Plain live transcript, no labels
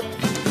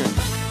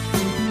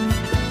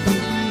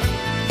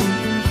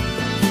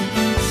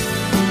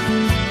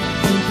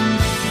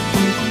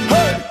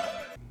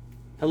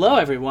Hello,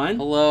 everyone.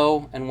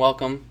 Hello and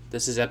welcome.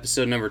 This is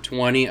episode number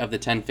 20 of the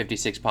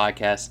 1056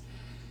 podcast.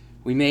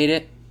 We made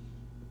it.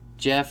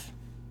 Jeff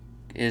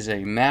is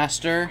a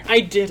master. I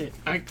did it.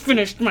 I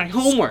finished my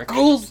homework.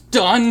 School's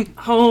done.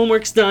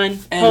 Homework's done.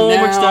 And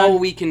Homework's now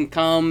done. we can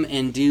come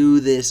and do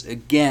this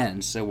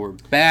again. So we're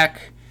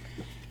back.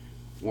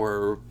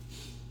 We're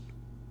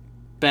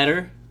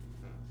Better.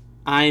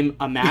 I'm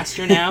a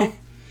master now.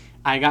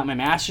 I got my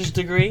master's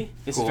degree.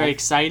 This Cool. is very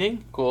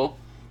exciting. cool.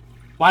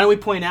 Why don't we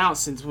point out,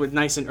 since we're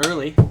nice and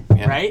early,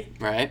 Yeah. right?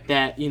 Right.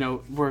 That,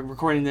 we're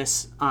recording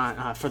this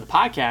on for the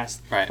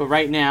podcast. Right. But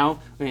right now,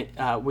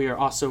 we are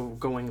also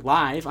going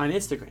live on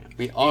Instagram.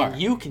 We are.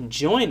 And you can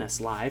join us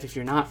live if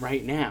you're not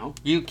right now.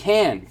 You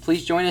can.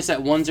 Please join us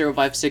at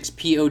 1056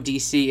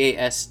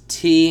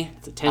 PODCAST.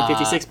 It's a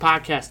 1056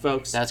 podcast,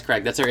 folks. That's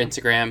correct. That's our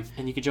Instagram.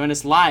 And you can join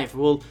us live.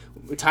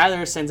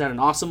 Tyler sends out an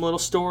awesome little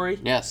story.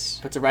 Yes.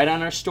 Puts it right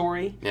on our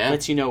story. Yeah.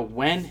 Lets you know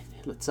when.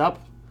 What's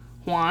up,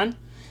 Juan?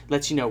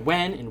 Lets you know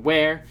when and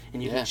where,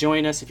 and you Yeah. can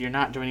join us if you're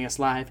not joining us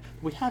live.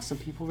 We have some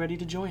people ready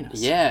to join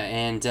us. Yeah,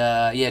 and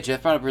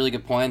Jeff brought up a really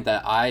good point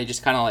that I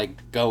just kind of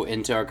like go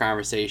into our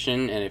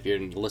conversation, and if you're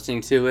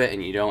listening to it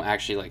and you don't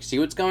actually like see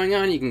what's going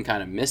on, you can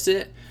kind of miss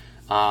it.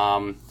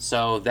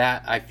 So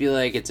that I feel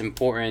like it's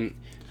important.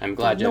 I'm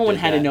glad Jeff No one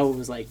did had that. to know it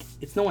was like,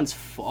 it's no one's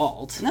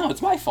fault. No,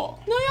 it's my fault.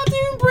 No, you have to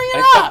even bring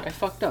it up. I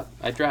fucked up.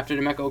 I drafted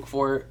Emeka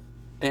Okafor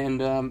and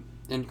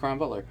Caron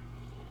Butler.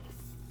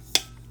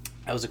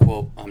 That was a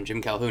quote. Jim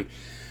Calhoun.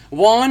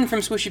 Juan from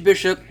Squishy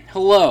Bishop.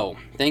 Hello.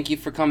 Thank you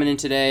for coming in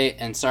today.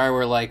 And sorry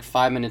we're like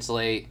 5 minutes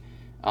late.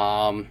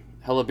 Hello,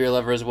 beer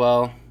lover as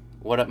well.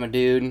 What up, my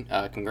dude?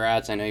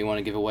 Congrats. I know you want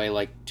to give away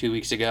like 2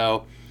 weeks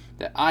ago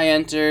that I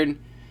entered.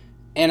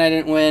 And I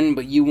didn't win,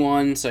 but you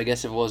won. So I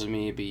guess if it wasn't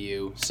me, it'd be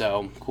you.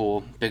 So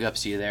cool. Big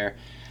ups to you there.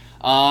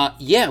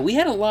 We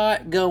had a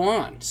lot go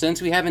on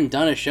since we haven't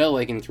done a show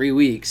like in 3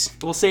 weeks.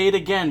 We'll say it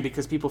again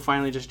because people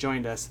finally just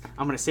joined us.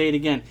 I'm going to say it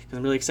again because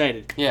I'm really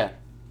excited. Yeah.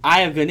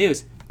 I have good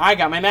news. I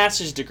got my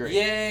master's degree.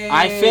 Yay!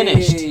 I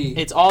finished.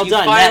 It's all You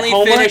done. finally That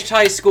homework, finished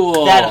high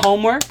school. That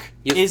homework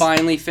You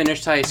finally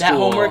finished high school. That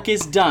homework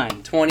is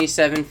done.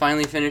 27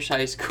 finally finished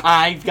high school.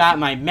 I got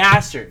my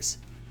master's.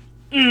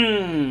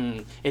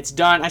 It's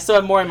done. I still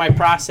have more in my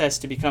process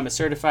to become a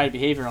certified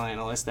behavioral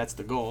analyst. That's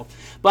the goal.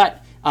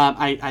 But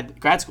I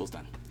grad school's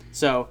done.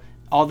 So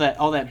all that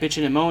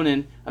bitching and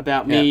moaning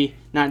about me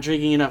not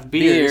drinking enough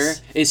beers.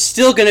 Beer is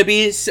still gonna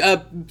be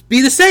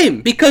the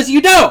same because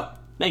you don't.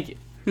 Thank you.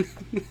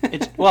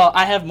 Well,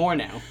 I have more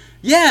now.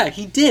 Yeah,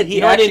 he did.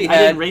 I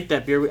didn't rate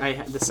that beer.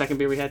 The second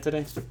beer we had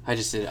today. I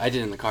just did. I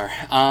did in the car.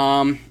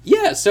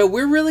 So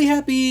we're really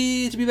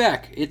happy to be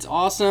back. It's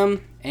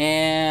awesome,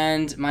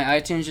 and my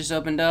iTunes just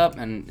opened up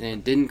and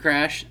it didn't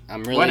crash.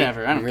 I'm really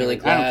Whatever. I don't really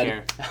care. I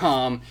glad.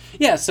 don't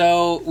care.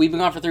 So we've been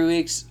gone for 3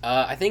 weeks.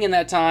 I think in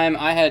that time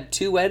I had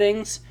 2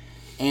 weddings,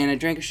 and I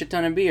drank a shit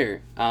ton of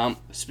beer.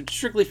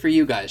 Strictly for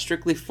you guys,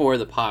 strictly for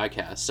the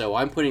podcast. So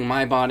I'm putting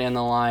my body on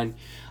the line.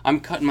 I'm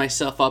cutting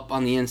myself up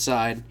on the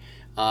inside.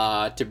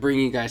 To bring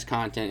you guys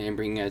content and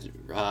bring you guys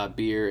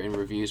beer and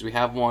reviews. We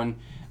have one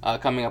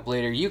coming up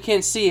later. You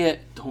can't see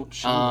it. Don't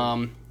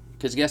show.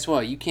 Because guess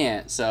what? You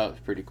can't. So it's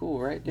pretty cool,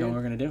 right, dude? You know what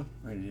we're gonna do?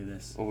 We're gonna do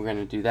this. Well, we're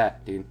gonna do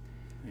that, dude.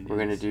 We're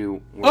gonna do.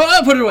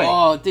 Oh, put it away.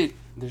 Oh, dude.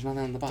 There's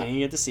nothing on the bottom. Didn't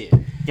get to see it.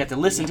 You got to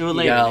listen to it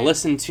later. You gotta man.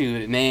 listen to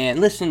it, man.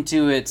 Listen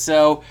to it.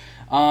 So,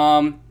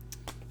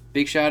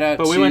 big shout out.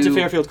 But we went to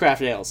Fairfield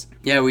Craft Ales.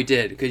 Yeah, we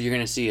did. Because you're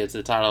gonna see it's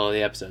the title of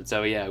the episode.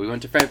 So yeah, we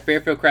went to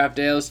Fairfield Craft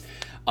Ales.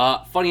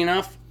 Funny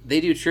enough, they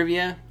do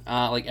trivia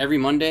like every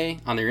Monday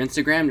on their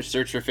Instagram. Just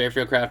search for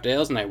Fairfield Craft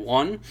Ales, and I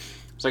won,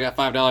 so I got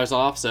 $5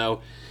 off.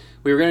 So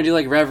we were gonna do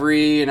like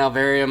Reverie and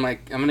Alvarium.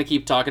 Like I'm gonna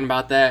keep talking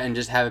about that and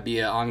just have it be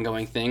an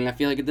ongoing thing. I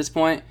feel like at this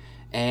point,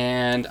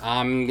 and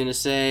I'm gonna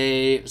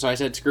say. So I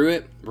said, screw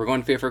it. We're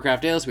going to Fairfield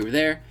Craft Ales. We were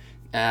there,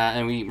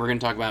 and we're gonna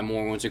talk about it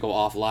more once we go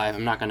off live.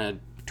 I'm not gonna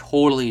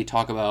totally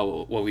talk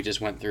about what we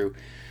just went through.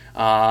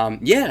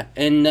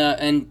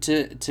 And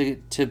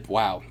to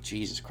wow,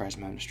 Jesus Christ,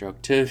 I'm having a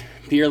stroke. To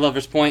beer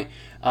lovers' point,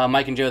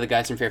 Mike and Joe, the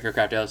guys from Fairfield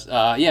Craft Ales.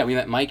 We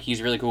met Mike.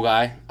 He's a really cool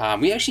guy.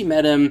 We actually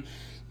met him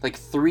like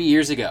 3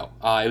 years ago.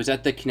 It was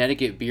at the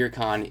Connecticut Beer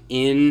Con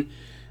in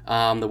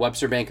the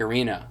Webster Bank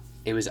Arena.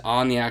 It was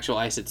on the actual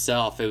ice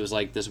itself. It was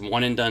like this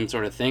one and done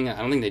sort of thing. I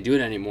don't think they do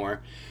it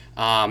anymore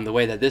the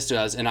way that this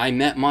does. And I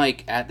met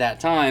Mike at that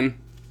time.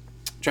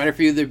 Tried a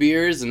few of their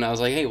beers, and I was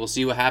like, hey, we'll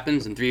see what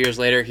happens. And 3 years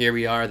later, here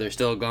we are. They're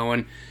still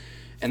going.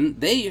 And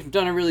they've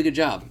done a really good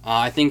job.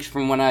 I think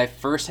from when I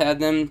first had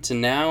them to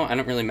now, I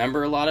don't really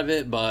remember a lot of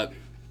it, but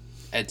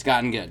it's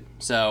gotten good.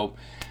 So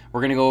we're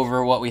going to go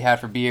over what we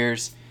had for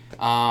beers.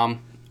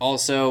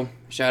 Also,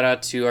 shout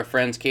out to our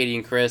friends Katie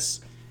and Chris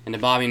and to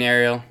Bobby and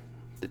Ariel,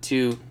 the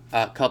 2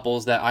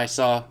 couples that I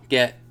saw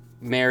get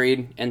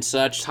married and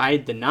such.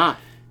 Tied the knot.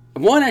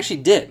 One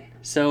actually did.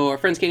 So our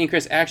friends Katie and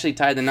Chris actually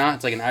tied the knot.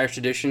 It's like an Irish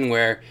tradition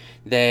where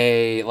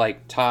they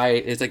like tie.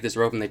 It's like this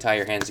rope and they tie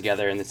your hands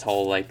together and this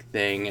whole like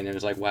thing. And it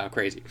was like, wow,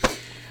 crazy.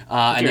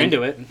 If you're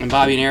into it. And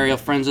Bobby and Ariel,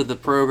 friends of the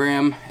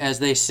program, as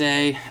they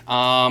say.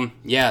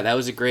 Yeah, that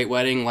was a great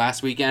wedding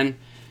last weekend.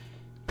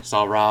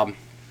 Saw Rob.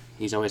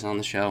 He's always on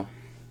the show.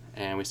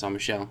 And we saw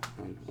Michelle.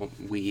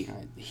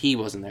 He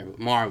wasn't there, but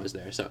Mara was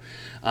there. So,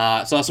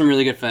 saw some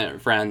really good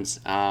friends.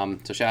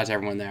 So shout out to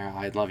everyone there.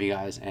 I love you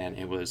guys, and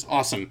it was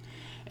awesome.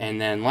 And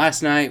then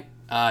last night,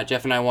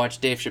 Jeff and I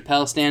watched Dave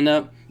Chappelle stand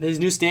up. His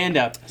new stand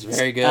up. It was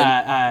very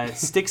good.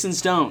 Sticks and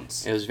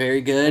Stones. It was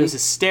very good. It was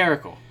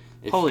hysterical.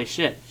 Holy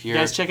shit! You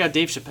guys check out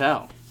Dave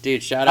Chappelle.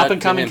 Dude, shout out to him.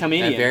 Up-and-coming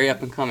comedian. Very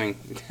up-and-coming.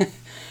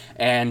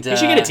 And he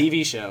should get a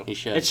TV show. He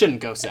should. It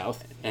shouldn't go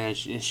south. And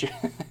it should.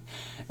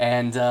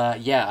 And,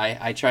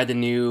 I tried the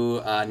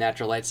new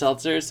Natural Light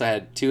Seltzers. So I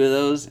had 2 of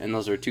those, and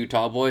those were 2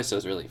 tall boys, so it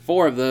was really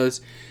 4 of those.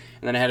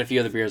 And then I had a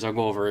few other beers I'll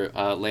go over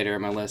later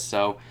in my list.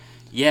 So,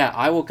 yeah,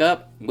 I woke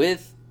up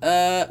with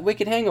a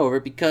wicked hangover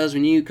because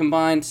when you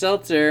combine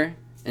seltzer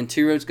and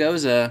 2 Roads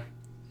Goza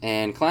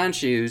and clown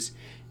shoes,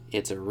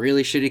 it's a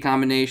really shitty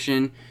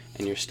combination,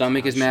 and your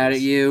stomach is mad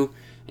at you,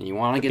 and you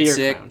want to get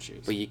sick,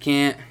 but you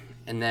can't.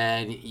 And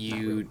then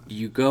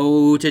you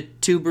go to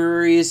 2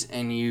 breweries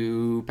and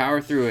you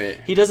power through it.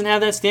 He doesn't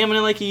have that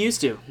stamina like he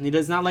used to. He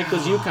does not like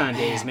those Yukon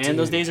days, man. Dude.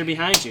 Those days are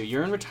behind you.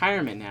 You're in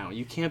retirement now.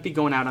 You can't be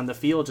going out on the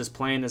field just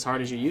playing as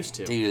hard as you used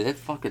to. Dude, that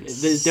fucking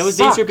those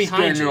days are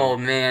behind you.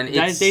 Old man.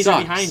 Those days are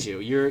behind you.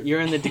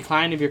 You're in the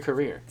decline of your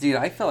career. Dude,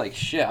 I felt like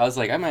shit. I was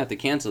like, I might have to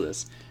cancel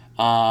this.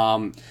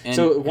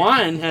 So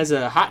Juan has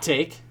a hot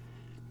take.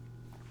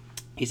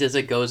 He says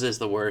that Goza is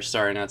the worst.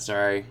 Sorry, not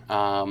sorry.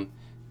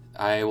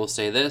 I will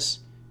say this.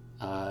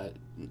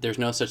 There's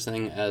no such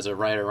thing as a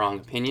right or wrong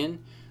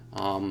opinion.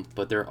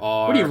 But there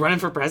are... What are you, running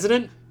for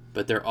president?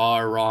 But there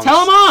are wrong...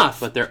 Tell him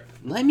off!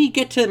 Let me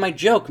get to my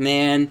joke,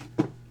 man.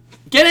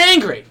 Get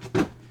angry!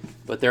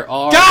 But there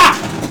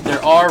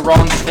are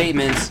wrong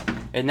statements,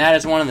 and that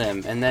is one of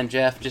them. And then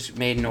Jeff just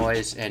made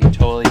noise and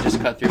totally just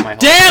cut through my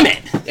whole... Damn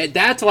it!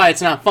 That's why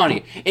it's not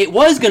funny. It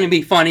was going to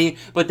be funny,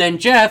 but then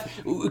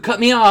Jeff cut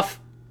me off.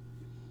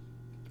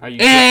 Are you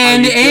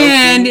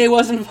joking? It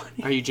wasn't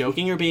funny. Are you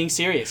joking or being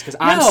serious? Because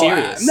I'm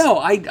serious.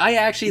 I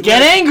actually...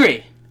 Get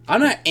angry!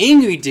 I'm not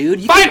angry, dude.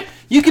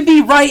 You could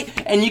be right,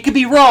 and you could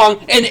be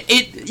wrong, and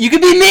you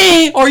could be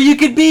me, or you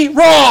could be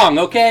wrong,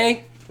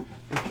 okay?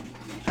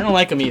 I don't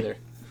like him either.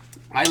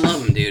 I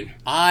love him, dude.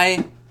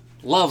 I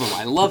love him.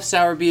 I love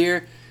sour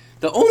beer.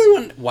 The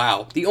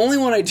only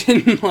one I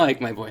didn't like,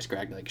 my voice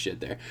cracked like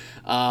shit there,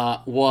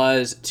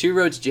 was 2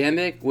 Roads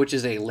Jambic, which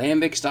is a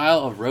lambic style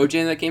of road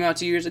jam that came out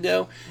 2 years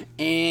ago,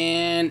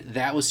 and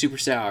that was super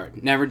sour.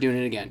 Never doing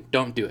it again.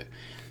 Don't do it.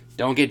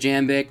 Don't get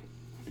Jambic.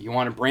 You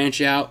want to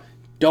branch out,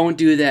 don't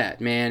do that,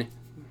 man.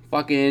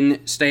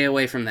 Fucking stay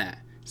away from that.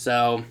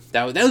 So,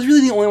 that was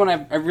really the only one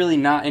I really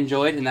not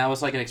enjoyed, and that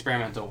was like an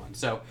experimental one.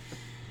 So,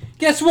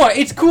 guess what?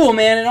 It's cool,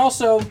 man, and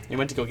also... He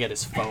went to go get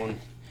his phone.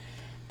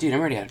 Dude, I'm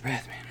already out of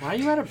breath, man. Why are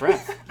you out of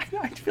breath?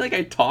 I feel like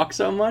I talk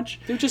so much.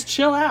 Dude, just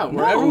chill out.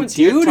 No, everyone's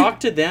dude. here, talk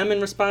to them and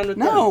respond with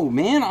them. No,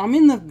 man, I'm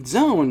in the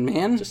zone,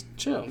 man. Just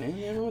chill,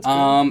 man. Everyone's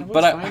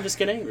fine. Just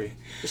get angry.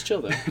 Just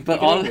chill, though. But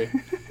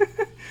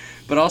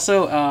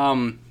also,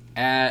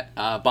 at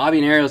Bobby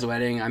and Ariel's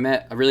wedding, I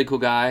met a really cool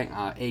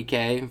guy,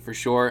 AK for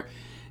short,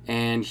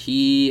 and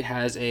he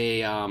has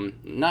a,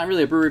 not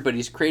really a brewery, but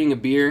he's creating a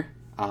beer,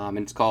 and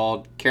it's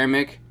called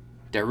Karmic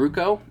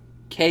Daruko.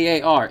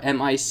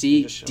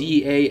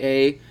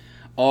 Karmicdaruco.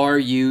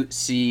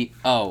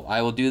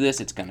 I will do this.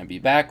 It's going to be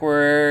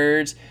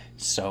backwards.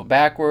 So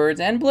backwards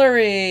and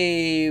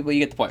blurry. But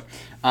you get the point.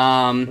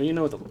 Well, you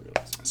know what the logo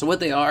is. So what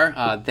they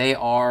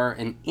are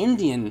an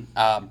Indian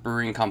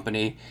brewing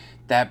company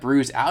that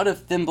brews out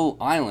of Thimble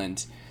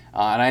Island.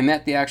 And I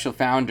met the actual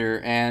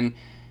founder, and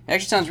it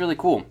actually sounds really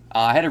cool.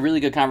 I had a really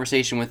good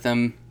conversation with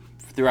them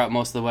throughout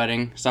most of the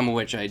wedding, some of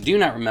which I do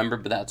not remember,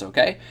 but that's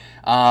okay.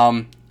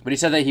 But he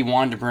said that he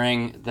wanted to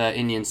bring the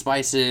Indian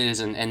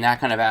spices and that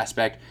kind of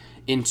aspect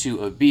into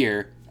a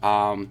beer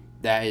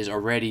that is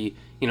already,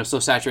 so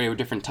saturated with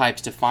different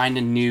types, to find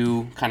a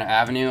new kind of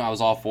avenue. I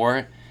was all for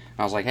it.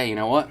 I was like, hey, you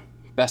know what?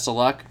 Best of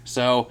luck.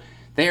 So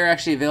they are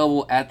actually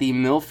available at the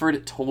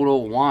Milford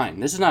Total Wine.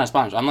 This is not a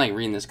sponsor. I'm like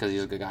reading this because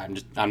he's a good guy.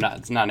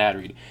 It's not an ad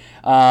read.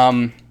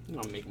 You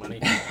don't make money.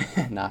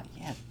 Not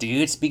yet,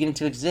 dude. Speaking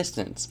into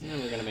existence. Yeah,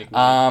 we're gonna make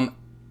money.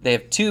 They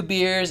have 2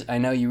 beers. I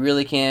know you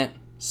really can't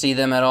see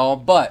them at all,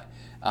 but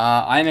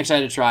I'm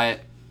excited to try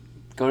it.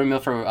 Go to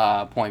Milford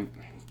Point.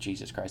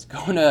 Jesus Christ.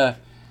 Go to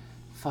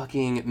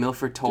fucking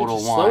Milford Total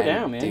Wine. Slow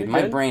down, man. Dude,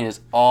 my brain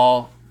is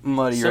all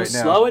muddy right now.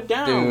 So slow it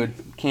down. Dude,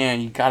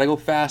 you gotta go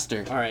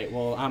faster. All right,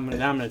 well, I'm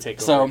gonna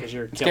take over because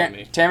you're killing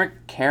me.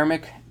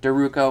 Karmic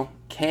Daruco.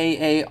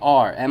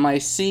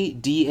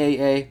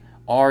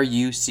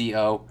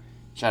 Karmicdaruco.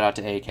 Shout out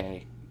to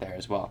AK there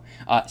as well.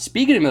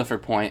 Speaking of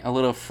Milford Point, a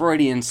little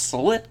Freudian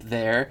slip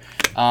there.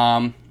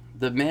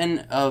 The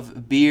men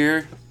of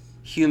beer,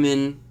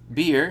 human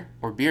beer,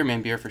 or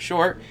Beerman beer for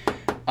short,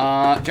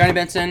 Johnny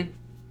Benson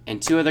and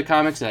 2 other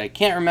comics that I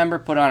can't remember,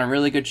 put on a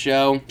really good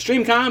show.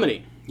 Extreme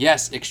comedy.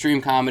 Yes,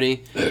 extreme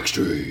comedy.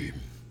 Extreme.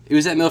 It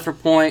was at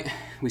Milford Point.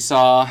 We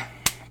saw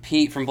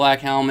Pete from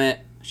Black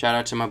Helmet. Shout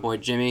out to my boy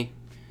Jimmy.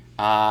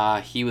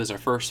 He was our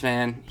first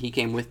fan. He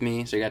came with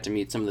me, so I got to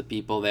meet some of the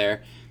people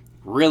there.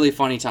 Really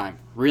funny time.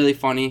 Really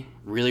funny.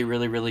 Really,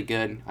 really, really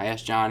good. I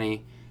asked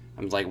Johnny,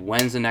 I was like,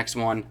 when's the next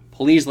one?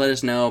 Please let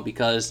us know,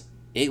 because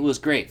it was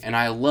great. And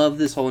I love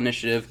this whole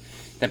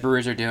initiative that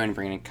brewers are doing,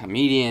 bringing in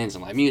comedians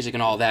and live music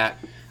and all that.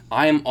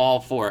 I am all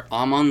for it.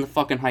 I'm on the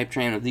fucking hype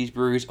train of these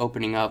breweries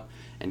opening up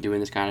and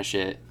doing this kind of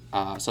shit.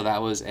 So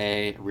that was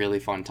a really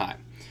fun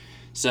time.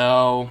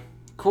 So,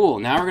 cool.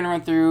 Now we're going to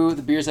run through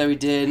the beers that we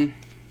did.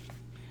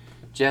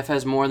 Jeff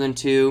has more than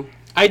 2.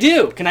 I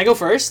do. Can I go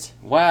first?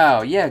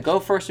 Wow. Yeah, go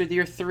first with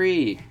your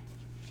 3.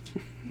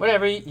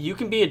 Whatever. You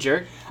can be a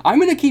jerk. I'm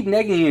going to keep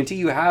negging you until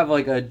you have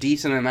like a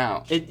decent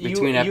amount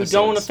between episodes. You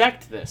don't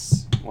affect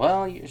this.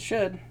 Well, you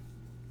should.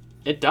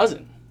 It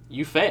doesn't.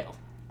 You fail.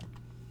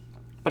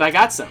 But I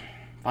got some.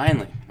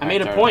 Finally. I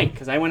made a point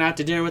because I went out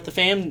to dinner with the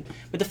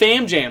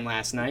fam jam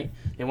last night.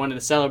 They wanted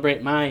to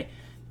celebrate my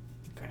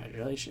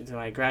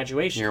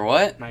graduation. Your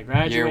what? My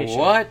graduation. Your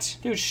what?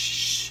 Dude,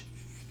 shh.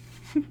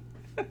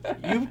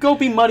 You go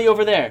be muddy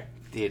over there.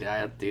 Dude,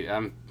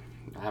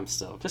 I'm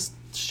still. Just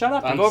shut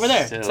up and I'm go over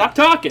there. still- Stop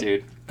talking.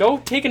 Dude. Go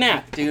take a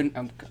nap. Dude,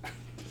 I'm.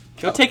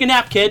 Go take a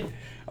nap, kid.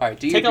 All right,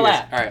 do Take your a beers.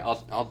 lap. All right,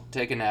 I'll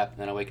take a nap, and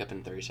then I'll wake up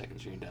in 30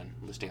 seconds when you're done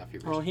listing off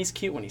your beers. Well, he's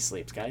cute when he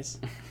sleeps, guys.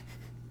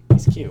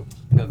 He's cute.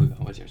 Go.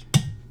 What's yours?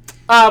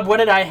 What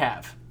did I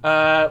have?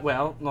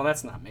 Well, no,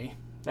 that's not me.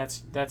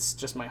 That's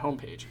just my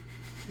homepage.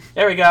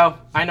 There we go.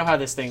 I know how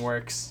this thing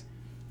works.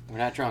 We're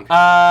not drunk.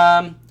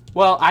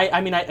 Well,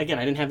 I mean, I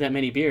didn't have that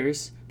many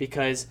beers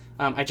because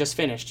I just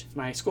finished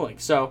my schooling.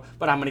 So,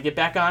 but I'm gonna get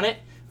back on it.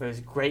 It was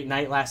a great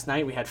night last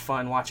night. We had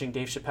fun watching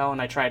Dave Chappelle,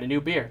 and I tried a new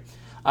beer.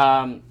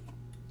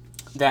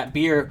 That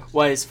beer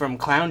was from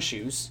Clown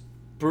Shoes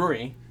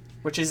Brewery,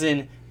 which is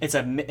in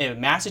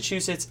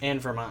Massachusetts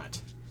and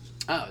Vermont.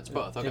 Oh, it's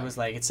both.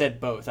 Okay. It said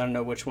both. I don't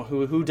know which one,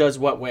 who does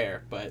what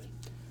where, but it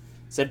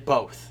said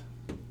both.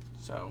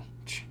 So,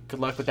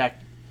 good luck with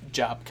that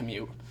job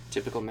commute.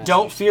 Typical Massachusetts.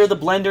 Don't fear the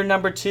blender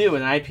number 2,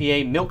 an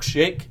IPA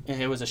milkshake, and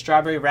it was a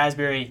strawberry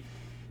raspberry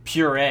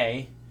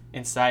puree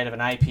inside of an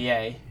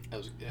IPA. That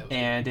was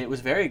And it was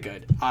very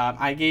good.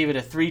 I gave it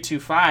a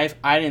 3.25.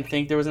 I didn't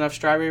think there was enough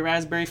strawberry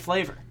raspberry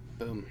flavor.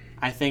 Boom.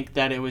 I think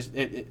that it was.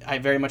 I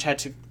very much had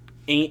to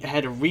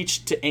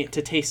reach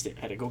to taste it.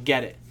 I had to go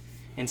get it,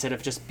 instead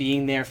of just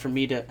being there for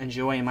me to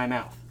enjoy in my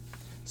mouth.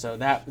 So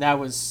that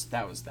was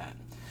that.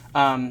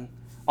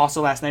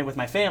 Also last night with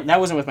my family. That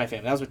wasn't with my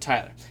family. That was with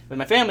Tyler. With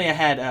my family, I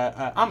had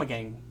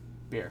Amagang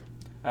beer,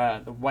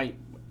 the white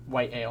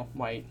ale,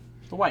 The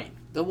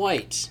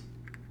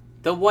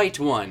white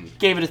one.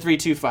 Gave it a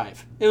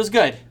 3.25. It was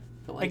good.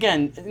 white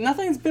Again,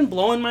 nothing's been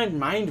blowing my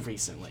mind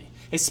recently,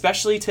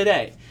 especially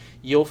today.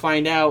 You'll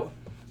find out.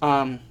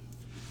 I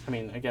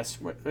guess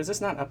is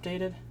this not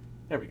updated?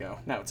 There we go.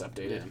 Now it's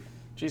updated. Yeah.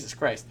 Jesus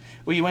Christ.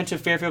 Well, you went to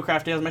Fairfield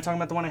Craft Ales. Am I talking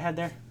about the one I had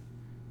there?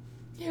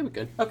 Yeah, we're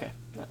good. Okay.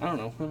 I don't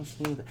know.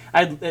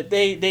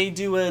 They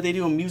do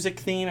a music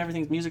theme.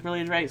 Everything's music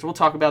related, right? So we'll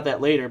talk about that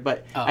later.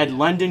 But I had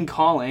London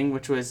Calling,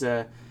 which was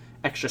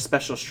extra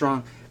special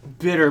strong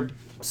bitter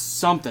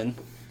something.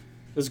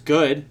 It was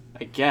good,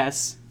 I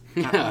guess.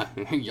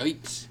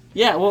 Yikes.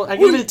 Yeah, well, I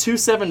gave it a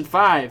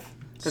 2.75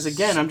 because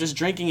again, I'm just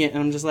drinking it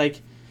and I'm just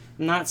like,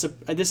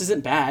 this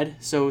isn't bad.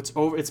 So it's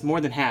over. It's more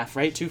than half,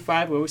 right?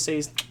 2.5 we always say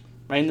is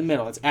right in the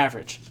middle. It's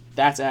average.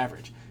 That's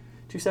average.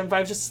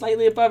 2.75 is just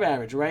slightly above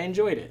average, where I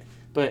enjoyed it.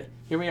 But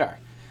here we are.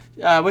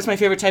 What's my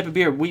favorite type of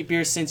beer? Wheat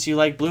beer, since you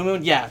like Blue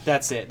Moon? Yeah,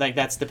 that's it. Like,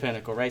 that's the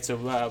pinnacle, right? So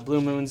Blue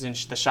Moons and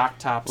the Shock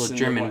Tops. Little and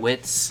German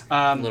Wits.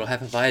 Little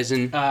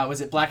Hefeweizen. Was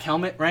it Black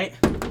Helmet, right?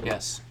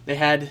 Yes. They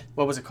had,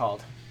 what was it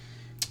called?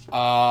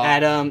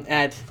 At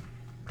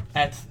the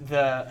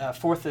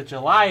 4th of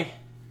July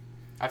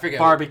I forget.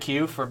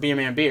 barbecue for Beer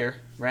Man Beer,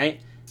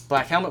 right?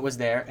 Black Helmet was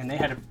there, and they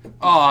had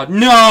Oh,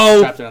 no!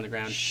 dropped it on the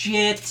ground.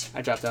 Shit!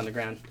 I dropped it on the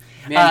ground.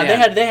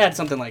 Man, They had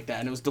something like that,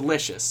 and it was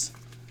delicious.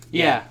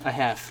 Yeah, I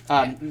have.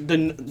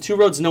 The Two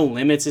Roads No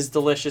Limits is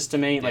delicious to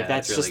me. Like,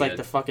 that's really just like good.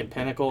 the fucking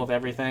pinnacle of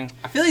everything.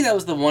 I feel like that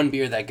was the one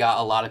beer that got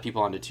a lot of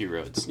people onto Two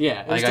Roads.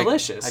 Yeah, it was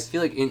delicious. I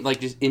feel like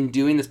just in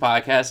doing this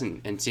podcast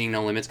and seeing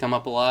No Limits come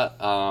up a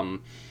lot,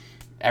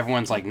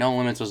 everyone's like, No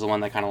Limits was the one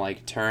that kind of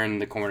like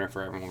turned the corner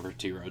for everyone for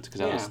Two Roads,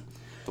 because that was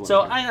the one.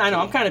 So I know,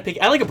 I'm kind of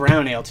picky. I like a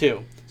brown ale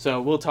too,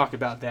 so we'll talk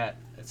about that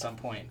at some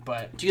point.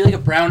 But do you like a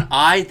brown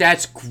eye?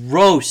 That's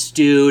gross,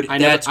 dude.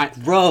 That's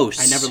gross.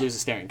 I never lose a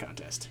staring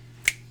contest.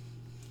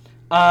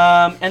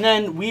 And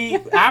then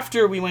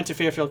after we went to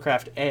Fairfield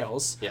Craft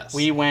Ales, Yes.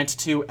 we went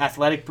to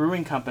Athletic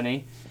Brewing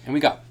Company. And we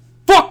got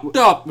fucked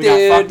up, We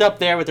got fucked up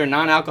there with their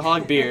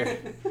non-alcoholic beer.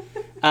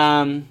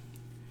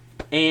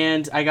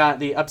 And I got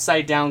the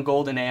Upside Down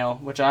Golden Ale,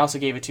 which I also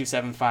gave a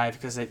 2.75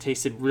 because it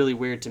tasted really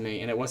weird to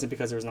me, and it wasn't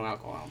because there was no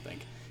alcohol, I don't think.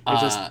 It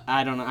just,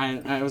 I don't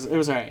know, it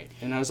was alright.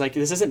 And I was like,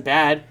 this isn't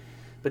bad,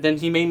 but then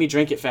he made me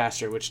drink it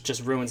faster, which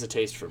just ruins the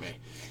taste for me.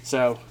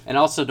 So, And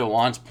also to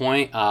Juan's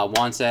point,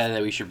 Juan said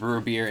that we should brew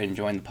a beer and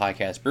join the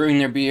podcast brewing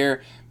their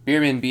beer.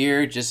 Beerman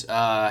Beer just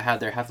had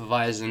their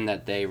Hefeweizen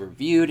that they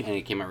reviewed, and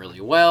it came out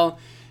really well.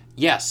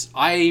 Yes,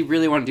 I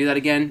really want to do that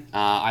again.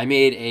 I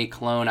made a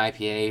clone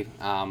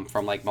IPA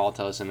from like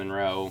Maltose and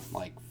Monroe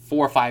like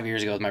 4 or 5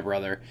 years ago with my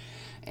brother,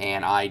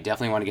 and I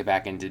definitely want to get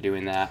back into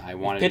doing that. I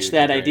want to pitched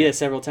that idea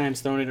several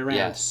times, throwing it around.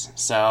 Yes,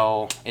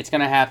 so it's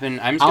gonna happen.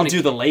 I'll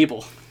do the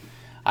label.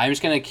 I'm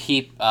just gonna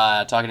keep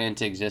talking it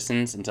into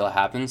existence until it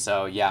happens.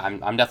 So yeah,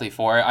 I'm definitely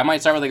for it. I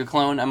might start with like a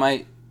clone. I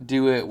might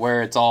do it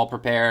where it's all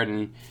prepared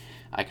and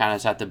I kind of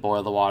just have to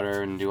boil the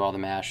water and do all the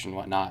mash and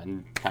whatnot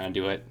and kind of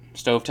do it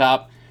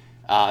stovetop.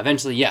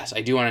 Eventually, yes,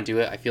 I do want to do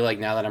it. I feel like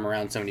now that I'm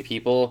around so many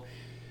people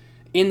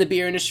in the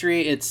beer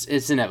industry,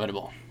 it's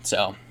inevitable.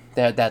 So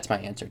that's my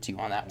answer to you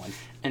on that one.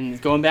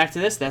 And going back to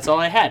this, that's all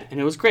I had, and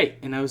it was great.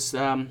 And it was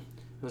a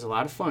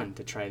lot of fun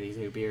to try these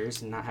new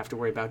beers and not have to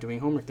worry about doing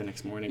homework the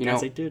next morning.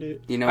 I did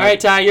it. You know, all right,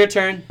 Ty, your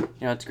turn. You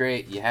know, it's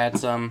great. You had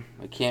some.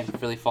 I can't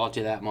really fault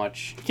you that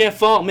much. You can't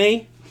fault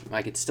me.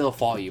 I could still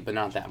fault you, but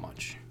not that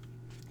much.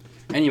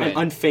 Anyway,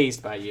 I'm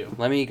unfazed by you.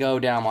 Let me go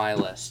down my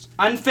list.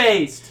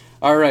 Unfazed.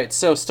 All right,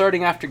 so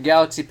starting after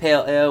Galaxy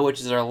Pale Ale, which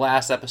is our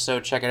last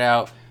episode, check it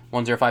out.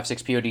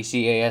 1056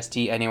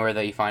 PODCAST, anywhere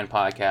that you find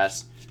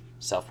podcasts.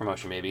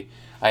 Self-promotion, baby.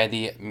 I had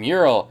the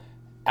Mural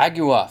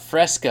Agua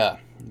Fresca.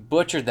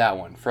 Butchered that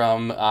one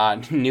from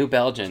New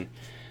Belgium.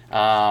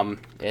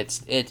 It's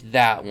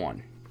that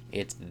one.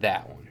 It's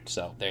that one.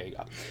 So there you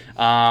go.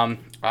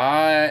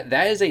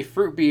 That is a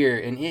fruit beer,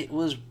 and it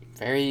was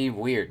very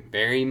weird.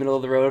 Very middle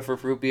of the road for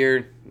fruit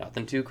beer.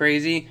 Nothing too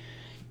crazy.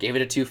 Gave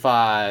it a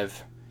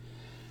 2.5.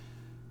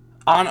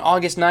 On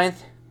August 9th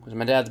was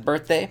my dad's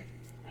birthday.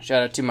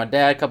 Shout out to my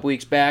dad a couple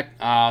weeks back.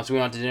 So we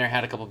went to dinner,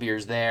 had a couple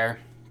beers there.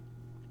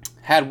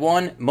 Had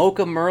one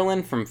Mocha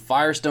Merlin from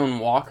Firestone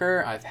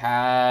Walker. I've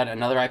had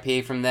another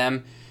IPA from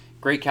them.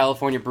 Great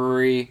California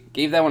brewery.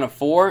 Gave that one a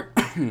 4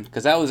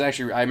 because that was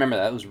actually, I remember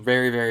that was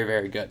very, very,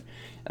 very good.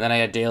 And then I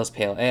had Dale's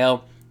Pale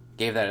Ale.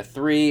 Gave that a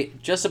 3.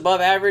 Just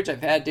above average.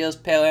 I've had Dale's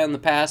Pale Ale in the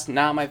past.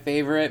 Not my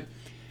favorite.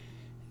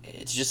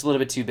 It's just a little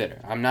bit too bitter.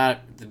 I'm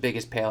not the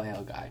biggest Pale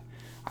Ale guy.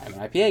 I'm an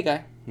IPA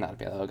guy, not a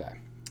Pale Ale guy.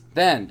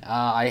 Then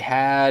I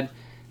had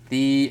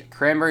the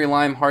Cranberry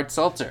Lime Hard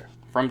Seltzer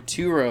from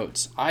Two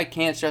Roads. I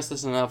can't stress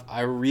this enough.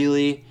 I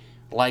really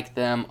like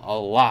them a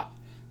lot.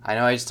 I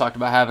know I just talked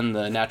about having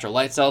the Natural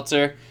Light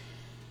Seltzer.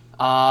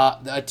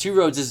 Two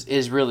Roads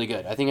is really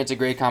good. I think it's a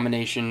great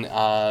combination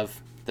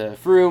of the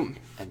fruit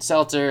and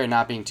seltzer and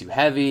not being too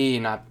heavy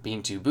and not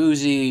being too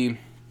boozy.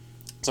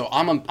 So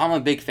I'm a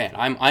big fan.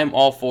 I'm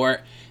all for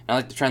it. And I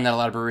like the trend that a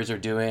lot of breweries are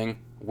doing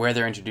where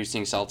they're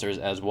introducing seltzers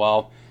as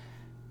well.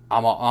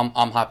 I'm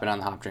hopping on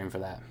the hop train for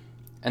that.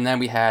 And then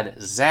we had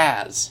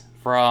Zaz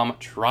from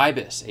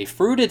Tribus, a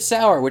fruited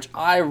sour, which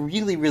I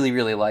really, really,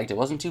 really liked. It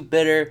wasn't too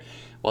bitter,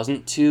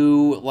 wasn't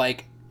too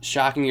like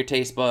shocking your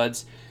taste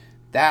buds.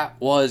 That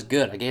was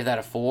good. I gave that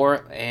a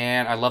 4,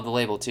 and I love the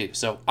label too.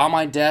 So on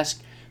my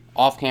desk,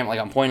 off camera, like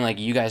I'm pointing, like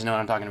you guys know what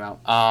I'm talking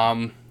about.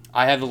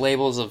 I have the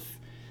labels of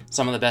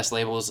some of the best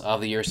labels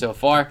of the year so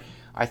far.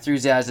 I threw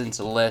Zaz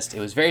into the list. It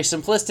was very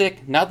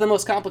simplistic, not the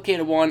most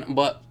complicated one,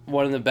 but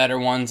one of the better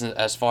ones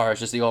as far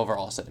as just the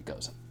overall aesthetic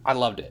goes. I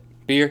loved it.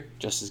 Beer,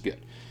 just as good.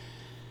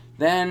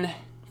 Then,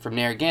 from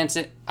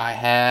Narragansett, I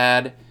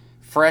had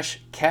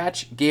Fresh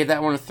Catch. Gave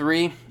that one a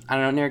 3. I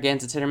don't know,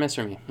 Narragansett's hit or miss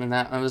for me, and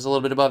that was a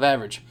little bit above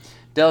average.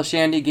 Del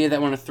Shandy, gave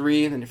that one a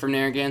 3 then from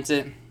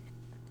Narragansett.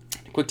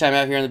 Quick time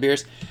out here on the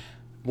beers.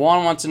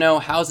 Juan wants to know,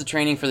 how's the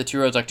training for the Two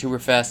Roads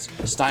Oktoberfest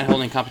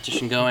Steinholding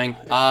competition going?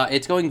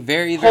 It's going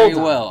very, very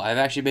well. I've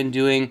actually been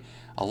doing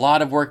a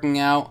lot of working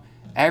out.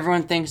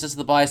 Everyone thinks it's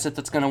the bicep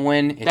that's going to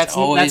win. It's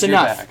always that's your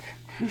enough. back.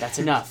 That's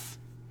enough.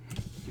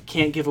 You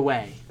can't give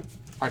away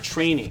our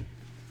training.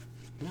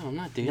 No, I'm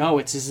not, dude. No,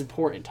 it's as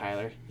important,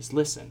 Tyler. Just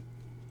listen.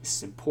 This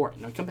is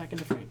important. Now come back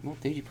into frame. Well,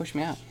 dude, you pushed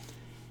me out.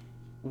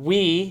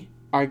 We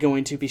are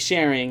going to be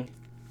sharing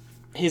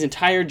his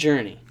entire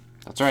journey.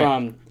 That's right.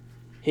 From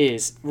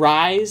his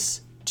rise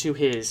to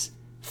his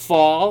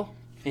fall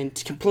and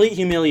complete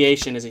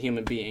humiliation as a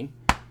human being,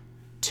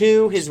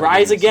 to his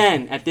rise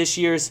again at this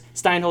year's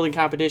Steinholding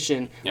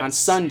competition on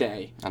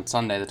Sunday. On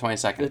Sunday, the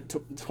 22nd. The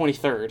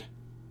 23rd.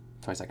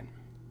 22nd.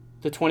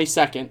 The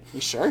 22nd.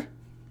 You sure?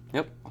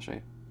 Yep, I'll show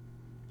you.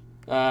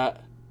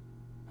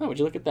 Would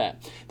you look at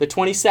that? The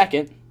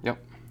 22nd. Yep.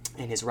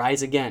 And his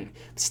rise again.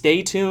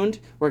 Stay tuned.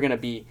 We're going to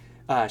be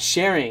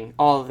sharing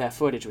all of that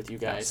footage with you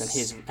guys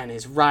and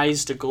his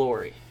rise to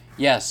glory.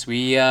 Yes,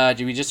 we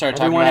just started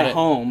talking Everyone about at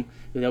home,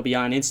 they'll be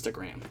on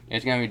Instagram.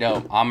 It's going to be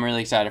dope. I'm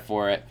really excited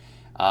for it.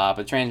 But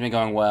the training's been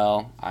going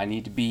well. I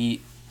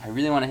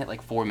really want to hit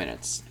like 4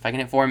 minutes. If I can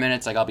hit 4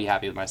 minutes, like I'll be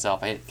happy with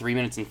myself. I hit 3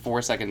 minutes and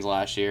 4 seconds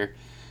last year.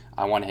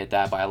 I want to hit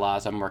that by a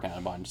lot, so I'm working on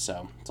a bunch.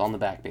 So it's on the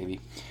back,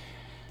 baby.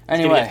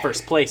 Anyway,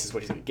 first place is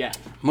what he's going to get.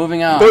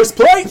 Moving on. First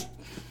place!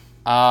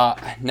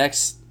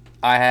 Next,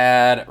 I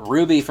had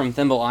Ruby from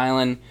Thimble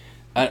Island.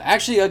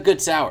 Actually, a good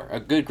sour, a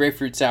good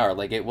grapefruit sour.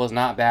 Like, it was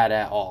not bad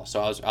at all.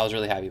 So I was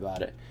really happy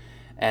about it.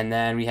 And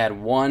then we had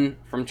one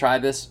from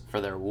Tribus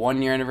for their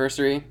 1 year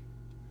anniversary.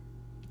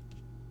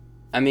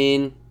 I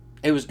mean,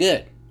 it was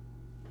good.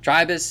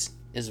 Tribus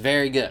is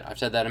very good. I've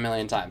said that a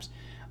million times.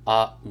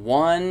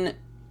 One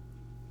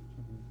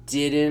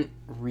didn't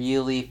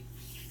really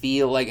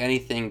feel like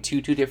anything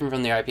too different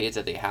from the IPAs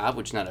that they have,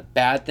 which is not a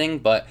bad thing,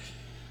 but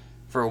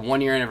for a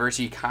 1-year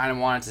anniversary, you kind of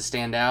want it to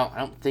stand out. I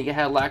don't think it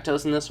had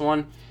lactose in this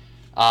one.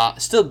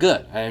 Still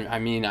good. I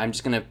mean, I'm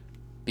just going to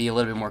be a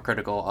little bit more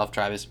critical of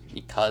Tribus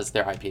because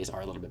their IPAs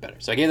are a little bit better.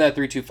 So I gave that a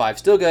 3.25.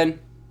 Still good.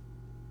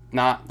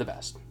 Not the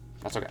best.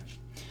 That's okay.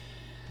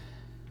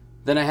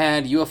 Then I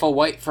had UFO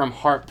White from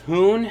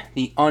Harpoon,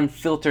 the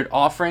Unfiltered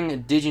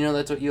Offering. Did you know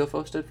that's what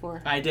UFO stood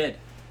for? I did.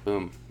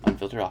 Boom.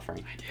 Unfiltered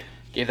Offering. I did.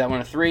 Gave that one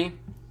a 3.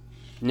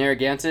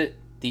 Narragansett,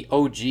 the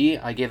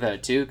OG, I gave that a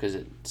 2 because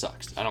it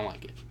sucks. I don't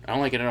like it. I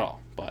don't like it at all.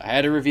 But I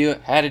had to review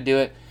it, had to do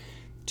it.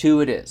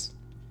 2 it is.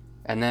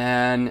 And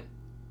then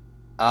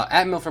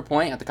at Milford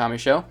Point, at the comedy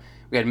show,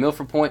 we had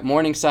Milford Point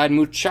Morningside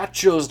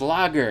Muchachos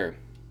Lager.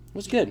 It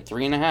was good.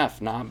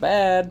 3.5. Not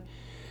bad.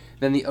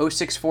 Then the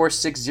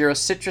 06460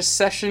 Citrus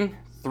Session,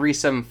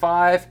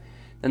 3.75.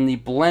 Then the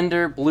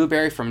Blender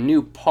Blueberry from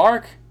New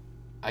Park.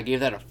 I gave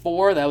that a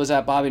 4. That was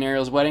at Bobby and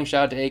Ariel's wedding.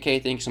 Shout out to AK.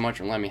 Thank you so much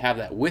for letting me have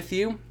that with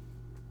you.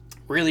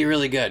 Really,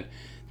 really good.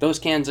 Those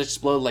cans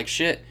explode like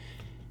shit.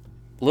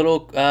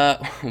 Little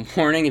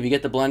warning, if you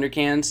get the Blender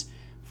cans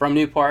from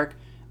New Park,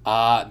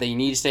 they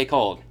need to stay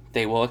cold.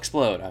 They will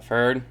explode. I've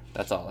heard.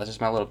 That's all. That's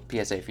just my little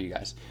PSA for you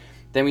guys.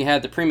 Then we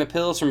had the Prima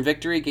Pills from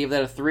Victory. Gave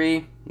that a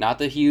 3. Not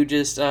the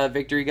hugest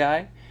Victory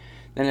guy.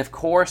 Then, of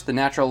course, the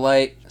Natural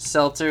Light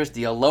Seltzers,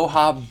 the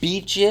Aloha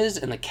Beaches,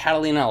 and the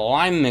Catalina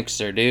Lime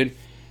Mixer, dude.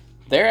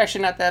 They're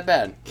actually not that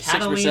bad.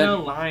 Catalina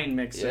Lime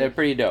Mixer. Yeah, they're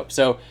pretty dope.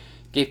 So,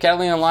 gave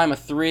Catalina Lime a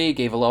 3.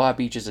 Gave Aloha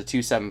Beaches a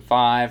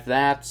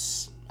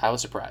 2.75. I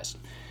was surprised.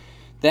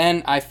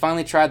 Then, I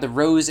finally tried the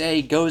Rose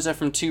Goza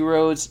from Two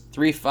Roads,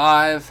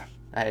 3.5.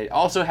 I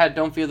also had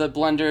Don't Feel the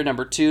Blender,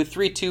 number 2,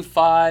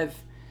 3.25.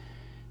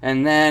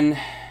 And then,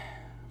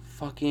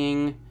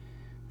 fucking,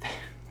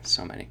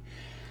 so many.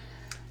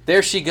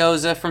 There She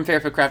Goes from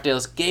Fairfield Craft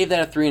Ales. Gave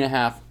that a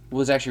 3.5.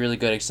 Was actually really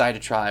good.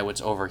 Excited to try what's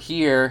over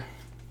here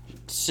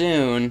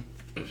soon.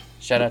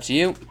 Shout out to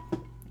you.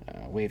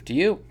 Wave to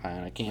you.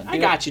 I can't do I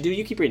got you, dude.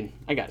 You keep reading.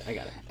 I got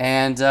it.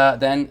 And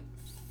then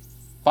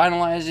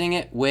finalizing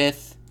it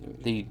with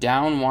the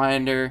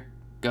Downwinder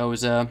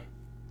Goza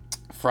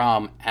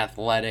from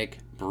Athletic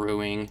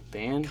Brewing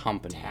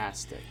Company.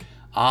 Fantastic.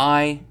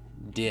 I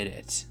did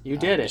it. You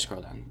did it.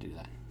 Scroll down and do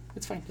that.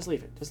 It's fine. Just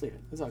leave it.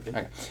 It's all good.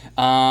 Okay.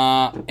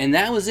 And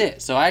that was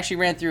it. So I actually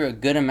ran through a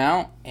good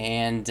amount,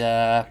 and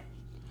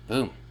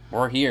boom,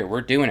 we're here.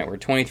 We're doing it. We're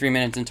 23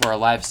 minutes into our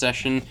live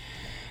session.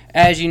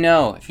 As you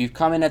know, if you've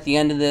come in at the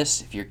end of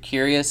this, if you're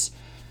curious,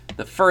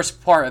 the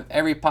first part of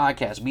every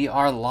podcast, we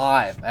are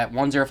live at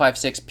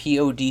 1056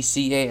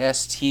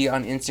 PODCAST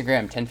on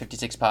Instagram,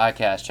 1056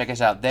 Podcast. Check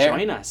us out there.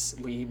 Join us.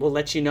 We will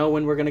let you know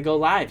when we're going to go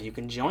live. You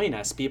can join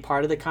us, be a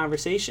part of the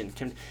conversation,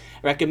 can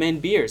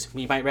recommend beers.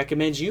 We might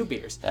recommend you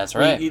beers. That's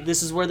right.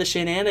 This is where the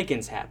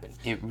shenanigans happen.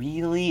 It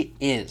really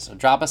is. So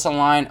drop us a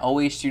line.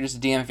 Always shoot us a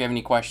DM if you have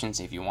any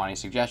questions, if you want any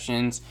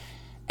suggestions,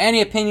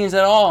 any opinions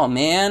at all,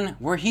 man.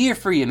 We're here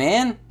for you,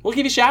 man. We'll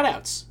give you shout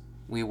outs.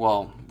 We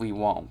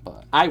won't,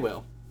 but I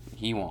will.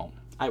 he won't.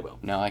 I will.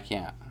 No, I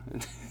can't.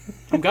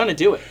 I'm going to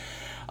do it.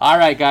 All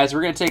right, guys,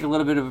 we're going to take a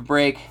little bit of a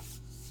break.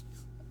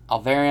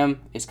 Alvarium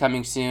is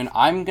coming soon.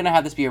 I'm going to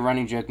have this be a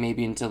running joke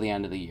maybe until the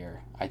end of the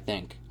year, I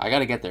think. I got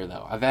to get there,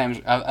 though. Alvarium's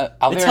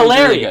It's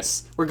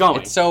hilarious. Really We're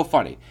going. It's so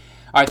funny.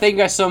 All right, thank you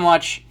guys so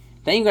much.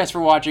 Thank you guys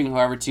for watching,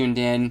 whoever tuned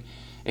in.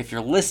 If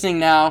you're listening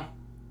now,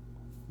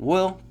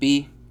 we'll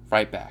be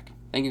right back.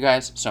 Thank you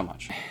guys so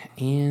much.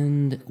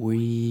 And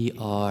we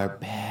are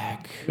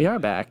back. We are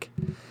back.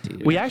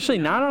 Dude. We actually,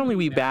 not only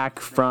we back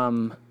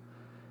from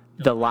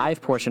the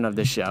live portion of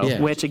the show,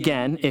 which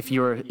again, if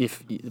we're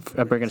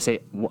going to say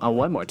it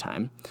one more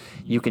time,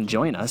 you can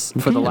join us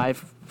for the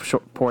live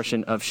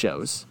portion of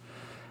shows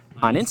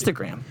on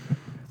Instagram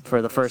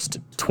for the first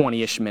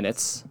 20-ish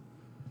minutes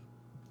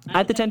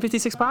at the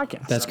 1056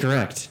 Podcast. That's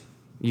correct.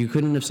 You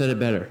couldn't have said it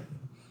better.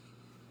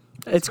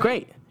 It's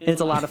great. It's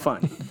a lot of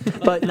fun.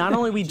 But not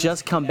only we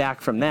just come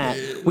back from that,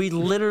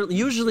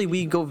 usually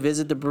we go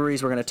visit the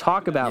breweries we're going to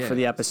talk about for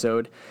the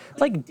episode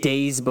like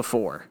days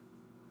before.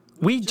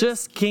 We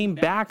just came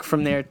back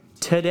from there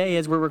today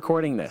as we're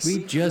recording this.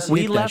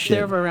 We left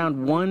there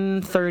around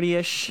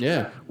 1:30ish.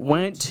 Yeah.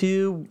 Went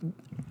to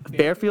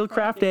Fairfield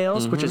Craft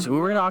Ales, which is who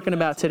we're talking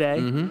about today.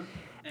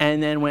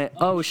 And then went,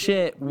 oh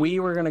shit, we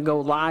were going to go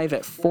live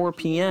at 4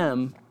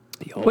 p.m.,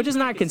 which is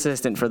not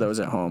consistent for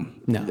those at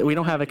home. No. We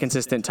don't have a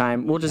consistent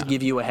time. We'll just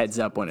give you a heads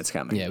up when it's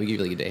coming. Yeah, we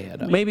give you like a day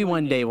head up. Maybe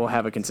one day we'll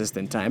have a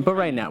consistent time, but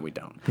right now we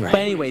don't. Right. But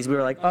anyways, we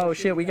were like, oh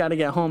shit, we got to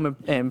get home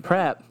and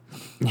prep.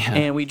 Yeah.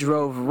 And we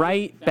drove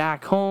right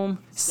back home,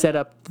 set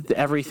up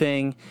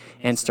everything,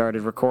 and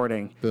started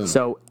recording. Boom.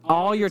 So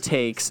all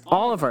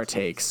of our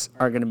takes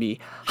are going to be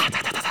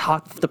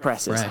hot the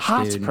presses, Fresh,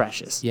 hot dude.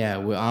 precious. Yeah,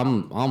 well,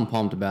 I'm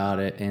pumped about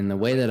it, and the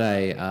way that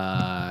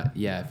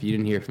if you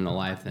didn't hear from the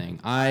live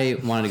thing, I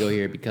wanted to go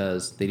here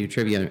because they do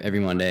trivia every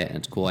Monday, and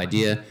it's a cool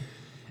idea.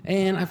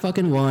 And I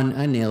fucking won.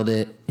 I nailed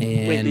it.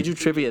 And Wait, did you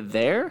trivia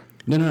there?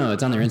 No.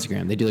 It's on their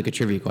Instagram. They do like a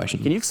trivia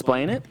question. Can you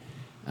explain it?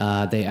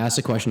 They ask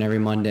a question every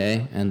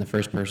Monday, and the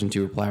first person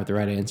to reply with the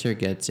right answer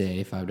gets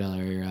a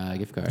 $5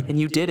 gift card. And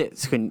you did it.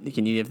 So can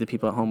you give the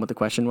people at home what the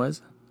question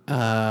was?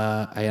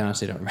 I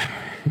honestly don't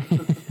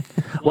remember.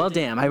 Well,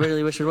 damn, I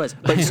really wish it was.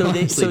 But it's on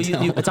their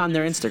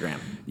Instagram.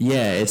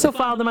 Yeah, it's So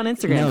follow them on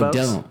Instagram, no, folks.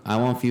 don't. I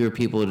want fewer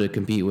people to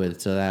compete with,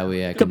 so that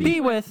way I can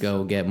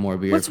go get more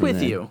beer. What's from with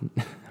them. you?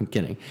 I'm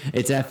kidding.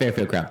 It's at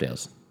Fairfield Craft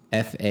Ales.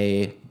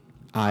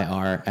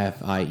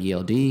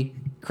 FAIRFIELD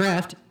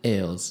Craft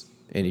Ales.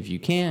 And if you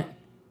can't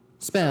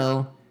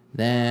spell,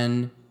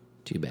 then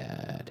too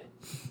bad.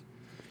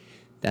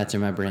 That's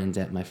where my brain's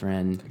at, my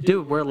friend.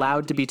 Dude, we're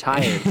allowed to be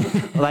tired.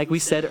 Like we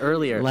said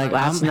earlier, Like,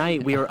 last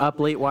night we were up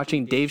late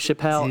watching Dave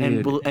Chappelle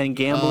and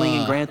gambling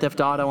in Grand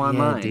Theft Auto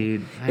Online.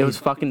 dude. It was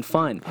fucking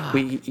fun.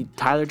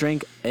 Tyler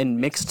drank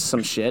and mixed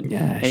some shit, Yeah,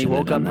 I and he should've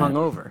woke up done that.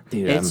 hungover.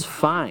 Dude, It's I'm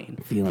fine.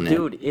 feeling it.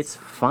 Dude, it's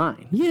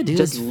fine. Yeah, dude,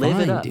 Just it's live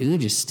fine, it up. dude.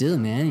 Just still,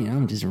 man. You know,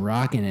 I'm just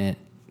rocking it,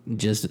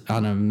 just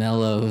on a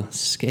mellow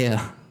scale.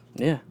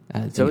 Yeah. I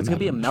So think it's going to about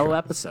be a it, mellow sure.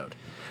 episode.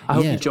 I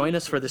hope Yeah. you join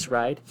us for this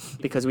ride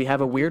because we have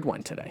a weird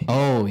one today.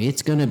 Oh,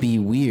 it's gonna be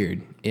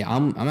weird. Yeah,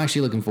 I'm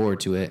actually looking forward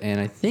to it, and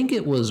I think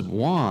it was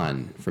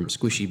Juan from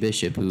Squishy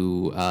Bishop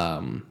who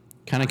kind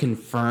of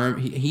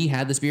confirmed he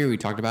had this beer. We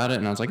talked about it,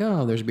 and I was like,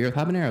 oh, there's a beer with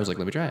habanero. I was like,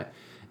 let me try it.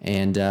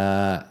 And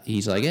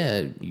he's like,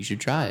 yeah, you should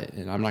try it.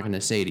 And I'm not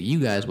gonna say to you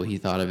guys what he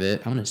thought of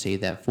it. I'm gonna say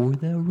that for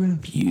the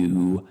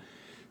review.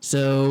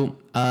 So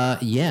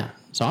yeah,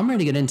 so I'm ready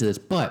to get into this.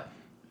 But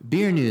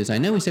beer news. I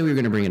know we said we were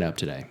gonna bring it up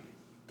today.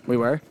 We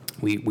were?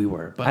 We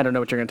were. But I don't know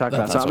what you're going to talk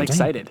about, That's so what I'm I'm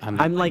saying. excited.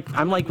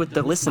 I'm like with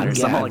the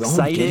listeners. I'm all Yeah,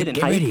 excited and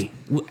get hyped. ready.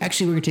 Well,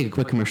 actually, we're gonna take a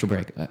quick commercial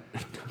break.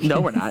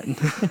 No, we're not.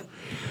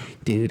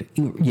 Dude,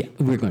 yeah,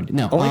 we're going to.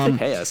 No, Only if they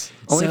pay us.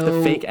 Only if the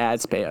so- fake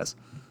ads pay us.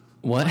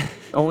 What?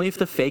 Only if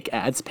the fake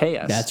ads pay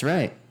us. That's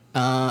right.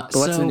 But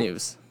what's the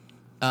news?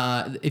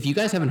 If you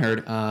guys haven't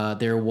heard,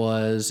 there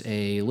was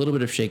a little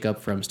bit of shakeup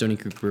from Stony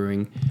Creek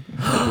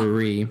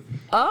Brewery,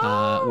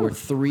 where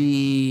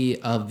 3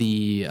 of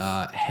the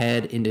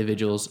head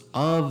individuals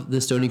of the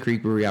Stony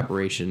Creek Brewery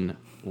operation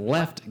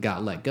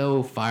got let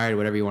go, fired,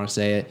 whatever you want to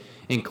say it,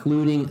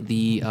 including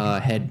the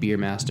head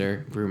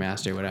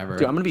brewmaster, whatever.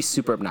 Dude, I'm going to be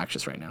super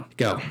obnoxious right now.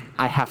 Go.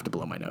 I have to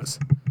blow my nose.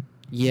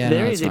 Yeah,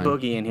 There no, is that's a fine.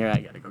 boogie in here I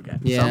got to go get.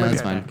 Yeah, So I'm gonna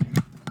that's be right fine.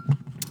 back.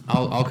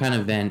 I'll kind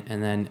of vent,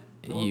 and then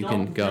you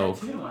can go.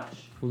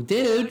 Well,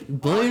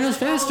 dude, blow your nose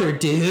faster,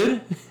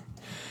 dude.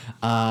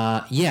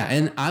 Yeah,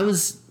 and I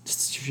was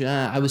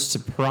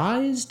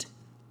surprised,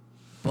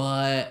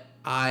 but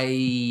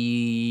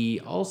I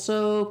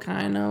also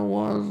kind of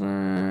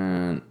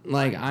wasn't.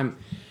 Like,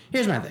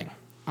 here's my thing.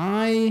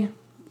 I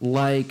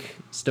like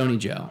Stony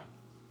Joe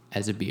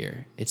as a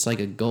beer. It's like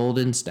a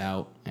golden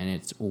stout, and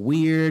it's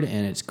weird,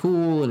 and it's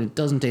cool, and it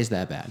doesn't taste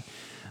that bad.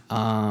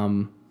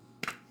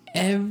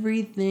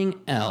 Everything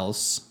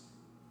else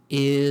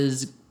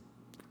is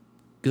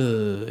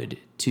good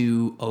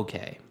to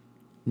okay.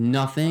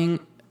 Nothing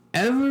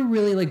ever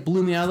really like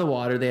blew me out of the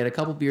water. They had a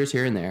couple beers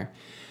here and there,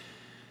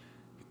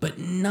 but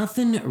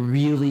nothing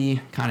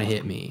really kind of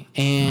hit me.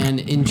 And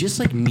in just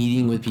like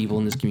meeting with people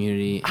in this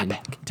community and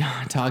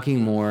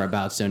talking more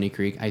about Stony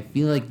Creek, I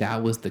feel like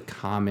that was the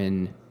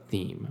common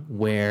theme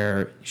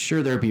where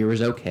sure their beer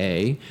was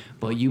okay,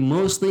 but you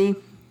mostly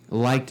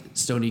liked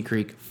Stony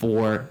Creek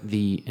for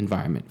the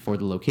environment, for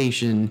the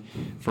location,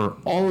 for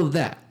all of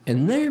that.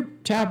 And their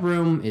tap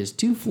room is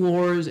 2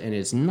 floors, and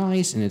it's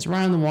nice, and it's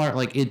right on the water.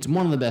 Like, it's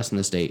one of the best in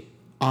the state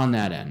on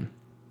that end.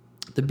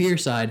 The beer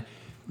side,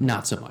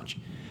 not so much.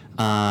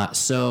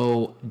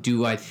 So,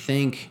 do I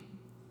think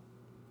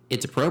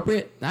it's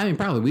appropriate? I mean,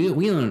 probably.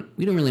 We don't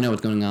really know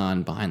what's going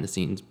on behind the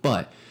scenes,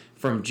 but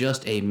from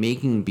just a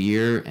making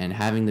beer and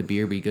having the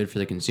beer be good for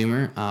the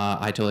consumer,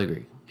 I totally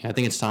agree. I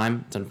think it's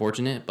time. It's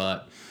unfortunate,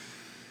 but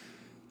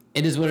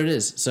it is what it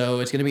is.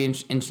 So it's going to be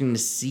interesting to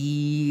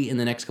see in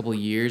the next couple of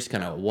years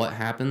kind of what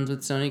happens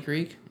with Stony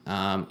Creek.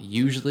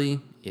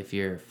 Usually, if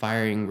you're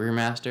firing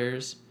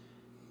brewmasters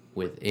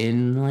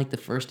within like the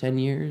first 10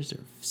 years or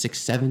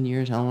 6-7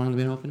 years, how long have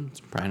they been open? It's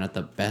probably not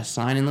the best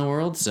sign in the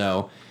world.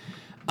 So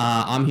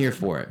I'm here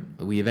for it.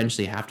 We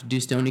eventually have to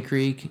do Stony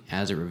Creek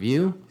as a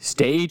review.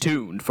 Stay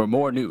tuned for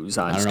more news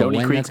on I don't Stony know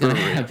when Creek that's going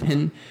to Brewery.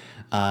 happen.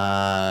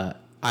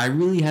 I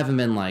really haven't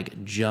been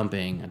like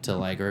jumping to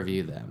like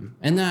review them,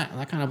 and that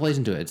kind of plays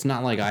into it. It's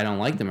not like I don't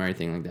like them or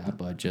anything like that,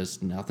 but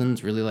just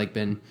nothing's really like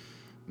been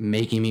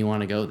making me want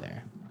to go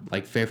there.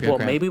 Like Fairfield. Well,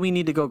 Craft. maybe we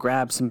need to go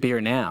grab some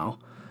beer now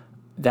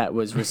that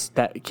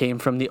came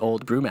from the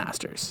old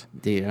brewmasters.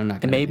 Dude, I'm not.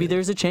 And Gonna maybe do that.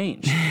 there's a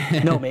change.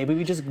 No, maybe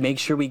we just make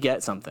sure we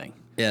get something.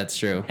 Yeah, that's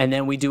true. And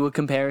then we do a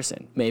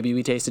comparison. Maybe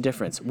we taste a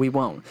difference. We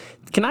won't.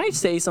 Can I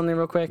say something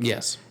real quick?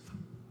 Yes.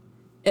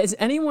 Has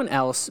anyone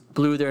else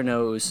blew their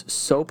nose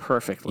so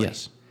perfectly?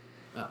 Yes.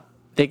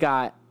 They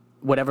got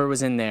whatever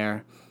was in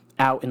there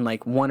out in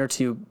like 1 or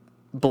 2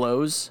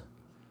 blows.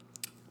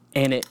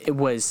 And it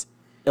was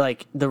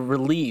like the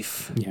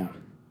relief Yeah.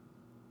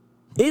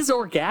 is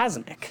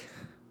orgasmic.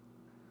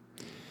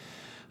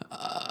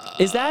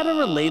 Is that a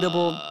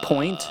relatable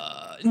point?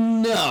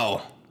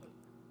 No.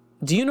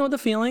 Do you know the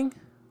feeling?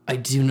 I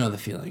do know the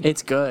feeling.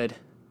 It's good.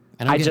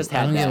 I don't just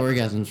had I don't that. get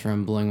orgasms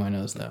from blowing my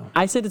nose though.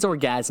 I said it's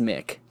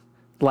orgasmic.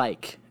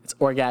 Like. It's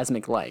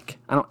orgasmic like.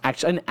 I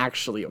didn't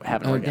actually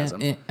have an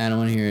orgasm. I don't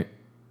want to hear it.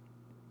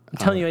 I'm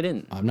telling you I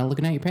didn't. I'm not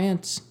looking at your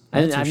pants.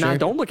 I'm That's for not. sure.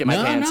 Don't look at my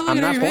No, pants. I'm I'm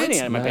not not looking at your pointing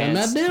at my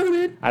pants. I'm not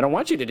doing it. I don't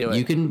want you to do it.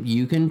 You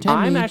can tell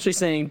me. I'm actually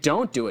saying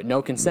don't do it.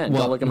 No consent.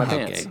 Don't look at my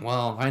pants.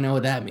 Well, I know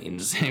what that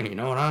means. You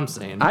know what I'm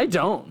saying. I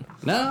don't.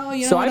 No,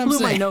 you know So what I I'm blew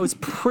my saying. nose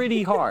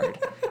pretty hard,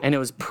 and it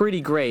was pretty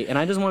great. And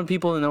I just want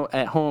people to know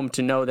at home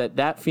to know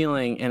that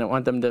feeling, and I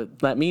want them to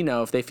let me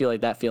know if they feel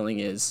like that feeling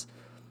is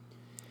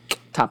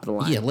top of the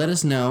line. Yeah, let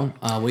us know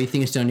what you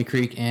think of Stony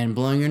Creek and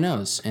blowing your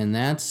nose. And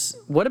that's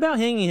What about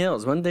Hanging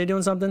Hills? Weren't they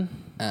doing something?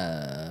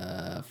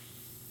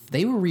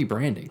 they were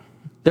rebranding.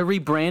 They're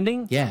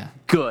rebranding. Yeah,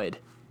 Good.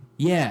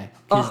 yeah.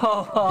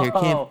 'Cause their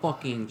can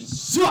fucking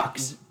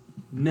sucks.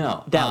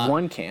 No, That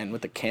one can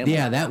with the camel.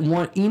 Yeah, that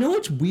one. You know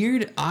what's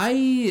weird?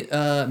 I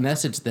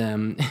messaged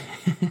them.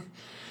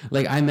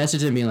 Like, I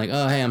messaged them being like,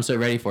 oh, hey, I'm so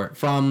ready for it.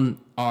 From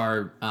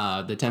our,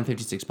 the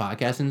 1056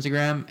 podcast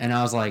Instagram. And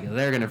I was like,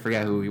 they're going to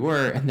forget who we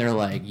were. And they're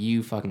like,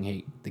 you fucking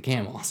hate the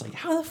camel. I was like,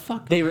 how the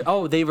fuck? They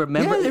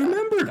remember. Yeah, they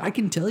remembered. I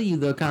can tell you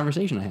the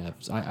conversation I have.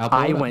 So I'll pull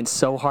I it up. went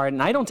so hard,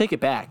 and I don't take it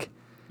back.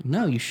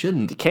 No, you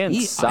shouldn't. The can I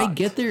sucked.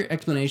 get their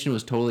explanation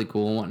was totally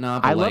cool and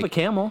whatnot. But I love like, a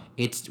camel.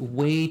 It's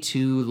way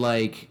too,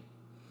 like,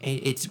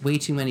 it's way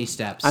too many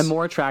steps. I'm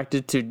more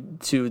attracted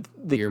to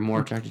the You're more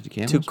attracted to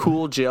camels? to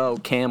Cool Joe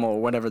Camel,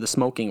 whatever the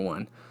smoking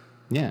one.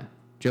 Yeah,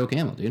 Joe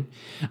Camel, dude.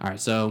 All right,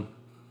 so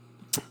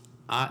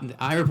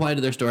I replied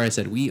to their story. I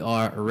said, we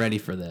are ready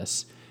for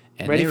this.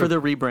 And Ready they for were-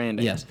 the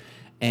rebranding. Yes.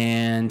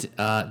 And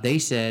they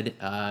said,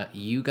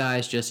 you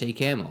guys just hate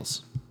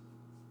camels.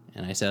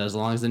 And I said, as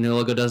long as the new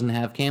logo doesn't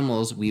have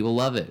camels, we will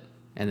love it.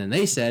 And then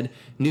they said,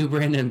 new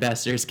brand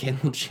ambassadors,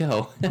 Camel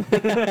Joe.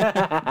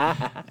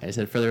 I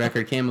said, for the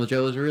record, Camel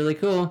Joe was really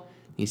cool.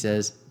 He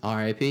says,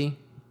 R.I.P.,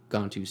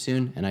 gone too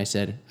soon. And I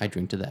said, I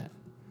drink to that.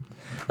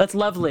 That's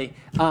lovely.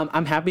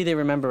 I'm happy they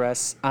remember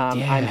us. I'm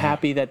Yeah.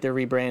 happy that they're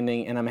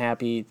rebranding, and I'm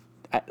happy.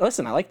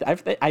 Listen, I like.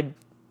 I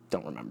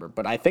don't remember,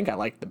 but I think I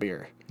like the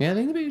beer. Yeah, I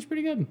think the beer was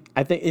pretty good.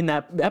 I think in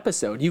that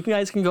episode, you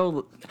guys can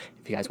go.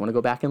 If you guys want to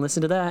go back and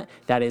listen to that,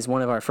 that is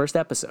one of our first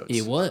episodes.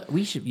 Yeah, what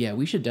we should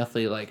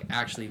definitely like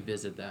actually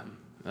visit them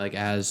like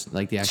as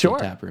like the actual Sure.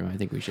 tap room. I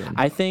think we should.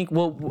 I think.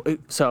 Well,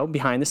 so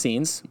behind the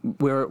scenes,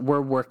 we're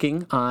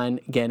working on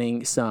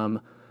getting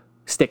some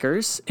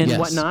stickers and Yes.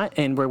 whatnot,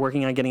 and we're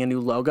working on getting a new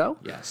logo.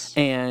 Yes.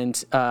 And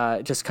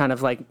just kind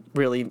of like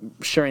really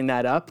shoring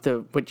that up.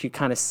 What you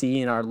kind of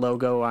see in our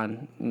logo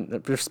on the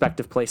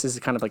respective places is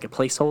kind of like a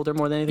placeholder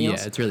more than anything Yeah,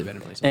 else. it's really been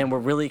in place. And we're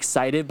really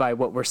excited by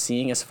what we're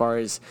seeing as far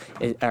as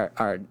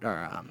our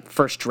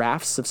first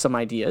drafts of some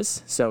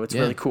ideas. So it's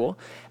Yeah. really cool.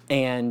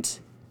 And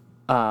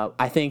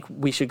I think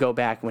we should go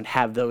back and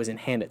have those and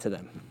hand it to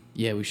them.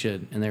 Yeah, we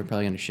should, and they're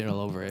probably gonna shit all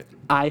over it.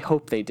 I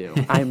hope they do.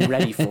 I'm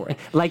ready for it.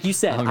 Like you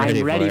said,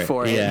 I'm ready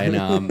for it. Yeah, I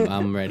know.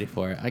 I'm ready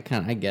for it. I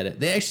get it.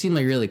 They actually seem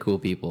like really cool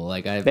people.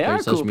 Like They their are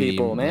social cool media,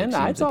 people, like, man.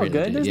 seems It's all pretty good.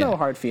 legit. There's Yeah. no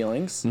hard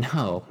feelings.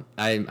 No,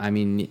 I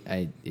mean,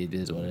 it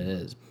is what it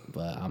is.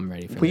 But I'm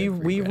ready for We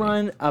rebranding.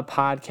 run a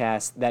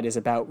podcast that is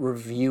about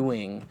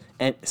reviewing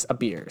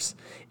beers.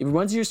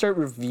 Once you start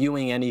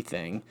reviewing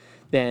anything,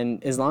 then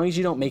as long as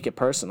you don't make it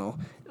personal,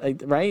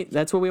 like, right?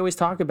 That's what we always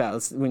talk about.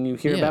 It's when you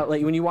hear Yeah. about,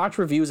 like, when you watch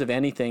reviews of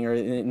anything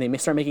and they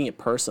start making it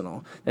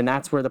personal, then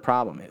that's where the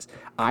problem is.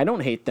 I don't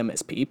hate them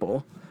as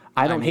people.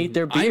 I don't hate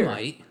their beer. I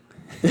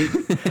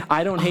might.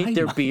 I don't hate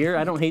their might. beer.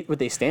 I don't hate what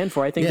they stand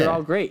for. I think they're Yeah.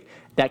 all great.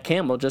 That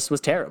Camel just was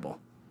terrible.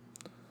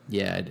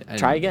 Yeah.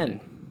 Try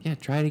again. Yeah,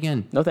 try it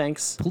again. No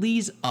thanks.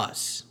 Please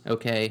us,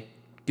 okay?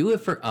 Do it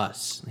for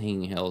us,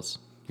 Hanging Hills.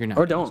 You're not.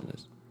 Or gonna don't. listen to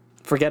this.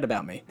 Forget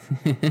about me.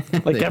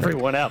 Like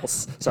everyone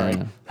else. Sorry.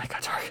 Yeah. That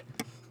got dark.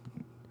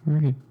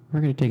 We're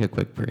gonna take a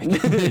quick break.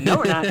 No,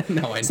 we're not.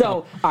 No, I know.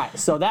 So, all right.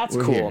 So that's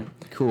We're cool. here.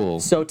 Cool.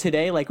 So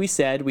today, like we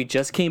said, we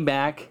just came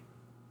back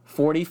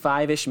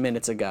 45-ish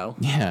minutes ago.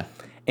 Yeah.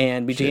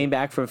 And we came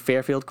back from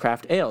Fairfield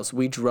Craft Ales.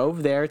 We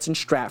drove there. It's in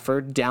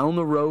Stratford, down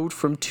the road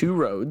from two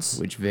roads.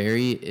 Which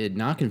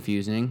not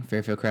confusing.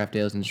 Fairfield Craft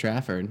Ales in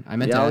Stratford. I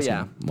meant to Oh, ask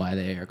yeah. him why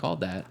they are called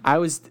that.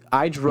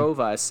 I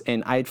drove us,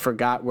 and I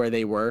forgot where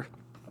they were,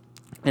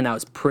 and I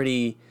was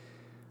pretty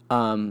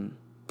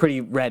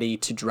ready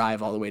to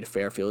drive all the way to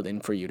Fairfield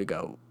and for you to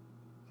go,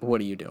 what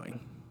are you doing?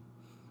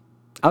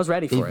 I was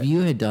ready for If it.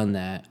 you had done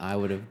that, I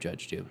would have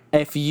judged you.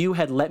 If you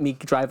had let me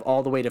drive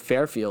all the way to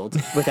Fairfield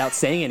without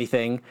saying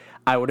anything,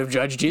 I would have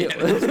judged you.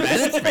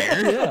 That's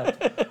fair. Yeah.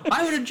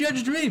 I would have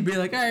judged me. Be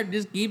like, all right,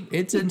 just keep.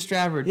 It's in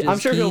Stratford. Just I'm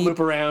sure he'll keep- loop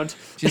around.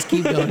 Just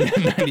keep going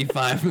down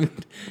 95.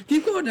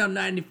 Keep going down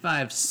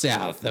 95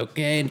 south,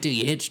 okay, until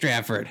you hit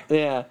Stratford.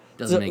 Yeah.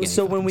 Doesn't make any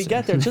So when fucking we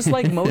get there, just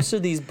like most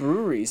of these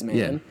breweries,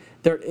 man,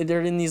 Yeah.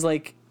 they're in these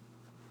like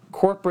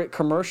corporate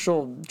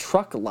commercial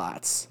truck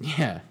lots.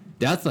 Yeah.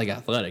 That's like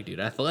Athletic, dude.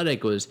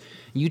 Athletic was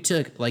you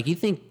took like you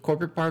think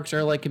corporate parks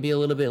are like could be a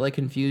little bit like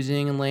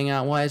confusing and laying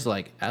out wise.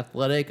 Like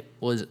Athletic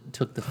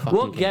took the fucking.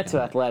 We'll get to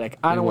cake. Athletic.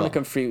 I don't want to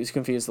will.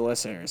 confuse the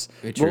listeners.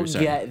 Very true, We'll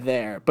sorry. get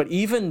there. But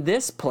even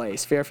this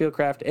place, Fairfield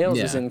Craft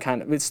Ales, was Yeah.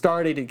 in it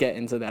started to get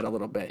into that a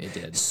little bit. It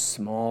did.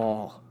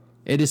 Small.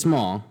 It is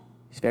small.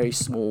 It's very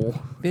small.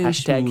 Very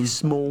Hashtag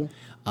small.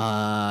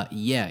 small.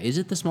 Yeah. Is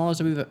it the smallest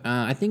that we've?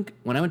 I think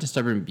when I went to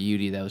Stubborn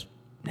Beauty, that was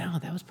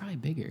probably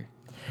bigger.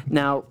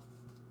 Now,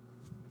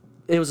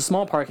 it was a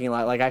small parking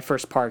lot. Like I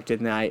first parked it,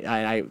 and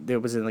I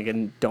it was in like a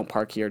don't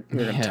park here.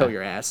 You're gonna Yeah. tow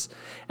your ass.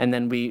 And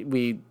then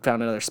we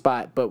found another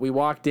spot. But we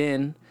walked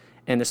in,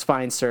 and this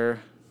fine sir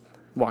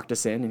walked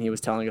us in, and he was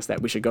telling us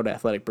that we should go to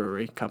Athletic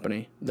Brewery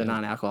Company, the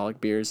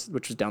non-alcoholic beers,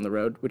 which was down the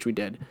road, which we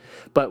did.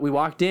 But we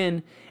walked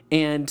in,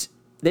 and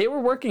they were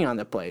working on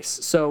the place.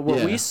 So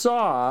what we Yeah.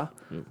 saw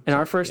and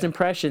our first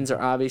impressions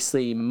are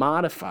obviously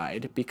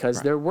modified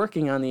because they're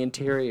working on the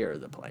interior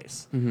of the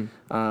place.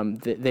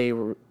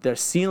 The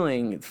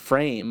ceiling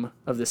frame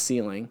of the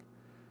ceiling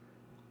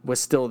was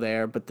still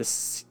there, but the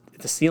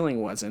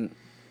ceiling wasn't.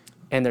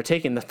 And they're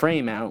taking the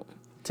frame out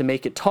to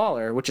make it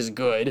taller, which is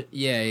good.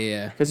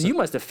 Yeah. Because you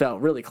must have felt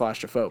really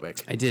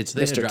claustrophobic. I did. So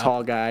they had a Mr.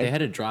 Tall Guy. They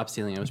had a drop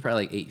ceiling. It was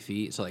probably like 8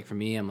 feet. So like for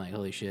me, I'm like,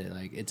 holy shit!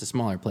 Like it's a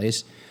smaller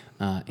place,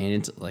 and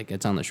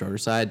it's on the shorter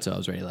side. So I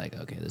was already like,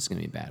 okay, this is gonna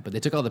be bad. But they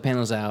took all the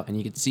panels out, and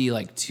you could see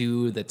like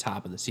to the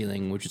top of the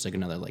ceiling, which is like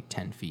another like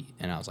 10 feet.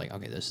 And I was like,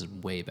 okay, this is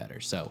way better.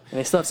 So And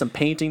they still have some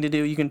painting to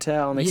do, you can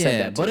tell. And they said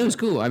yeah, that but too. it was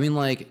cool. I mean,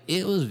 like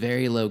it was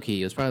very low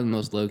key. It was probably the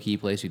most low key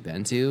place we've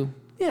been to.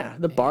 Yeah,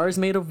 the bar is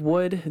made of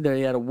wood.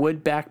 They had a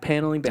wood back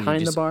paneling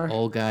behind the Just bar.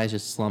 Old guys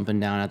just slumping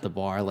down at the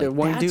bar. Like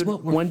One that's dude,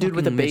 what we're one dude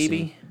with a fucking baby,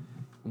 missing.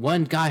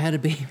 One guy had a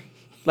baby.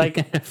 like,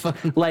 He had a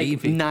fucking like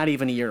baby. not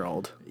even a year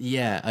old.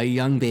 Yeah, a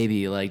young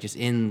baby, like just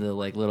in the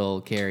like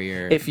little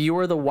carrier. If you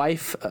were the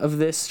wife of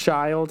this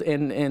child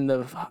and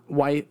the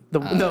wife, the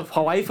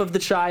wife of the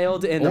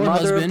child and the or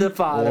mother husband, of the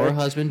father, or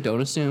husband,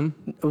 don't assume.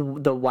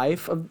 the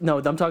wife of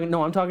I'm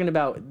talking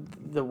about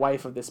the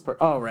wife of this person.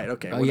 Oh right,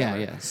 okay. Oh whatever.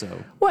 yeah. So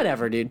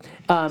Whatever, dude.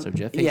 so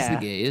Jeff thinks yeah.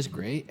 the gay is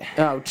great.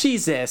 Oh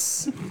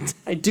Jesus,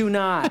 I do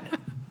not.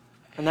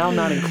 And now I'm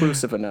not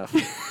inclusive enough.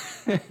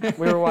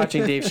 We were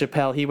watching Dave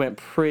Chappelle. He went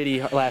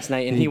pretty last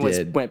night, and he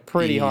went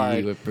pretty hard.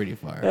 He went pretty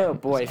far. Oh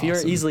boy, It if was you're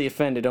awesome. easily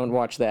offended, don't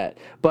watch that.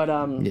 But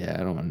Yeah, I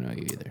don't want to know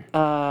you either.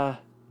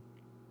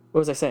 what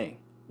was I saying?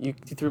 You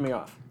threw me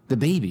off. The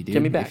baby, dude.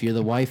 Get me back. If you're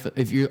the wife,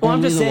 if you're Well, I'm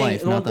only just the saying.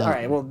 wife, not the all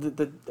right. Well,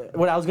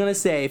 what I was gonna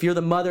say, if you're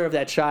the mother of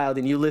that child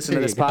and you listen to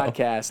There this you go.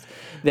 podcast,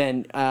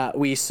 then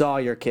we saw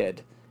your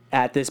kid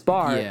at this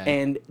bar Yeah.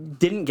 and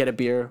didn't get a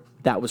beer.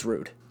 That was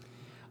rude.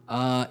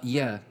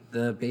 Yeah,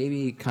 the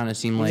baby kind of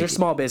seemed These like are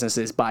small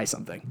businesses. Buy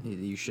something.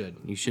 you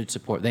should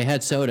support. They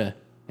had soda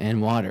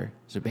and water,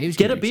 so babies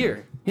Get can a drink beer.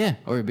 soda. Yeah,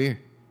 or a beer,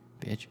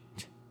 bitch,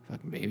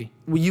 fucking baby.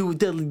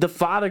 The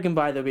father can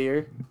buy the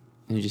beer.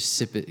 And you just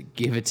sip it,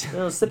 give it. A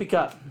little sippy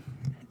cup.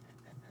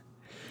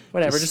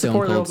 Whatever. Just Stone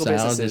support Cold local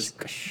style, businesses.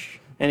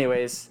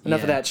 Anyways,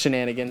 enough of Yeah. that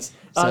shenanigans.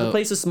 The So-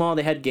 place is small.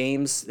 They had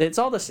games. It's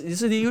all this.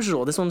 This is the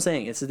usual. This is what I'm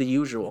saying. It's the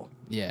usual.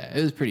 Yeah,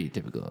 it was pretty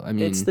typical. I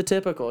mean, It's the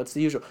typical. It's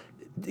the usual.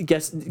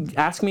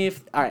 Ask me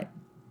if. All right.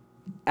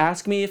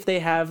 Ask me if they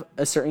have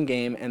a certain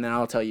game, and then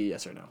I'll tell you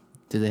yes or no.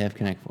 do they have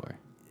Connect Four?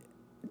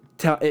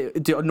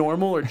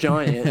 Normal or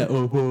giant?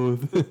 Oh,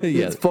 both.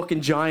 yeah. It's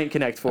fucking giant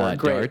Connect Four.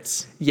 Great.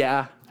 Darts.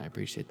 Yeah, I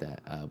appreciate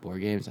that.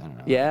 Board games. I don't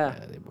know. Yeah.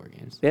 They had board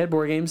games. they had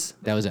board games.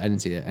 That was. I didn't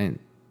see that.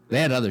 They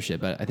had other shit,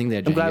 but I think they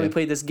had. I'm glad we Jenga.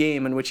 played this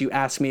game in which you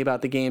asked me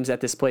about the games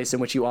at this place in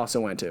which you also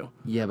went to.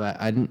 Yeah,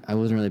 but I didn't. I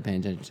wasn't really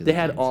paying attention to. They the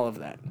had games. all of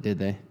that, Did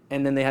they?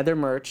 and then they had their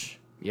merch.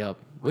 Yep.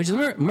 Which is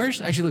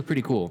merch actually looked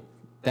pretty cool.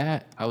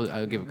 That I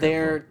would give a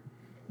credit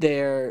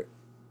Their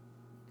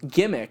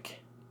gimmick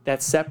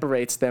that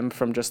separates them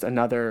from just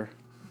another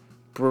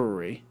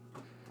brewery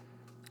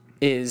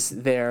is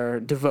their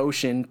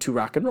devotion to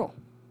rock and roll.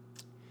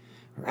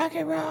 for. Rock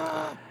and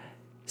roll.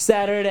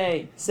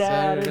 Saturday.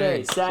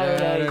 Saturday.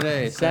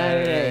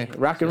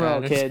 Rock and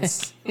roll,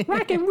 kids.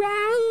 Rock and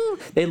roll.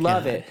 They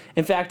love it.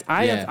 In fact,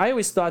 Yeah. I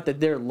always thought that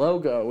their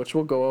logo, which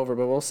we'll go over,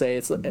 but we'll say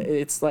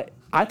it's like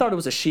I thought it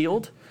was a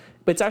shield,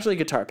 but it's actually a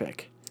guitar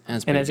pick.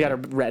 That's And pretty it's got a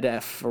good. red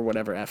F or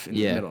whatever F in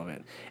Yeah. the middle of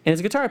it. And it's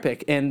a guitar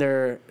pick. And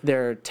their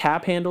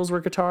tap handles were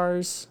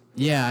guitars.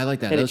 Yeah, I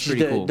like that. And That was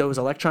pretty cool. those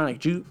electronic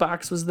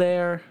jukebox was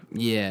there.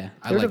 Yeah,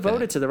 I They're like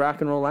devoted that. to the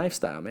rock and roll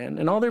lifestyle, man.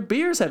 And all their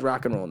beers had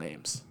rock and roll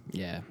names.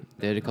 Yeah,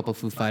 they had a couple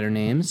Foo Fighter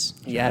names.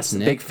 Yes,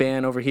 Nick. big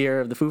fan over here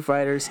of the Foo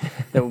Fighters,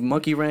 the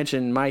Monkey Wrench,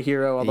 and My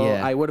Hero. Although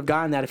Yeah. I would have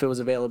gotten that if it was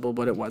available,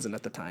 but it wasn't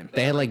at the time.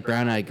 They had like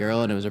Brown Eyed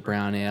Girl, and it was a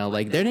brown ale.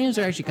 Like their names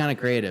are actually kind of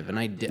creative,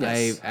 and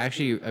Yes. I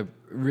actually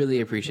really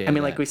appreciate. I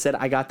mean, like we said,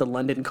 I got the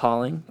London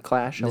Calling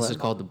Clash. this is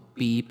called the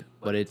Beep,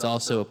 but it's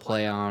also a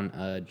play on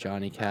a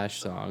Johnny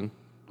Cash song.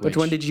 Which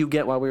one did you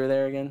get while we were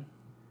there again?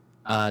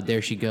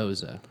 There She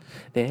Goes.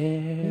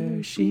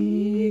 There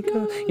she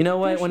goes. You know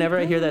what? Whenever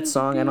I hear that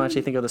song, I don't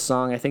actually think of the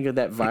song. I think of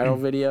that viral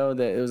video.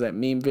 That it was that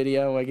meme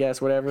video, I guess.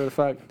 Whatever the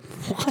fuck.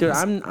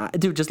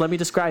 Dude, just let me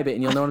describe it,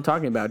 and you'll know what I'm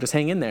talking about. Just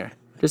hang in there.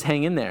 Just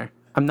hang in there.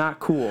 I'm not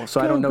cool, so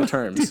I don't know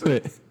terms. Do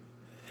it.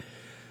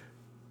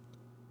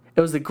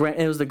 It was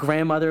the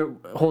grandmother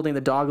holding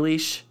the dog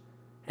leash,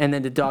 and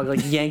then the dog like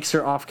yanks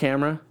her off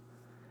camera,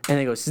 and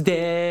it goes,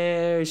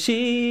 "There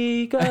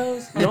she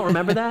goes." You don't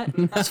remember that?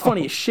 It's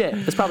funny as shit.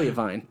 It's probably a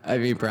Vine. I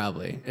mean,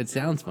 probably. It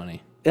sounds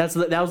funny. That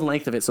was the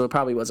length of it, so it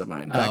probably was a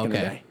Vine back in the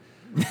okay.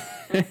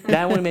 day.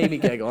 That one made me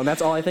giggle, and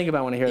that's all I think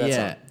about when I hear that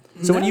Yeah.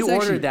 song. So when That you was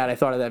ordered actually- that, I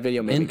thought of that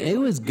video. Made me And giggle. it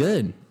was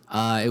good.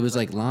 It was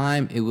like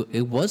lime.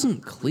 It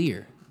wasn't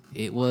clear.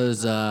 It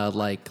was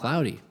like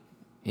cloudy.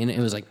 And it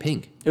was like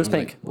pink. It was I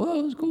pink. Like, whoa,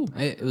 it was cool.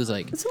 It was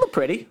like It's a little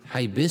pretty.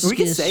 hibiscus We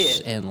can say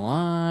it. and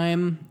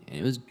lime. And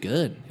it was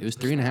good. It was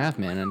 3.5,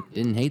 man. I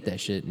didn't hate that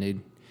shit. And they'd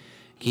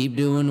keep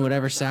doing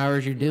whatever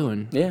sours you're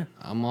doing. Yeah.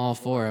 I'm all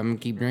for it. I'm going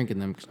to keep drinking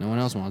them because no one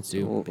else wants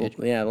to.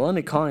 bitch. Yeah, the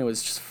London Calling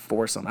was just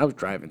foursome. I was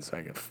driving, so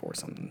I could force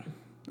something.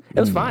 It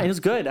was fine. It was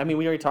good. I mean,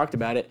 we already talked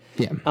about it.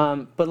 Yeah.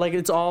 But like,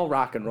 it's all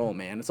rock and roll,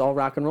 man. It's all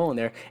rock and roll in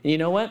there. And you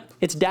know what?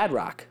 It's dad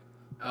rock.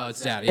 Oh,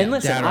 it's dad. Yeah, And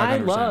listen, dad rock, I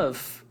 100%.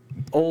 love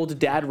old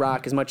dad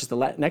rock as much as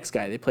the next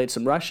guy. They played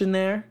some Rush in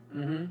there.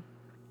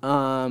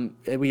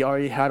 Mm-hmm. We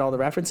already had all the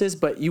references,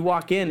 but you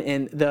walk in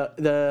and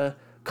the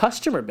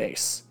customer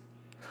base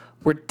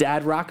were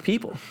dad rock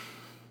people.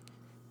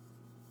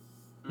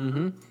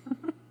 Mm-hmm.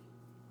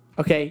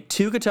 Okay,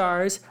 2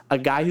 guitars, a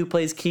guy who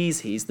plays keys,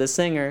 he's the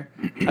singer,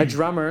 a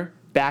drummer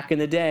back in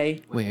the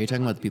day. Wait, are you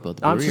talking about the people at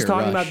the I'm brewery just or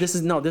talking Rush?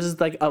 about this is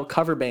like a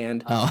cover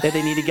band Oh. that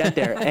they need to get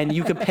there, and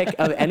you could pick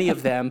of any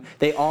of them.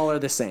 They all are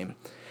the same.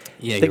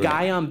 Yeah, The you're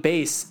guy right. on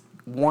bass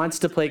wants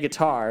to play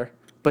guitar,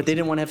 but they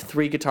didn't want to have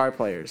 3 guitar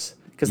players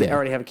because they Yeah.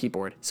 already have a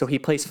keyboard. So he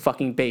plays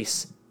fucking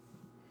bass.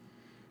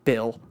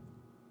 Bill,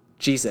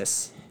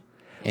 Jesus.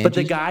 But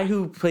the Angie? guy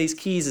who plays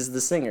keys is the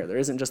singer. There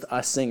isn't just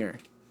a singer.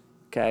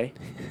 Okay.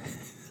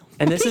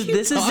 And this is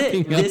it.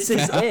 talking This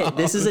is it.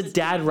 This is a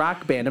dad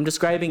rock band. I'm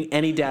describing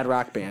any dad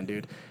rock band,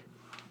 dude.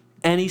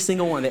 Any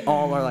single one. They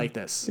all are like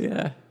this.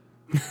 Yeah.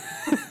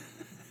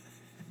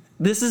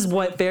 This is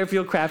what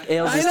Fairfield Craft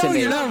Ales I is know, to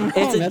me. you're not wrong.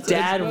 It's a That's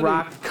dad funny.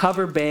 rock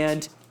cover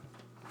band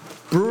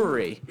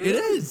brewery. It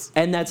is.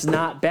 And that's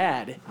not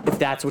bad if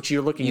that's what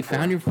you're looking You for.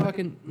 found your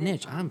fucking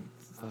niche. I'm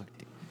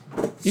fucked.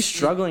 You're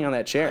struggling on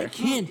that chair.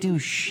 Can't do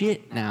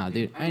shit now,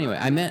 dude. Anyway,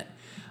 I met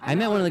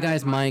one of the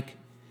guys, Mike.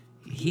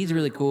 He's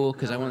really cool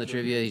because I won the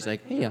trivia. He's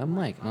like, "Hey, I'm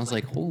Mike," and I was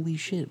like, "Holy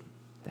shit,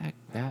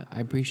 that I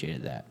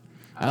appreciated that."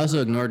 I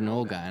also ignored an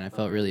old guy, and I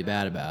felt really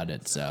bad about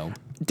it. So,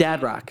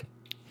 Dad rock.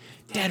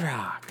 Dad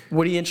rock.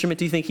 What instrument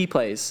do you think he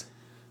plays?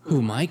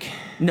 Who, Mike?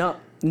 No,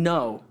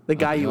 the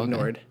guy Okay, you okay.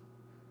 ignored.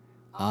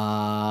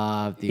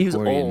 The He was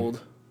accordion.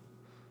 old.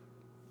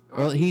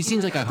 Well, he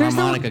seems like a There's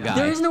harmonica guy.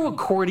 There is no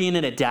accordion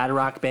in a dad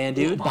rock band,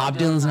 dude. Bob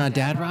Dylan's not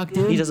dad rock,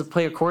 dude. He doesn't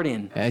play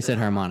accordion. I said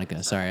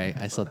harmonica. Sorry,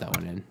 I slipped that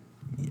one in.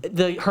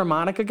 The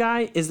harmonica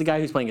guy is the guy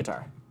who's playing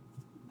guitar.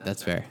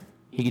 That's fair.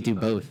 He could do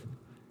both.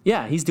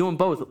 Yeah, he's doing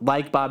both,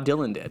 like Bob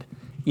Dylan did.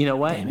 You know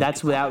what?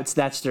 That's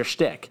their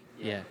shtick.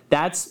 Yeah,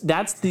 That's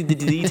the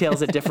details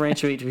that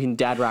differentiate between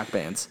dad rock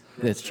bands.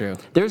 that's true.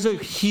 There's a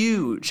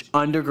huge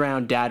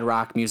underground dad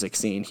rock music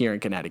scene here in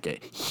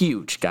Connecticut.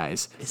 Huge,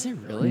 guys. Is it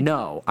really?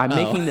 No, I'm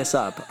making this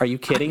up. Are you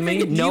kidding me?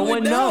 figured No you would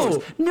one know.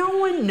 knows. No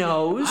one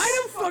knows.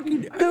 I don't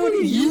fucking.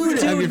 Dude, you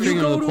have your dude, finger you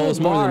on go the to pulse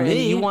a more bar than and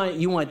me.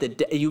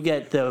 you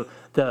get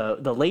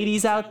the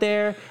ladies out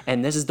there,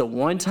 and this is the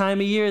one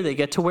time a year they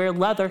get to wear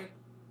leather.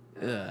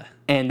 Ugh.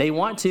 And they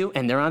want to,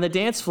 and they're on the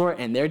dance floor,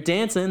 and they're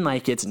dancing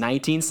like it's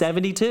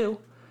 1972,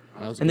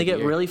 That was a and they good get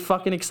year. really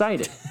fucking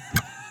excited.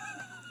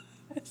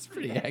 That's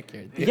pretty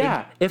accurate, dude.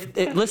 Yeah,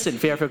 listen,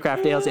 Fairfield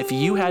Craft Ales, if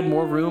you had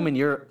more room in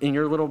your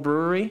little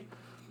brewery,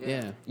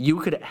 Yeah. you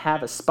could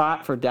have a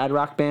spot for dad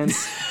rock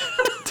bands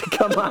to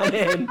come on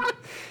in.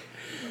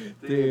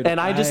 Dude, And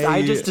I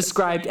just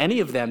described any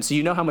of them, so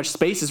you know how much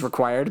space is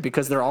required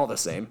because they're all the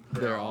same.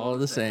 They're all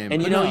the same.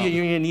 And you know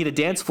you're gonna need a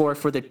dance floor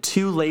for the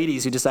 2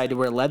 ladies who decide to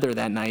wear leather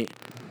that night.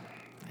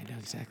 I know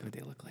exactly what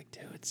they look like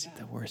too. It's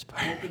the worst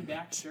part. Open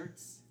back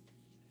shirts,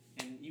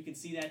 and you can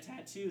see that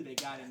tattoo they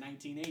got in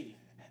 1980.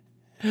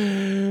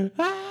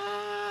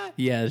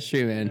 Yeah, it's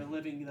true, They're man.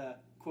 living the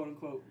quote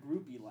unquote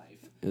groupie life.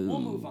 We'll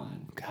move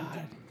on.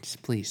 God,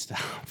 just please stop.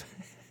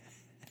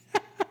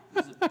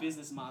 There's a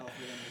business model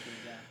for them to do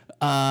that.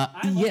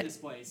 I love Yeah, this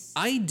place.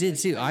 I did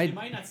too. It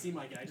might not seem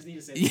like it. I just need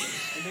to say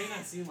this. It may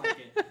not seem like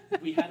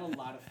it. We had a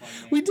lot of fun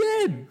there. We It was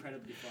did.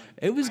 incredibly fun.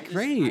 It was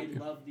great. I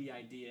love the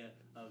idea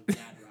of dad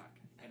rock,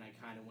 and I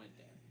kind of went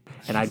there.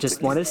 And I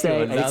just want to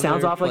say, it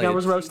sounds off like I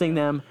was roasting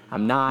them.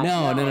 I'm not.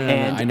 No. And,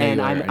 I know and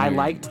you were. I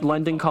liked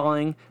London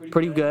Calling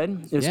pretty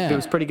good. It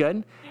was pretty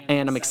good.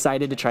 And I'm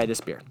excited to try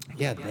this beer.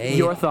 Yeah,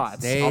 Your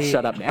thoughts. I'll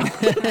shut up now.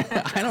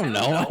 I don't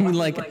know. I mean,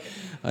 like,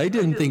 I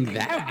didn't think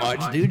that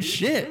much, dude.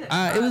 Shit.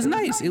 It was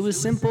nice. It was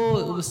simple.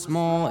 It was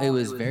small. It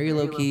was very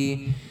low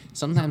key.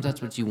 Sometimes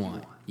that's what you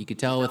want. You could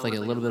tell with like a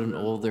little bit of an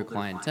older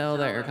clientele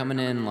that are coming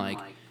in. Like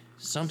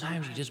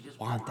sometimes you just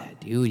want that,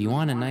 dude. You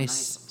want a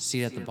nice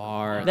seat at the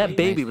bar. That like,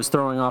 baby nice, was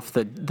throwing off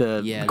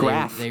the yeah,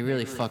 graph. They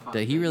really fucked.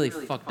 He really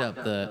fucked up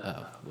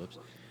the. Whoops.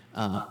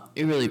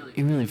 He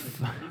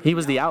He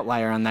was the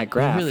outlier on that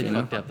graph. really you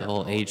know? fucked up the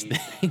whole age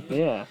thing.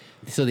 Yeah.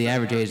 So the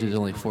average age was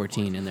only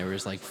 14, and there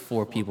was like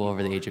 4 people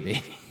over the age of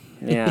 80.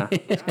 Yeah.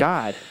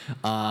 God.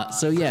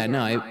 So yeah, no,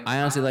 I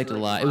honestly liked it a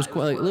lot. It was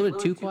quite, like, a little bit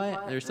too quiet.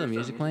 There was still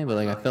music playing, but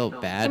like I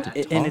felt bad.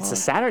 And it's a talk.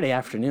 Saturday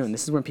afternoon.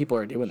 This is when people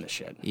are doing this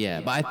shit.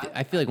 Yeah, but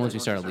I feel like once we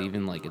started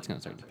leaving, like it's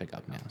gonna start to pick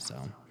up now. So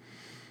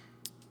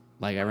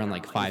like around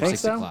like 5, think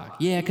 6 so? o'clock.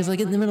 Yeah, because like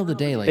in the middle of the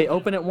day, like They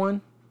open at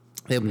 1?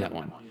 they opened that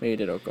one. Maybe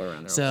they go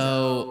around there.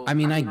 So I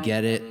mean, I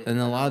get it, and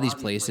a lot of these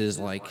places,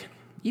 like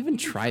even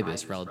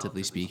Tribus,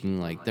 relatively speaking,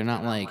 like they're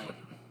not like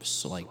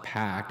so like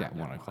packed at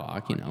 1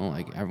 o'clock. You know,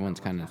 like everyone's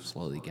kind of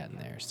slowly getting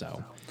there.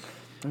 So,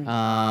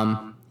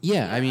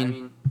 yeah, I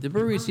mean, the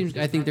brewery seems.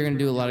 I think they're gonna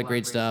do a lot of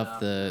great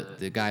stuff.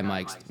 The guy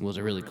Mike was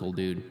a really cool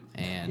dude,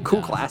 and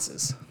Cool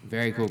glasses.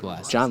 very cool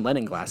glasses. John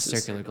Lennon glasses.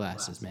 Circular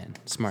glasses, man.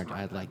 Smart.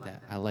 I like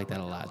that. I like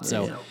that a lot.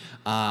 So,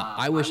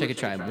 I wish I could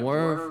try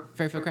more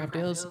Fairfield Craft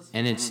Ales,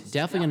 and it's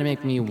definitely going to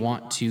make me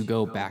want to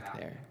go back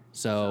there.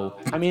 So,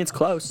 I mean, it's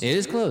close. it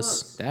is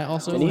close. That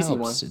also An easy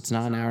helps. one. It's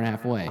not an hour and a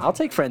half away. I'll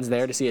take friends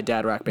there to see a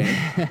dad rock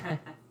band.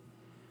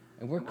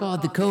 And we're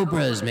called the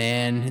Cobras,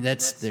 man.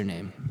 That's their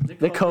name.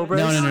 The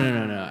Cobras.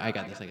 No. I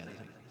got this.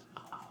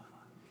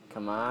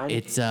 Come on.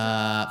 It's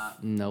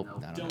nope.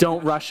 I don't.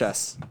 Don't rush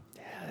us.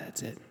 Yeah,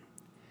 that's it.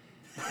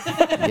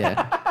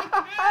 Yeah.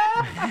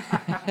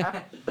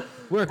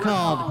 We're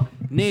called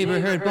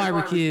Neighborhood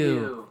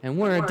Barbecue, and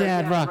we're a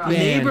dad rock band.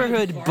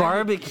 Neighborhood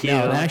barbecue.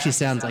 No, that actually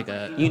sounds like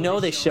a. You know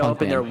they show punk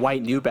up in their band.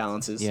 white New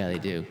Balances. Yeah, they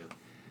do.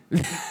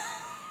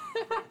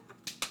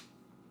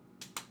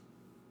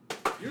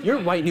 You're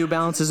white New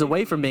Balances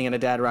away from being in a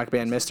dad rock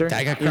band, mister.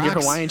 I got In your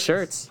Crocs. Hawaiian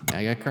shirts.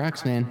 I got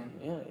Crocs, man.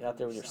 Yeah, you're out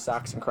there with your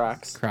socks and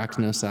Crocs. Crocs,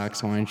 no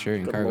socks, Hawaiian shirt,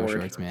 and Good cargo Lord.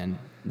 shorts, man.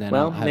 Then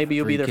Well, I'll have maybe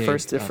you'll be 3 their kids.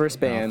 first I'll have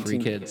band. 3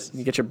 You- kids.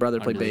 You get your brother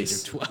play Under the age of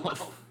bass.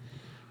 12.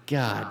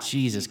 God,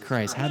 Jesus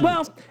Christ! How did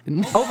Well,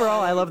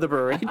 overall, I love the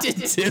brewery. I did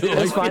too. It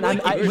was fun. I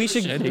feel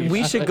like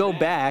We should go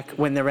back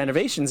when the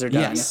renovations are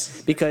done.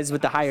 Yes. Because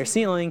with the higher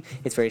ceiling,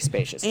 it's very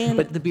spacious. And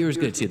But the beer is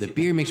good too. The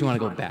beer makes you want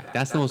to go back.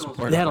 That's the most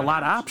important. they had a part.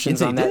 lot of options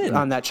Yes, on they that did.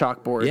 on that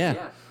chalkboard.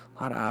 Yeah.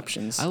 A lot of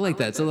options. I like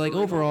that. So like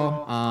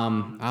overall,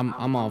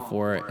 I'm all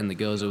for it, and the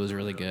Goza was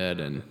really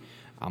good, and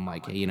I'm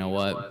like, hey, you know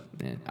what?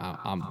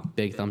 I'm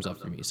big thumbs up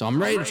for me. So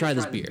I'm ready to try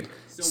this beer.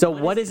 So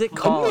what is it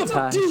called,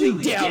 Ty?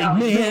 down,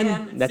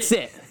 man. That's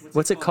it.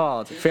 What's it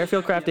called?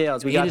 Fairfield Craft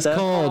Ales. We It got is the.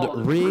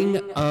 called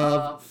Ring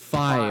of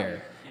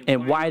Fire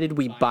And why did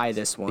we buy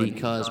this one?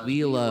 because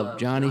we love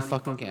Johnny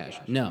fucking Cash.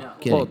 No,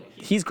 kidding. Well,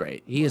 he's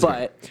great. He is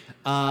But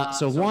great.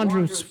 So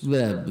Wandering. Does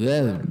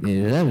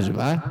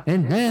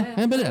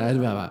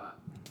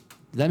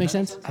that make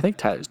sense? I think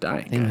Tyler's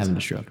dying. I think I'm guys. having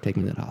a stroke. Take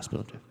me to the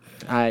hospital.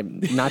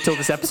 Not till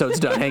this episode's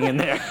done. Hang in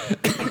there.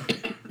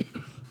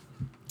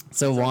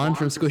 So Juan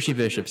from Squishy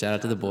Bishop, shout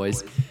out to the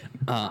boys.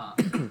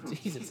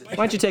 Jesus. Why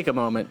don't you take a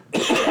moment?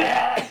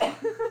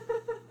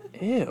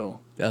 Ew.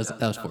 That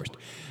was forced.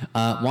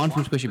 Juan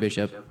from Squishy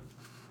Bishop.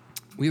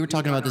 We were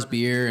talking about this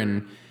beer,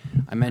 and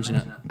I mentioned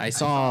it. I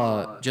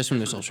saw just from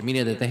their social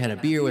media that they had a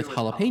beer with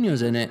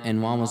jalapenos in it,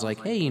 and Juan was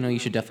like, "Hey, you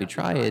should definitely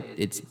try it.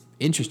 It's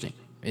interesting.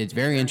 It's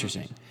very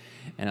interesting."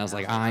 And I was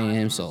like, "I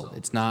am sold.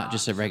 It's not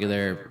just a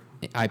regular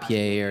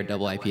IPA or a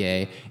double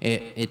IPA.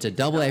 It's a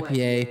double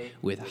IPA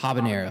with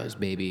habaneros,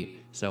 baby."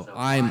 So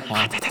I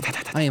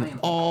am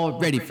all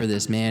ready for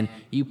this, man.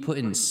 You put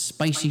in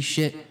spicy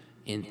shit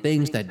in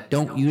things that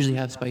don't usually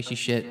have spicy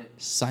shit.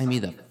 Sign me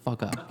the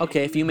fuck up.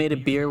 Okay, if you made a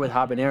beer with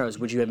habaneros,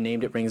 would you have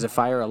named it Rings of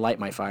Fire or Light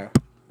My Fire?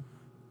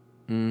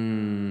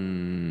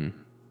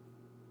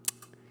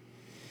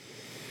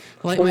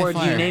 Light Or my do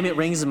fire. you name it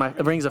Rings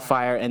of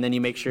Fire and then you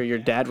make sure your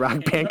dad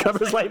rock band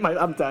covers Light My...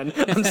 I'm done.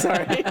 I'm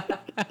sorry.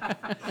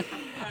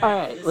 All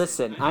right,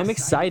 listen. I'm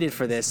excited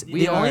for this.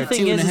 We are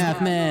two and a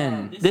half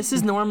men. This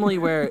is normally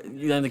where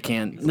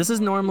This is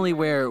normally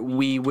where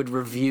we would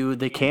review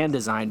the can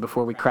design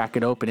before we crack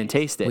it open and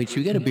taste it. Wait, should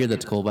we get a beer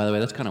that's cold, by the way?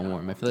 That's kind of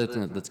warm. I feel like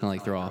that's gonna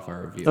like throw off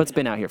our review. Oh, it's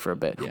been out here for a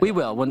bit. We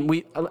will when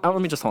we. Let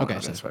me just hold Okay,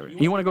 on. sure. This way.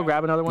 You want to go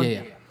grab another one?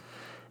 Yeah.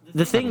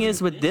 The thing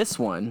is with this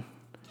one,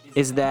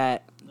 is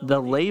that the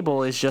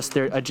label is just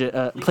a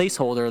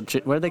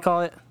placeholder. What do they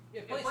call it?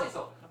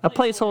 A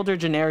placeholder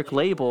generic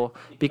label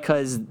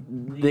because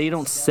they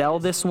don't sell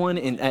this one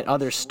at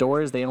other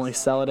stores. They only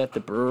sell it at the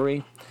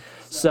brewery.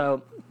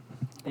 So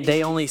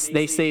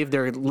they save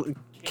their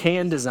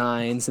can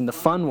designs and the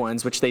fun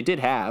ones, which they did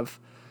have,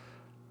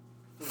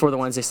 for the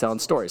ones they sell in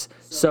stores.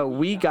 So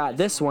we got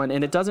this one,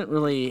 and it doesn't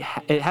really.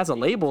 It has a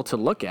label to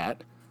look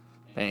at.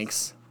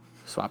 Thanks.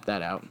 Swap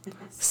that out.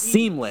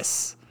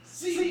 Seamless.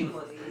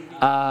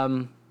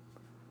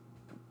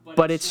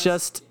 But it's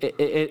just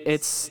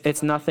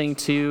it's nothing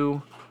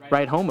too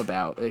write home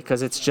about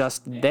because it's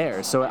just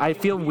there. So I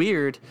feel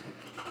weird.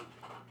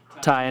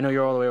 Ty, I know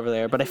you're all the way over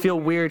there, but I feel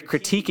weird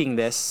critiquing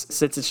this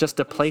since it's just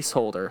a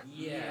placeholder.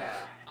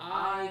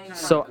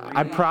 So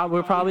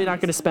we're probably not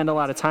going to spend a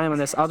lot of time on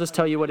this. I'll just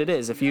tell you what it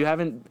is. If you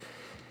haven't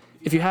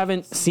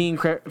seen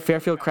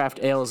Fairfield Craft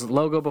Ale's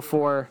logo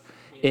before,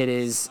 it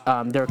is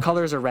their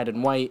colors are red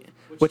and white,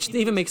 which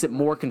even makes it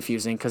more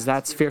confusing because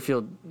that's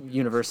Fairfield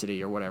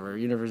University or whatever.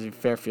 University of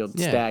Fairfield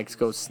Stags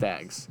goes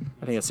Stags.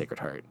 I think it's Sacred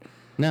Heart.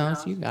 No,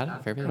 you got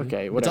it. Fairfield.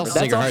 Okay, It's whatever. also That's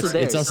Sacred also Heart's.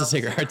 theirs. It's also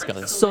Sacred Heart's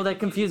colors. So that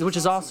confuses, which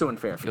is also in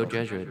Go Fairfield.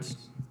 Jesuits.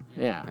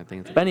 Yeah. I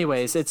think it's- But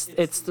anyways,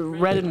 it's the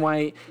red and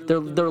white. Their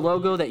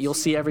logo that you'll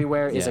see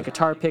everywhere is a Yeah.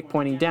 guitar pick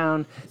pointing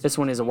down. This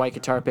one is a white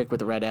guitar pick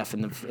with a red F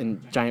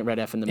in giant red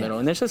F in the middle,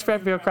 and this is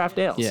Fairfield Craft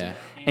Ales. Yeah.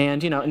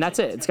 And and that's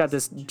it. It's got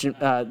this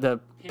the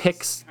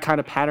picks kind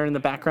of pattern in the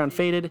background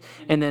faded,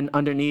 and then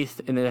underneath,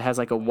 and then it has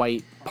like a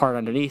white part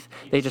underneath.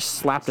 They just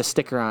slapped a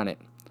sticker on it.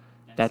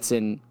 That's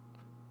in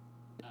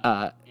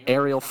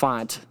Arial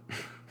font.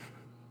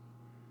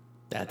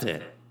 That's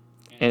it.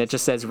 And it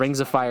just says Rings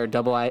of Fire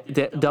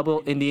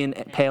double Indian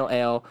Pale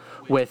Ale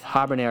with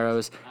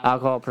habaneros,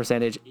 alcohol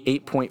percentage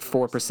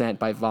 8.4%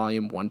 by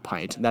volume, 1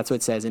 pint. That's what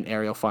it says in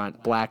Arial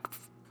font, black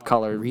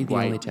color, Read the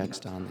white. only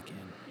text on the can.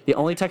 The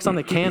only text on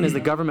the can is the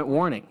government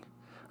warning.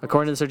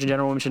 According to the Surgeon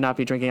General, women should not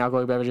be drinking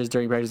alcoholic beverages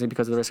during pregnancy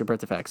because of the risk of birth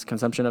defects.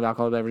 Consumption of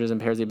alcoholic beverages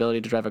impairs the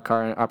ability to drive a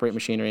car and operate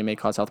machinery and may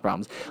cause health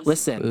problems.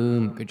 Listen,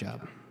 Boom. Good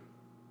job.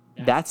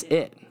 that's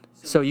it.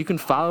 So you can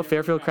follow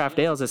Fairfield Craft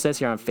Ales, it says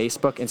here, on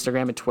Facebook,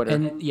 Instagram, and Twitter.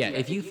 And yeah,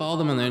 if you follow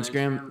them on their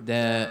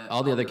Instagram,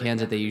 all the other cans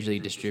that they usually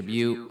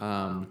distribute,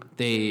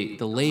 the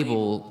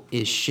label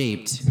is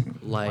shaped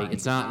like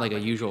it's not like a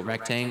usual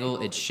rectangle.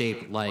 It's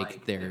shaped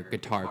like their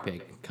guitar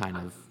pick kind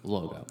of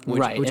logo.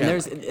 Which and I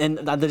there's like. and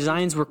the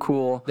designs were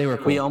cool. They were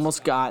We cool.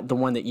 almost got the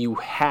one that you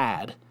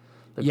had.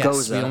 The Yes,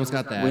 Goza. we almost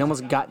got that. We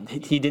almost got.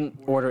 He didn't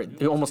order it.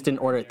 He almost didn't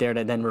order it there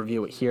to then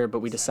review it here, but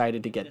we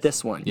decided to get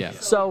this one. Yeah.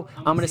 So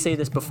I'm gonna say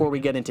this before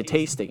we get into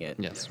tasting it.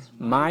 Yes.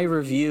 My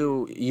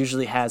review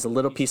usually has a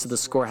little piece of the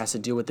score has to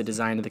do with the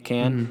design of the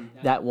can.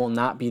 Mm-hmm. That will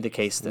not be the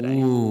case today.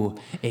 Ooh,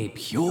 a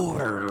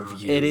pure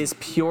review. It is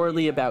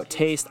purely about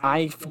taste.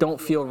 I don't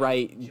feel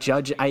right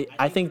judge.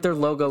 I think their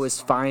logo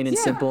is fine and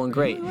simple and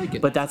great, like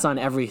it. but that's on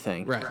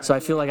everything. Right. So I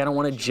feel like I don't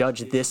want to judge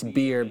this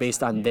beer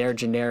based on their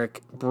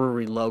generic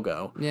brewery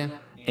logo. Yeah.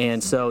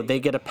 And so they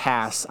get a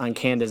pass on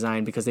can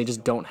design because they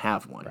just don't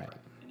have one. Right.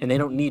 And they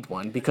don't need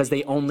one because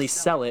they only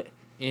sell it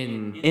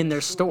in their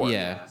store.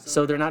 Yeah.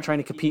 So they're not trying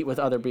to compete with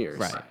other beers.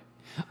 Right.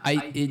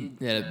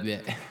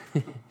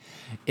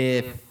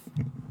 If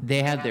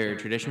they had their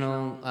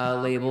traditional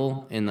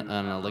label on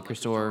a liquor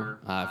store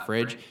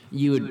fridge,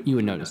 you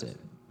would notice it.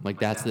 Like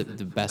that's the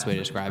best way to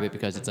describe it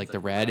because it's like the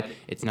red.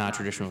 It's not a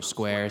traditional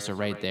square, so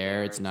right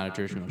there, it's not a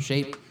traditional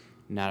shape,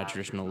 not a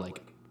traditional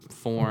like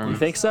form. You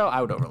think so?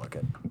 I would overlook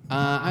it.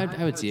 I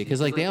would see it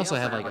because like they also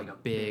have like a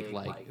big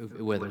like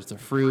whether it's the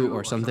fruit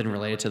or something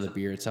related to the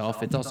beer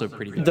itself. It's also a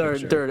pretty big.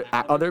 picture.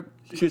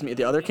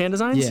 The other can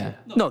designs? Yeah.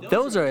 No,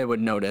 those I would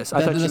notice.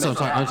 I thought you That's meant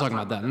what I'm talking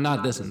about. That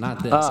not this,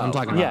 not this. I'm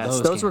talking about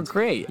yes, those were cans.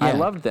 great. I Yeah,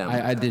 loved them.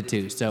 I did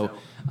too. So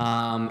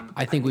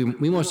I think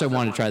we mostly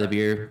wanted to try the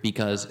beer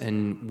because,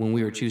 and when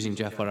we were choosing,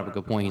 Jeff brought up a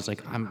good point. He's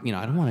like, I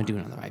don't want to do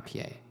another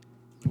IPA.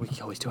 We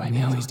always do.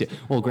 We always do.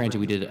 Well, granted,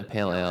 we did a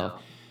pale ale,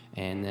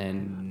 and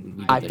then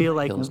we did I the feel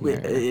like Pilsner.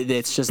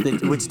 it's just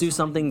that let's do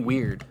something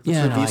weird. Let's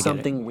Yeah, no, review I get it.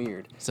 something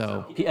weird.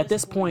 So At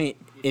this point,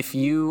 if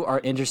you are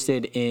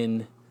interested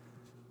in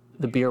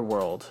the beer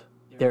world,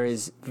 there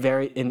is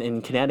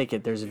in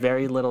Connecticut, there's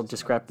very little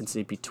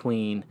discrepancy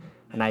between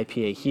an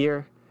IPA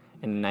here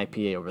and an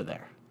IPA over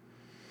there.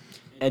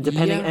 And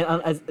depending Yeah.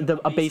 on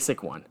a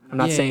basic one. I'm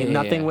not Yeah, saying yeah,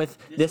 nothing yeah. with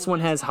this one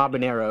has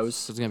habaneros,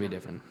 so it's gonna be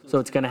different. so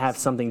it's going to have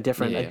something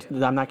different.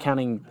 Yeah. I'm not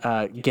counting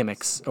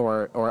gimmicks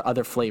or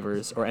other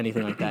flavors or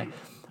anything like that.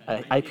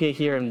 IPA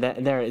here and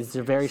there is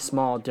a very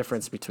small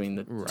difference between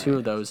the two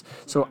of those.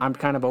 So I'm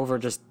kind of over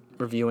just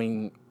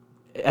reviewing.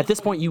 At this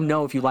point, you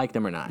know if you like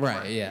them or not.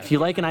 Right, yeah. If you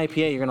like an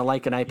IPA, you're gonna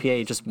like an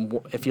IPA. Just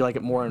if you like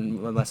it more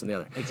and less than the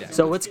other. Exactly.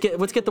 So let's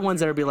get the ones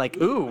that are be like,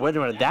 ooh, what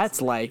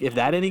that's like. If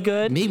that any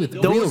good? Maybe with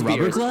real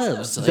rubber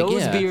gloves. Like,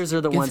 Those yeah. beers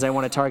are the ones I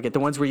want to target. The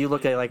ones where you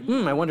look at it like,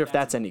 I wonder if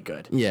that's any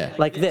good. Yeah.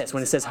 Like this,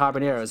 when it says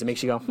habaneros, it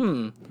makes you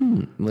go,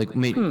 Like,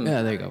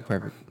 yeah, there you go,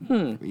 perfect.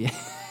 Yeah.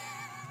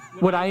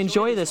 Would I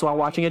enjoy this while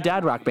watching a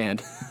dad rock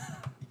band?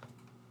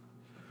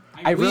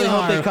 I really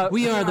hope they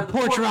We are the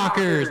Porch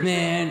Rockers,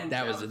 man.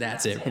 That's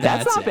it.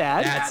 That's not it.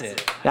 bad. That's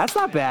it. That's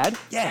not bad.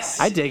 Yes.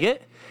 I dig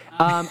it.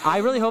 I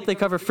really hope they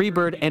cover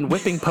Freebird and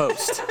Whipping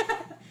Post.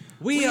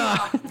 We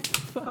are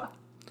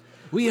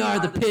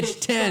the Pitch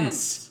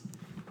Tents.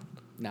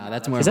 Nah,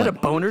 that's more. Is that a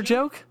like, boner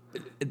joke?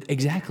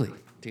 exactly?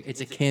 Dude,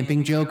 it's a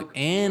camping joke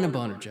and a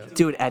boner joke.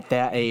 Dude, at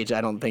that age,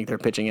 I don't think they're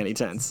pitching any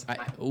tents.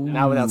 Ooh.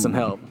 Not without some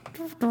help.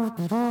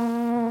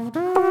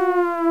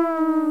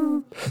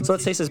 So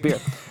let's taste this beer.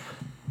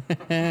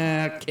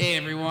 Okay,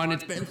 everyone,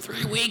 it's been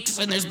 3 weeks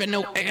and there's been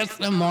no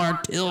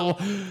ASMR till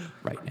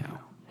right now.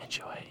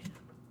 Enjoy.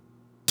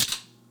 Ew,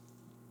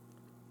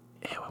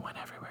 it went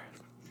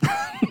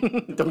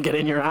Don't get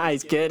in your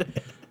eyes,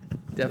 kid.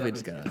 Definitely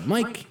just got a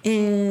mic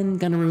and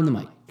gonna ruin the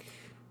mic.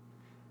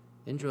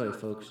 Enjoy,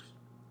 folks.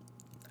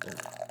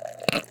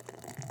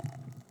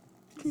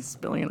 He's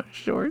spilling in our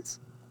shorts.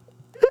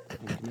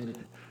 I'm committed.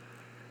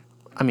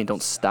 I mean,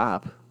 don't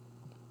stop.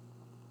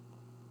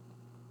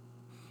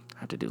 I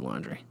have to do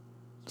laundry.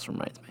 This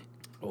reminds me.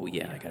 Oh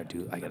yeah, I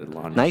gotta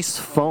laundry. Nice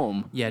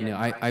foam. Yeah, no,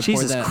 I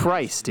Jesus poured that,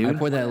 Christ, I dude.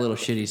 poured that a little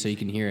shitty so you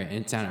can hear it, and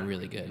it sounded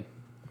really good.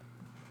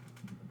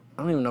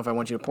 I don't even know if I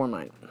want you to pour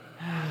mine.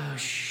 Oh,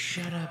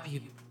 shut up, you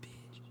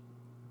bitch.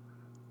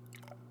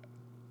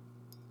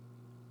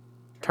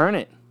 Turn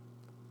it.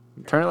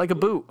 Turn it like a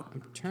boot.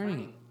 I'm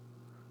turning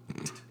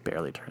it.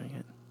 Barely turning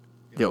it.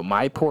 Yo,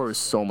 my pour is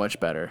so much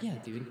better. Yeah,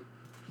 dude.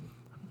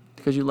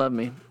 Because you love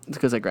me. It's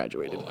because I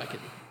graduated. Oh,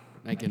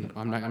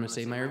 I'm not gonna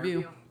say my review.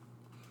 I'm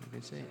not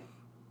gonna say it.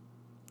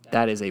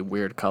 That is a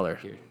weird color.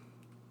 Here,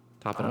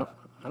 top I it don't, up.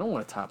 I don't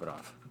want to top it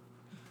off.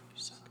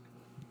 You suck.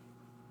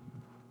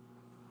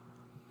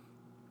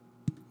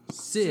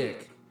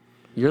 Sick.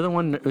 You're the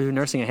one who's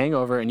nursing a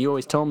hangover, and you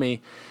always told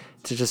me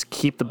to just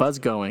keep the buzz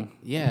going.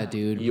 Yeah,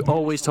 dude. You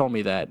always told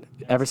me that.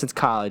 Ever since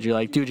college, you're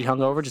like, dude, you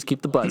hungover? Just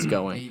keep the buzz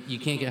going. You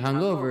can't get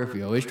hungover if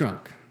you're always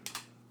drunk.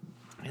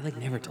 I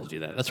never told you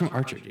that. That's from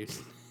Archer, dude.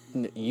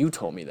 You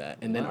told me that,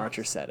 and then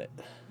Archer said it.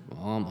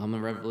 Well, I'm a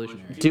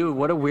revolutionary. Dude,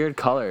 what a weird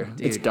color.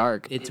 It's Dude,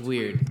 dark. It's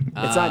weird.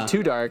 It's not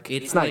too dark.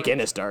 It's not like-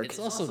 Guinness dark. It's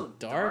also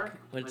dark,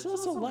 but it's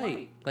also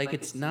light. Like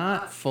it's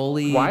not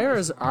fully. Why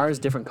are ours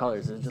different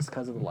colors? Is it just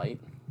because of the light?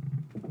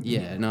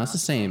 Yeah, no, it's the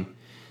same.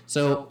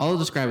 So I'll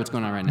describe what's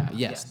going on right now.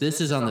 Yes,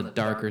 this is on the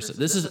darker side.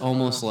 This is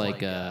almost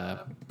like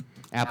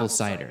apple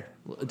cider,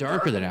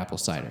 darker than apple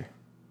cider.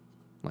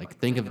 Like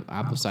think of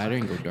apple cider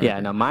and go darker. Yeah,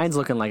 no, mine's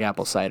looking like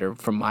apple cider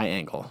from my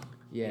angle.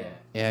 Yeah.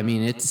 Yeah, I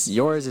mean it's.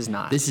 Yours is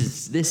not. This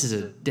is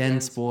a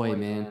dense boy,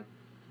 man.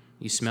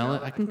 You smell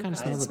it? I can kind of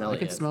smell it. smell I it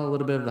can yet. smell a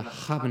little bit of the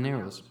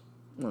habaneros.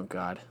 Oh,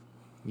 God.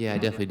 Yeah, I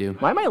definitely do.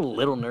 Why am I a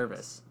little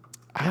nervous?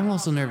 I'm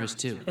also nervous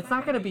too. It's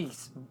not going to be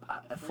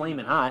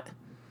flaming hot.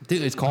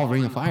 Dude, it's called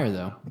Ring of Fire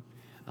though,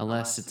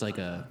 unless it's like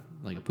a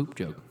poop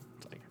joke.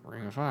 It's like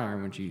Ring of Fire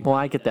when you. Well,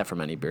 I get that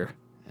from any beer.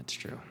 That's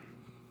true.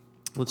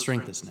 Let's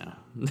drink this now.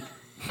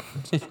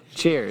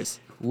 Cheers.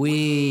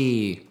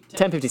 We.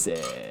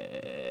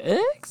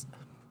 10:56.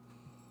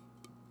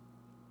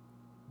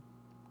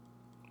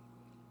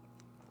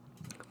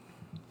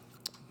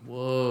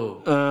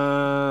 Whoa.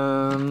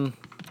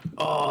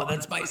 Oh,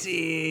 that's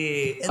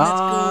spicy. And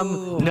that's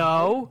cool.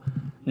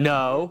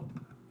 No.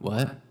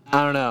 What?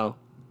 I don't know.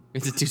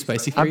 Is it too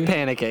spicy for I'm you?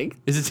 panicking.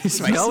 Is it too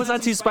spicy? No, it's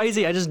not too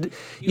spicy.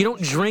 You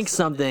don't drink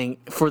something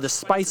for the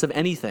spice of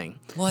anything.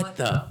 What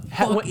the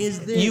fuck is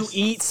this? You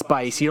eat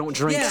spice. You don't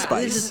drink Yeah,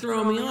 spice. this is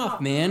throwing me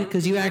off, man.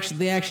 Because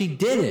they actually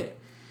did it.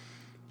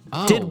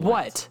 Oh, Did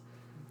what?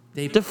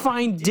 They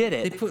Define did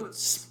they it. put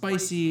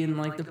spicy in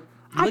like the.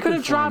 I could have liquid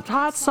form. dropped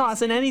hot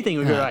sauce in anything.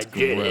 We That's I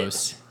did it.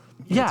 gross.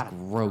 Yeah,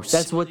 Gross.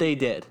 that's what they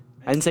did.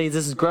 I didn't say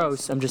this is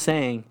gross. I'm just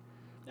saying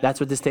that's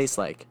what this tastes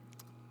like.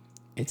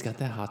 It's got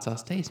that hot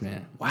sauce taste,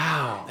 man.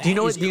 Wow. Do you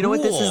know what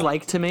this is cool.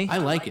 like to me? I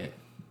like it.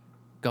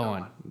 Go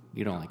on.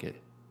 You don't like it.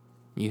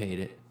 You hate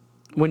it.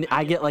 When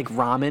I get like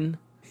ramen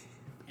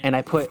and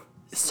I put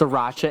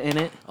sriracha in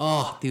it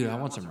Oh, dude, I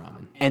want some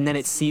ramen. and then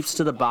it seeps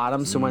to the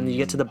bottom, so when you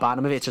get to the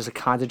bottom of it, it's just a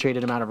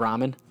concentrated amount of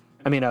ramen.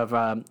 I mean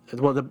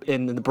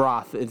in the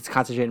broth, it's a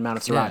concentrated amount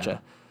of sriracha. Yeah.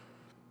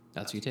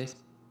 That's what you taste?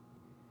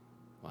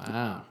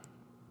 Wow.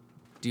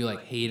 Do you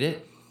hate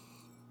it?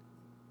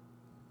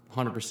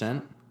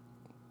 100%?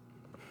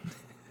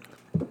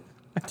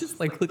 I just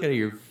look at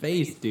your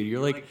face, dude.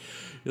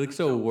 You're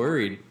so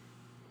worried.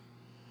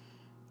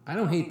 I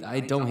don't hate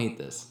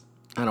this.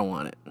 I don't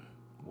want it.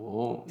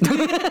 Whoa.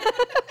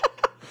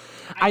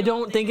 I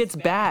don't think it's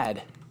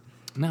bad.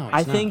 No, it's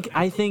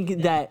I not.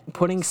 think that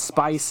putting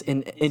spice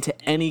into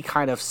any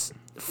kind of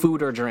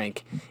food or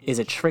drink is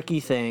a tricky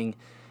thing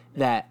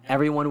that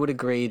everyone would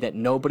agree that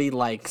nobody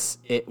likes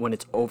it when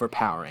it's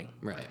overpowering.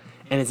 Right.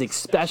 And it's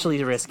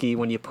especially risky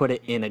when you put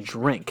it in a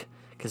drink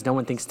because no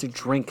one thinks to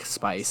drink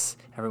spice.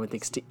 Everyone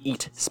thinks to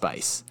eat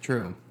spice.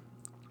 True.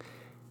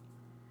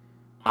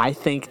 I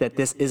think that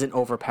this isn't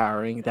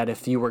overpowering, that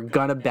if you were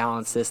going to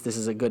balance this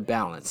is a good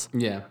balance.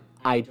 Yeah.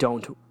 I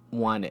don't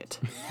want it.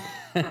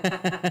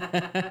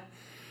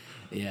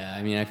 Yeah,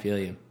 I mean, I feel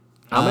you.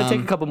 I'm going to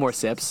take a couple more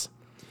sips.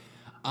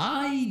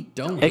 I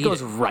don't It hate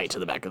goes it. right to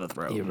the back of the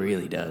throat. It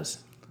really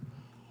does.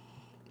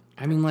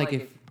 I mean,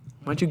 if...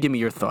 Why don't you give me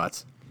your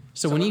thoughts?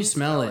 So when you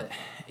smell it,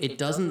 it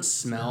doesn't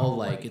smell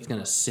like it's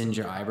going to singe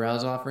your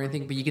eyebrows off or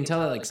anything, but you can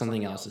tell that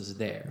something else is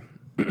there.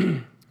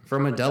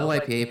 From a double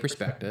IPA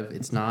perspective,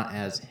 it's not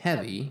as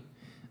heavy,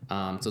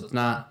 so it's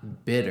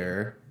not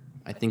bitter.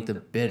 I think the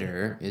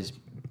bitter is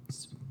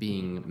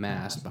being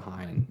masked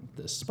behind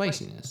the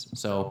spiciness.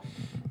 So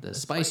the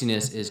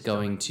spiciness is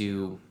going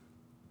to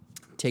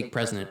take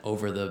precedent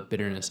over the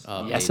bitterness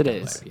of Yes, a it double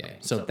is. IPA.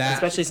 So that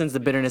Especially since the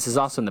bitterness is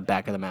also in the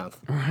back of the mouth.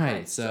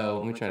 right. So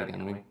let me try it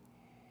again.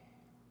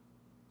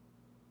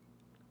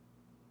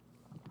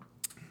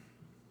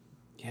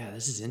 Yeah,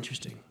 this is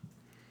interesting.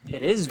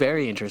 It is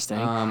very interesting.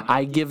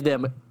 I give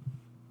them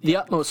the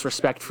utmost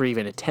respect for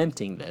even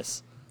attempting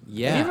this.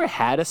 Yeah. Have you ever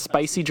had a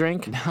spicy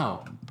drink?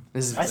 No.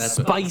 This is A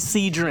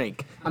spicy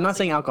drink. I'm not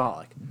saying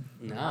alcoholic.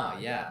 No,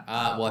 yeah.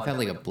 Well, I've had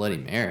like a Bloody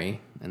Mary,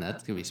 and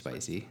that's gonna be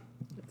spicy.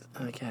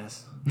 I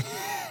guess.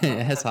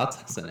 It has hot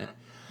sauce in it.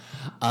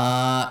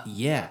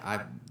 Yeah,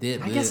 I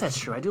did. I guess that's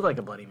true. I do like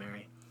a Bloody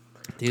Mary.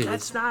 Dude,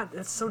 That's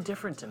so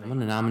different to I'm me.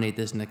 gonna nominate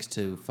this next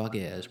to fuck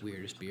it as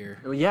weirdest beer.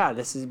 Well, yeah,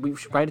 we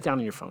should write it down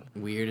on your phone.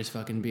 Weirdest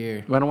fucking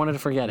beer. I don't want it to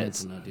forget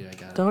it. No, dude, I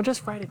got it. Don't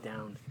just write it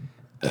down.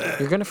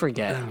 You're gonna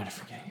forget. I'm gonna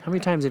forget. How many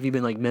times have you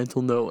been like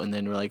mental note and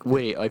then we're like,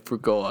 wait, I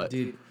forgot?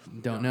 Dude,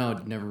 don't know.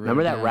 Never. wrote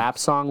Remember it that down. rap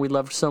song we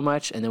loved so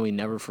much and then we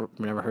never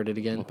heard it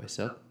again? What, by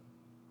Silk?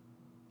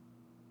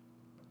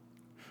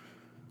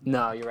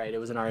 No, you're right. It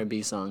was an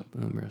R&B song,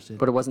 Boom roasted.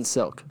 but it wasn't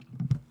Silk.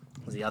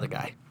 It was the other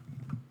guy.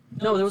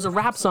 No, there was a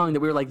rap song that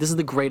we were like, this is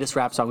the greatest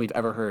rap song we've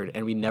ever heard,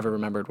 and we never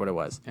remembered what it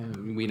was.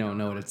 And we don't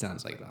know what it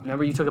sounds like though.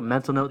 Remember you took a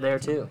mental note there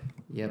too?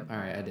 Yep. All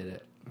right, I did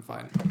it. I'm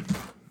fine.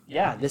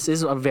 Yeah, this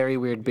is a very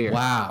weird beer.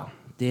 Wow,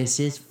 this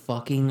is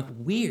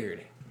fucking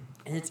weird,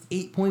 and it's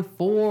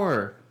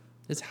 8.4.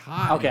 It's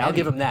hot. Okay, and I'll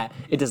give heavy. him that.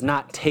 It does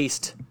not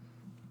taste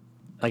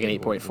like an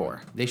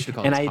 8.4. They should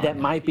call And this that habanero.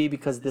 might be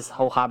because this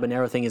whole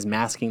habanero thing is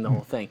masking the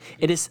whole thing.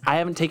 It is. I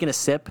haven't taken a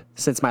sip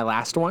since my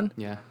last one.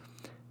 Yeah.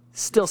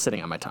 Still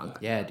sitting on my tongue,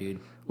 Yeah, dude.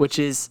 which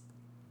is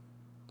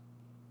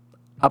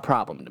a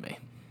problem to me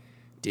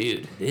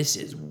Dude, this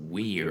is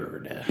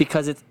weird.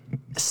 because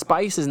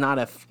spice is not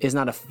a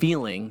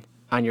feeling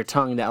on your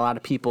tongue that a lot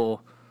of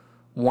people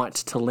want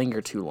to linger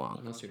too long,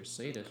 Unless you're a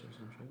sadist or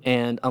some shit.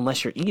 and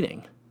unless you're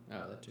eating.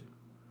 Oh, that too.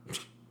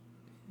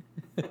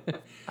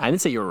 I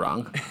didn't say you were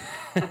wrong.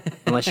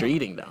 Unless you're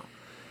eating though.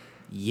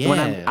 Yeah. When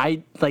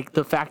I like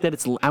the fact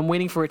that I'm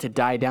waiting for it to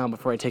die down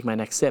before I take my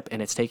next sip,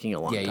 and it's taking a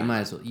long Yeah, time. you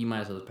might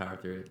as well just power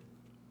through it.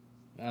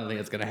 I don't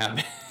think it's gonna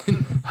happen.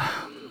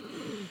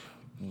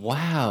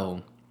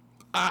 Wow.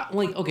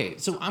 Okay,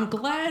 so I'm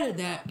glad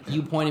that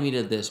you pointed me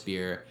to this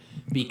beer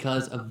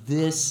because of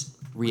this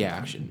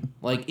reaction.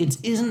 Like, it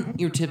isn't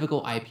your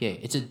typical IPA.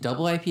 It's a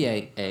double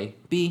IPA, A,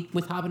 B,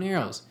 with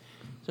habaneros.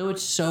 So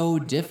it's so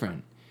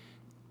different.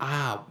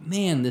 Ah,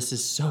 man, this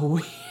is so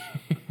weird.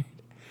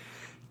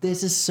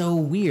 This is so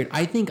weird.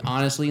 I think,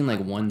 honestly, in, like,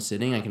 one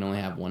sitting, I can only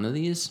have one of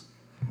these.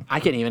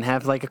 I can't even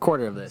have like a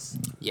quarter of this.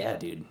 Yeah,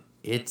 dude.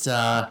 It's,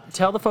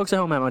 Tell the folks at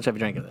home how much I've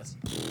drank of this.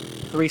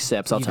 3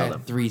 sips, I'll You've tell had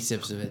them. 3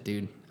 sips of it,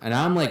 dude. And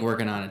I'm like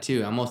working on it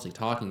too. I'm mostly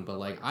talking, but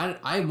like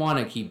I want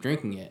to keep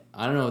drinking it.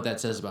 I don't know what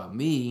that says about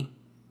me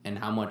and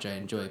how much I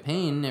enjoy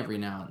pain every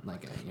now and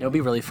like. It'll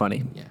be really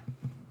funny. Yeah.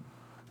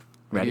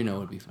 Ready? You know it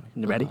would be funny.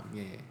 You ready?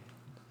 Yeah.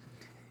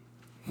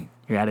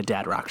 You're at a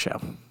dad rock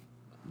show.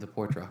 The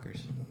Porch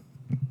Rockers.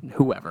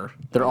 Whoever.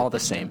 They're all the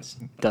same.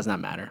 Does not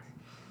matter.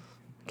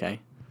 Okay?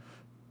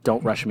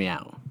 Don't rush me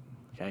out.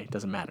 Okay?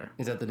 Doesn't matter.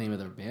 Is that the name of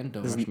their band?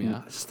 Don't rush me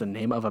out. It's the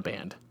name of a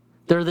band.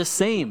 They're the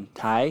same,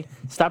 Ty.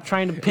 Stop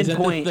trying to Is that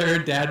pinpoint. the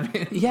third dad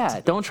band?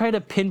 Yeah, don't try to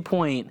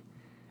pinpoint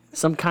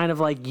some kind of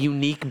like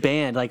unique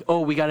band. Like,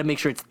 oh, we got to make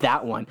sure it's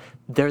that one.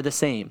 They're the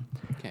same.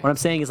 Okay. What I'm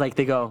saying is like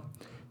they go,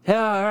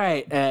 yeah, all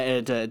right.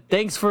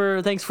 Thanks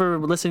for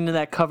listening to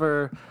that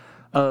cover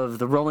of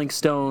the Rolling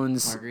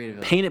Stones,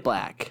 Margaritaville. Paint It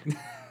Black.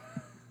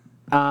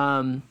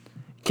 Can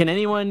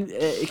anyone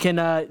in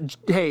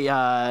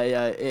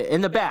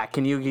the back?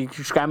 Can you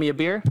just grab me a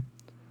beer?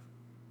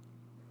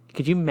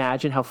 Could you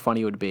imagine how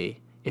funny it would be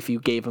if you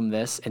gave them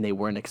this and they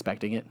weren't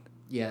expecting it?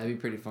 Yeah, that'd be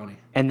pretty funny.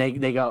 And they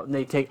go,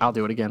 I'll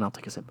do it again. I'll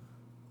take a sip.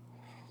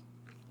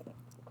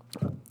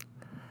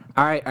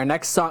 All right, our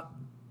next song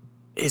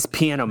is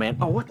Piano Man.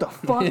 Oh, what the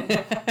fuck?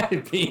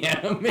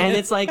 Piano Man. And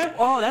it's like,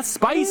 oh, that's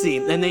spicy.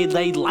 And they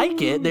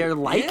like it. They're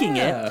liking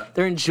Yeah. it.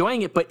 They're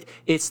enjoying it, but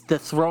it's the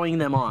throwing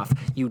them off.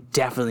 You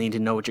definitely need to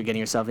know what you're getting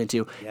yourself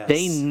into. Yes.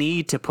 They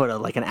need to put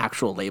an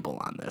actual label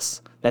on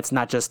this. That's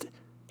not just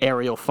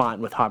Arial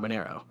font with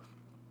habanero.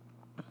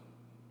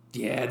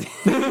 Yeah.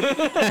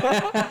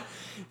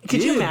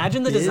 Could you Dude,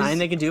 imagine the this- design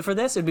they can do for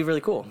this? It'd be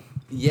really cool.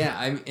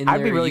 Yeah, in I'd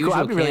be their really cool. usual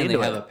I'd be really can, they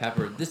into have it. a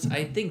pepper.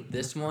 I think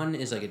this one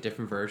is like a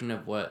different version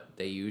of what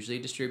they usually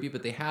distribute,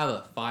 but they have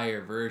a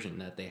fire version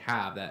that they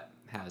have that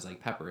has like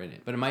pepper in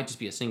it. But it might just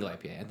be a single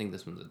IPA. I think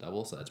this one's a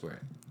double, so that's where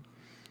it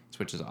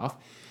switches off.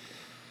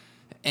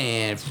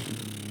 And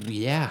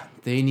yeah,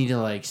 they need to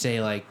like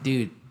say like,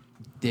 dude,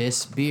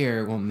 this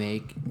beer will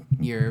make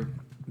your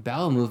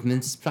bowel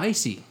movements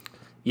spicy.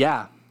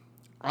 Yeah.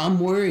 I'm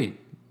worried.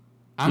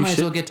 I You might as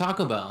should- well get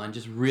Taco Bell and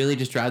just really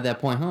just drive that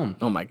point home.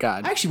 Oh my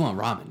God. I actually want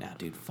ramen now,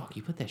 dude. Fuck,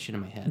 you put that shit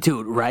in my head.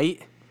 Dude,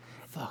 right?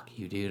 Fuck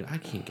you, dude. I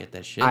can't get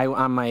that shit.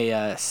 On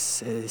my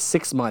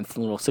 6 month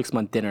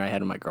dinner I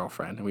had with my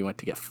girlfriend, and we went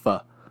to get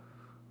pho.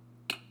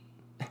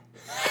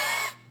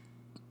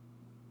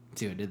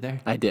 See what I did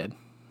there? I did.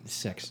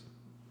 Sex.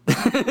 We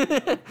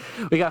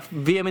got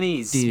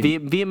Vietnamese.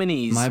 Dude,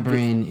 Vietnamese. My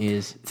brain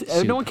is.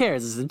 No one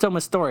cares. It's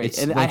almost a story. It's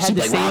and like I had soup,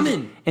 the like same.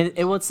 ramen. And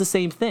it's the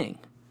same thing.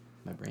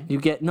 My brain. You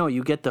get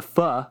the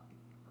pho,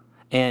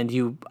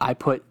 and I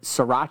put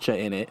sriracha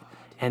in it,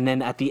 And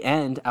then at the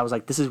end, I was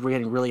like, this is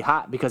getting really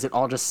hot because it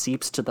all just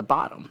seeps to the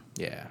bottom.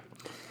 Yeah.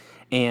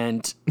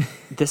 And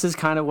this is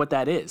kind of what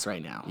that is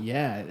right now.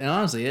 Yeah, it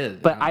honestly is.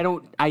 But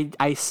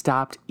I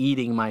stopped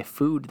eating my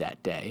food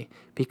that day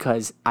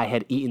because I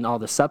had eaten all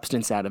the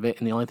substance out of it,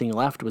 and the only thing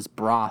left was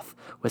broth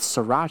with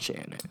sriracha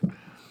in it.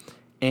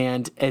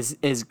 And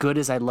as good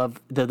as I love,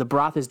 the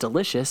broth is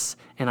delicious,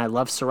 and I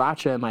love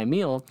sriracha in my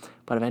meal,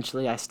 but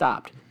eventually I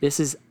stopped.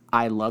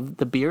 I love,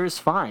 the beer is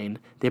fine.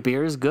 The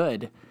beer is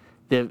good.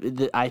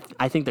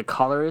 I think the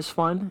color is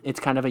fun. It's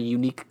kind of a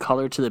unique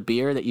color to the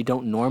beer that you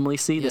don't normally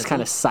see. This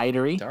kind of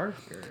cidery.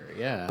 darker,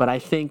 yeah. But I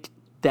think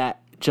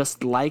that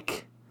just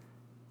like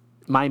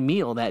my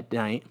meal that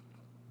night,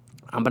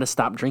 I'm gonna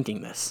stop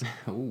drinking this.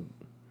 Ooh.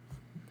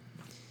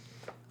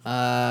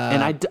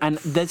 And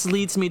this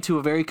leads me to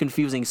a very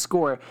confusing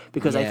score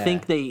because I Yeah.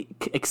 think they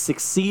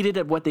succeeded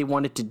at what they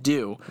wanted to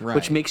do, which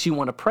Right. makes you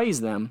want to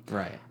praise them.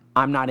 Right.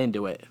 I'm not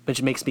into it,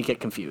 which makes me get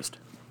confused.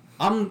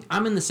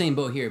 I'm in the same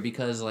boat here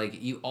because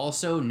like you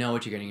also know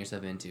what you're getting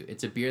yourself into.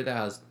 It's a beer that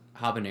has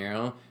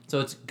habanero, so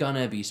it's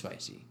gonna be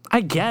spicy.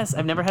 I guess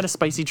I've never had a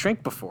spicy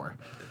drink before.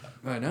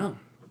 I know.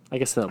 I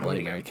guess the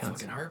Bloody Mary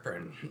counts. Fucking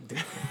heartburn.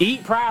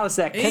 Eat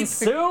Prilosec.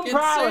 Consume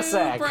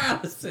Prilosec.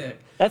 Prilosec.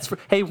 That's for,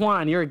 hey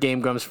Juan, you're a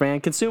Game Grumps fan.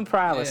 Consume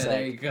Prilosec. Yeah,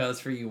 there you go. That's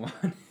for you,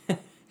 one.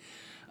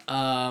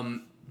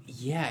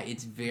 Yeah,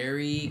 it's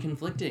very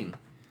conflicting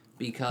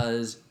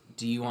because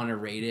do you want to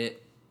rate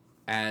it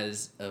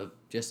as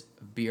just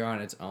beer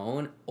on its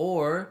own,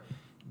 or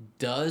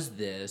does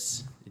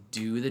this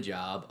do the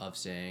job of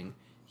saying,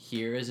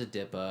 here is a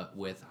Dippa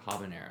with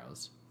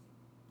habaneros?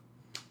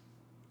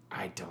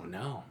 I don't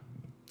know.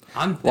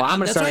 I'm gonna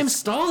that's start- why I'm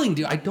stalling,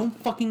 dude. I don't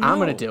fucking know. I'm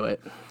gonna do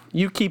it.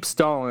 You keep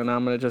stalling.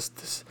 I'm gonna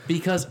just.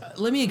 Because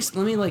let me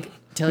like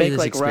tell Make you this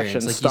like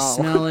experience. Russian Like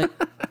Stalin. you smell it.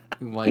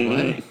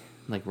 Like what?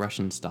 Like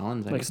Russian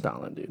Stalin? Like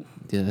Stalin, dude.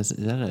 Dude, is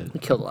that He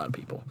killed a lot of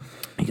people.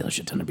 he killed a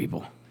shit ton of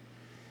people.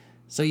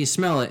 So you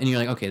smell it and you're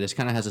like, okay, this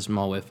kind of has a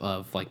small whiff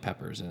of like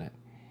peppers in it.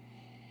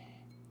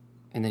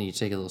 And then you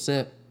take a little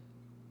sip.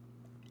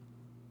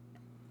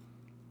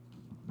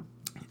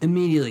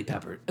 Immediately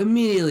peppered.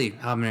 Immediately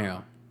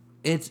habanero.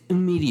 It's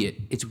immediate.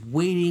 It's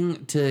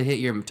waiting to hit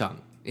your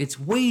tongue. It's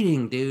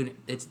waiting, dude.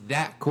 It's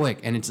that quick,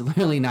 and it's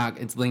literally not.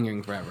 It's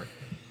lingering forever.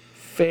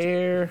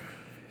 Fairfield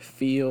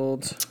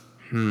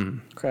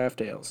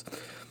Craft Ales.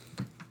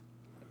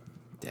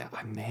 Yeah,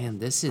 man,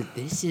 this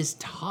is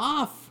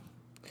tough.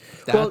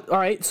 Well, all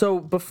right.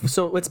 So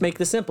so let's make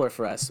this simpler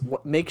for us.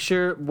 Make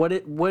sure what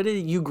are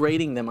you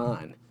grading them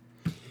on?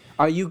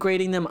 Are you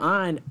grading them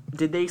on?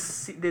 Did they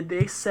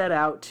set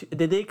out?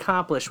 Did they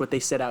accomplish what they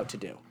set out to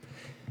do?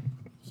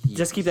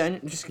 Just keep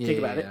that. Just think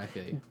about it. I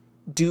feel you.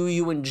 Do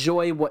you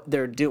enjoy what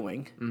they're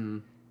doing?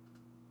 And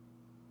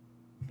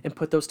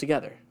put those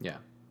together. Yeah.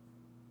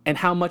 And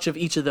how much of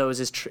each of those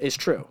is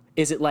true?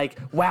 Is it like,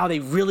 wow, they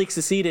really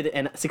succeeded,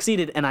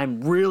 and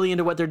I'm really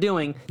into what they're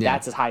doing? Yeah.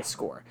 That's a high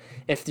score.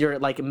 If you're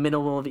like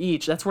minimal of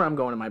each, that's where I'm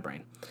going in my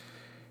brain.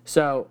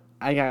 So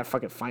I gotta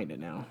fucking find it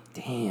now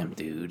Damn,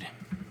 dude.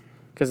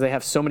 because they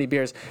have so many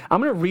beers. I'm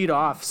gonna read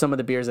off some of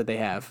the beers that they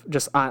have.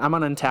 I'm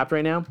on Untapped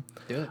right now.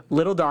 Do it.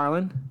 Little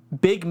Darlin',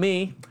 Big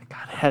Me.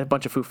 God, I had a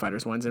bunch of Foo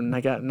Fighters ones, and I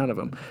got none of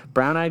them.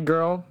 Brown Eyed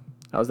Girl.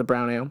 That was the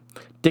brown ale.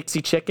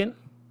 Dixie Chicken.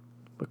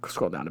 We'll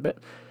scroll down a bit.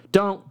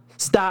 Don't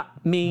Stop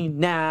Me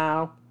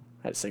Now.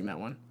 I had to sing that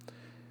one.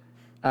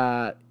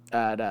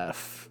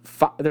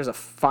 There's a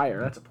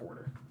Fire. That's a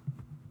porter.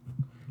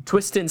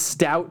 Twistin'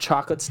 Stout,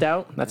 Chocolate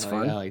Stout. That's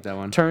fun. I like that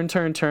one.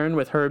 Turn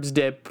with Herbs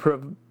de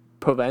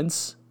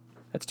Provence.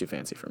 That's too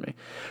fancy for me.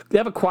 They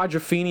have a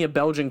Quadrophenia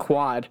Belgian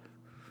Quad.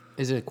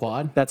 Is it a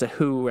quad? That's a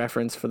Who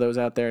reference for those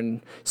out there.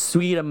 And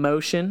Sweet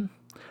Emotion.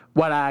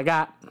 What I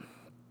Got.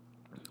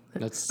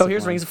 That's Oh,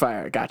 here's Sublime. Rings of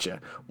Fire. Gotcha.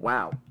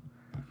 Wow.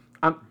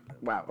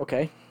 Wow.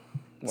 Okay.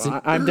 It's Well,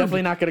 an I'm herb.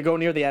 definitely not going to go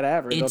near the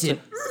average. It's an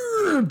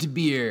herbed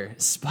beer,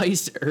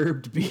 spiced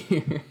herbed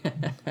beer.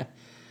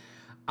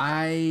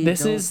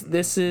 This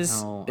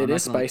is No, it I'm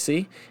is not gonna-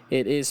 spicy.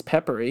 It is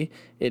peppery.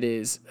 It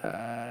is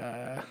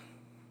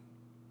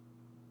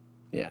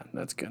yeah,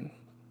 that's good.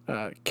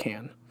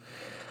 Can.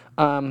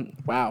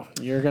 Wow,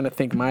 you're gonna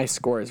think my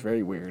score is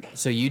very weird.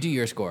 So you do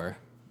your score.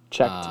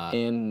 Checked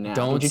in now.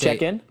 Don't Did you say-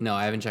 check in? No,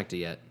 I haven't checked it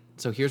yet.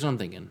 So here's what I'm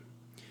thinking.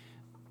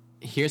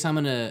 Here's how I'm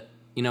gonna.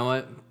 You know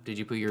what? Did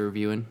you put your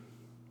review in?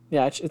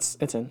 Yeah, it's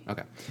in.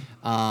 Okay.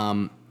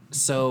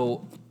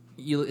 So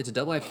it's a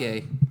double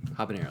IPA,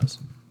 habaneros.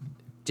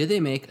 Did they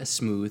make a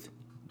smooth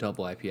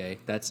double IPA?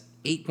 That's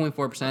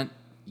 8.4%.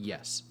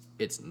 Yes.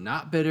 It's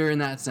not bitter in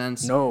that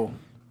sense. No.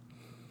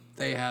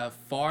 They have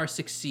far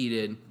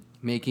succeeded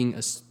making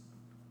a smooth.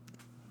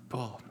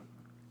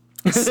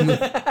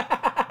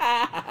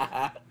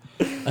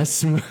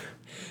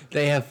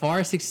 They have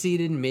far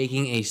succeeded in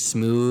making a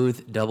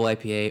smooth double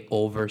IPA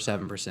over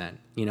 7%.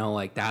 You know,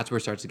 like that's where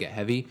it starts to get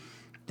heavy.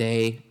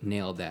 They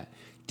nailed that.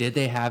 Did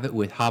they have it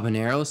with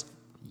habaneros?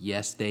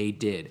 Yes, they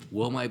did.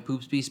 Will my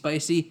poops be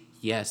spicy?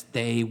 Yes,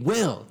 they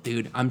will,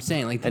 dude. I'm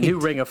saying like A new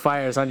Ring of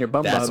Fire is on your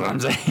bum That's bum.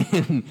 what I'm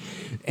saying.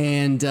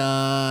 And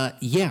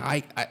yeah,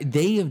 I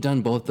they have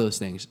done both those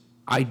things.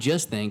 I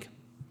just think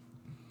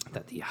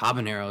that the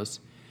habaneros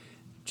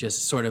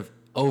just sort of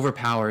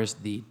overpowers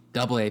the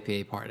double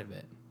APA part of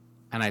it.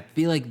 And I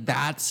feel like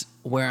that's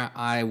where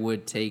I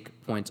would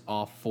take points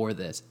off for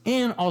this.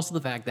 And also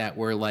the fact that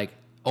we're like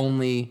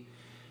only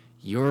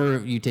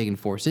you taking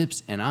 4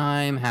 sips and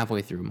I'm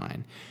halfway through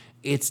mine.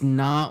 It's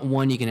not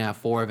one you can have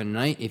 4 of in a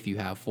night. If you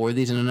have 4 of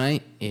these in a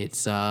night,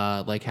 it's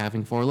like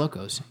having 4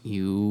 locos.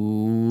 You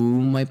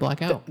might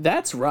black out.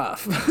 That's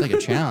rough. It's like a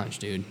challenge,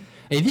 dude.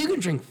 If you can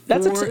drink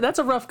 4, That's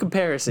a rough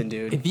comparison,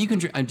 dude. if you can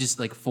drink, I'm just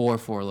like 4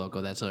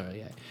 loco. That's all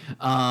right.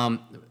 I'm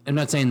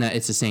not saying that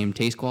it's the same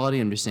taste quality.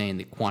 I'm just saying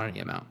the quantity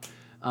amount.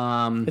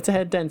 It's a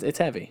head dense. It's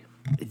heavy.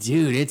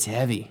 Dude, it's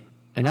heavy,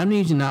 and I'm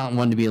usually not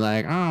one to be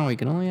like, oh, we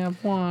can only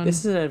have one. This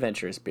is an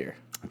adventurous beer.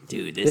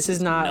 Dude, This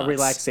is not nuts. a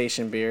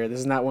relaxation beer. This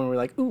is not one where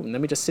we're like, ooh, let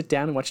me just sit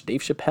down and watch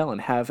Dave Chappelle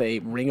and have a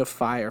Ring of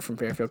Fire from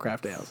Fairfield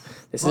Craft Ales.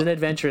 This is an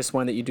adventurous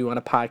one that you do on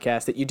a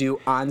podcast, that you do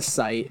on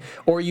site,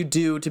 or you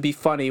do to be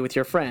funny with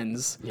your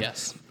friends,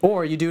 Yes.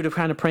 or you do to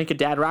kind of prank a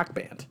dad rock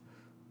band.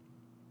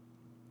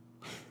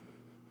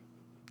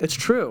 It's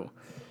true.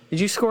 Did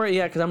you score it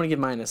yet? Because I'm going to give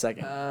mine in a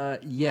second.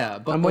 Yeah,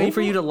 but I'm waiting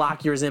for you to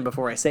lock yours in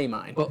before I say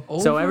mine.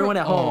 But So everyone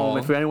at home, overall-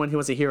 if anyone who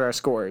wants to hear our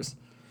scores,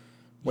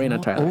 waiting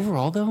on Tyler.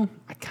 Overall, though,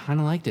 I kind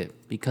of liked it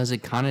because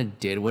it kind of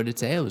did what it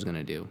said it was going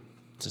to do.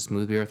 It's a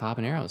smooth beer with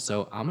habaneros.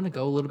 So I'm going to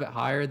go a little bit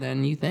higher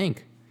than you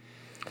think.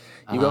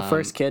 You go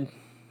first, kid.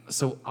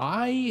 So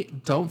I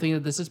don't think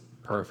that this is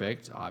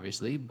perfect,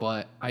 obviously,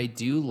 but I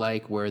do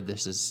like where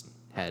this is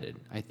headed.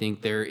 I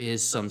think there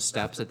is some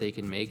steps that they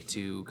can make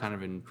to kind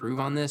of improve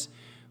on this.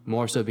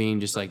 More so being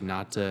just like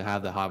not to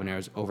have the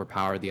habaneros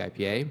overpower the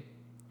IPA,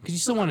 because you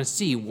still want to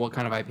see what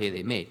kind of IPA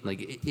they made.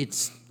 Like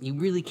it's you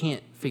really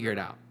can't figure it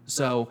out.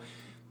 So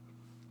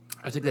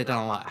I took that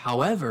down a lot.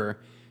 However,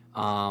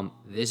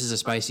 this is a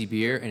spicy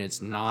beer and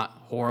it's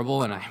not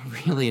horrible, and I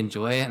really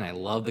enjoy it and I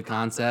love the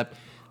concept.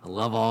 I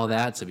love all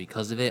that. So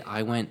because of it,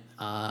 I went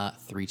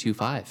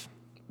 3.25.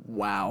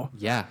 Wow.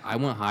 Yeah, I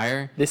went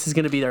higher. This is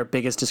going to be our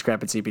biggest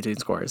discrepancy between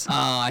scores.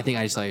 I think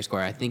I just saw your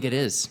score. I think it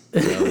is.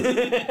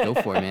 So go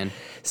for it, man.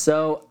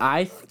 So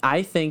I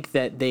think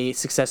that they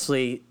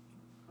successfully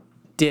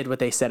did what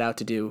they set out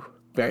to do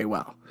very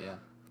well. Yeah.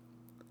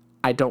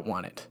 I don't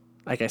want it.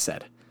 Like I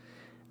said,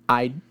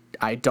 I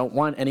don't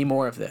want any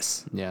more of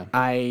this. Yeah.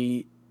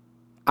 I'm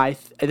going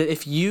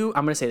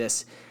to say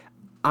this.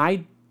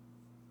 I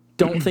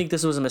don't think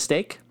this was a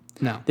mistake.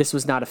 No. This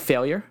was not a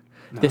failure.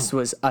 This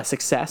was a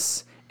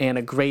success and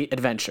a great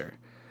adventure.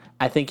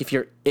 I think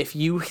if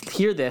you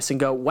hear this and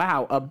go,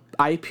 wow,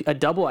 a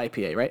double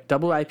IPA, right?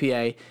 Double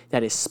IPA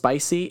that is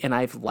spicy, and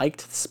I've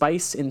liked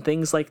spice in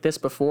things like this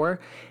before,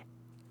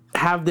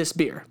 have this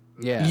beer.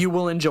 Yeah. You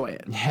will enjoy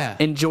it. Yeah.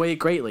 Enjoy it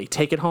greatly.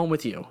 Take it home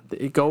with you.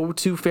 Go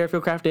to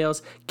Fairfield Craft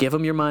Ales, give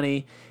them your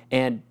money,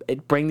 and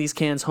bring these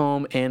cans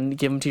home and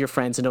give them to your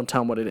friends, and don't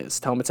tell them what it is.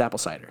 Tell them it's apple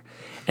cider.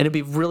 And it'd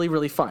be really,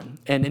 really fun.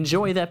 And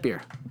enjoy that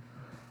beer.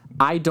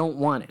 I don't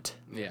want it.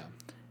 Yeah.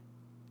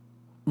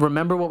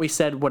 Remember what we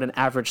said what an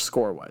average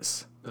score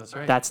was. That's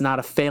right. That's not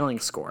a failing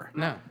score.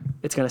 No.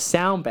 It's going to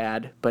sound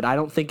bad, but I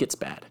don't think it's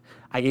bad.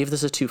 I gave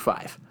this a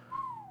 2.5.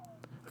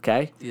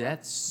 Okay? Dude,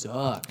 that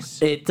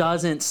sucks. It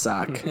doesn't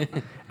suck.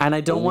 And I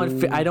don't want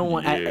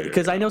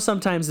because I know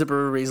sometimes the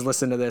breweries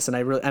listen to this, and I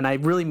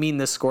really mean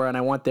this score, and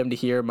I want them to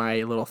hear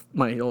my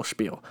little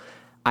spiel.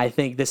 I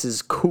think this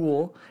is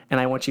cool, and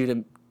I want you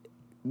to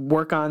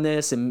work on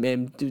this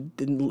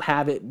and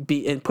have it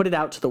be and put it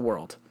out to the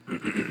world.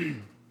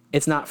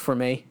 It's not for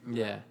me.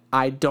 Yeah.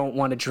 I don't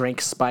want to drink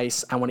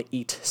spice. I want to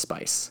eat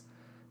spice.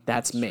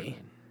 That's me.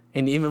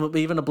 And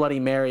even a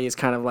Bloody Mary is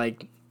kind of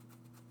like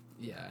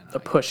Yeah.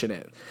 pushing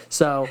it.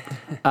 So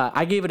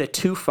I gave it a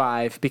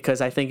 2.5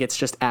 because I think it's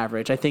just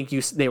average. I think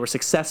they were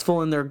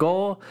successful in their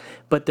goal,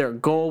 but their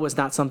goal was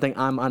not something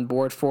I'm on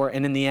board for.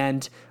 And in the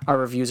end, our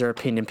reviews are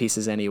opinion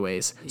pieces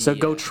anyways. So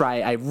go try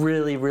it. I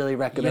really, really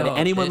recommend it.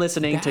 Anyone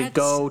listening to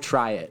go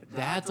try it.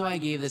 That's why I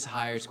gave this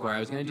higher score. I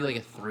was gonna do like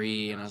a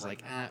 3, and I was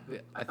like,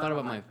 I thought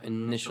about my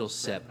initial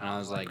sip, and I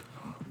was like,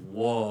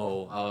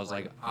 whoa. I was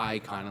like, I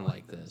kind of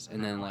like this,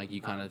 and then like you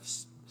kind of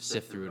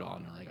sift through it all,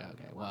 and you're like,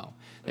 okay, well,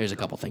 there's a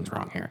couple things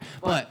wrong here,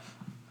 but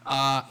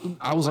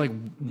I was like,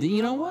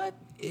 you know what?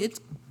 It's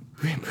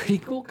a pretty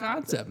cool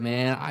concept,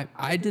 man.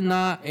 I did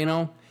not,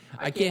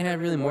 I can't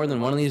have really more than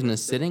one of these in a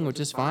sitting, which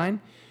is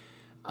fine.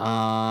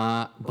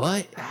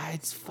 But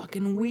it's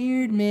fucking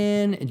weird,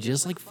 man. And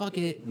just like fuck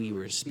it, we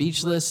were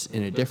speechless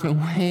in a different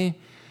way.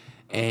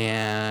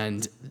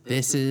 And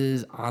this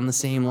is on the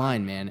same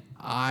line, man.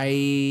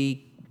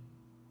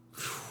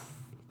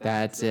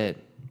 That's it.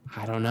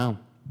 I don't know.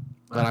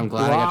 But I'm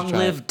glad I got to Long try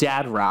live it.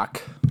 Dad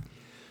Rock.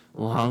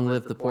 Long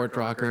live the Port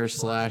Rocker /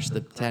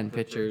 the 10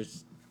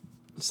 pitchers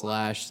 /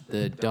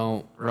 the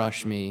Don't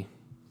Rush Me.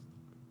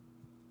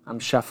 I'm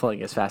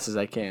shuffling as fast as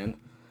I can.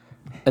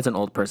 That's an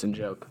old person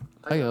joke.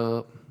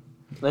 Hi-yo.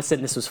 Listen,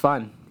 this was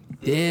fun.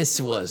 This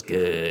was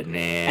good,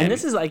 man. And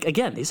this is like,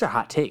 again, these are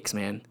hot takes,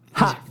 man.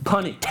 Hot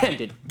pun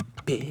intended,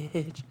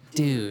 bitch.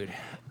 Dude.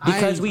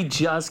 Because we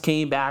just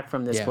came back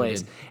from this Yeah, we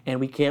place, did.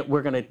 and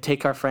we're gonna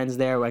take our friends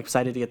there. We're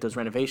excited to get those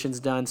renovations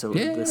done, so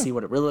Yeah. let's see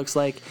what it really looks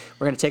like.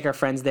 We're gonna take our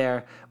friends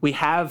there. We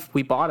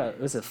bought a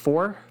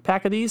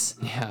 4-pack of these.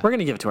 Yeah. We're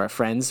gonna give it to our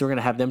friends. We're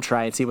gonna have them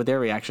try and see what their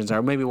reactions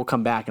are. Maybe we'll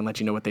come back and let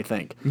you know what they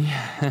think.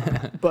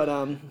 Yeah. But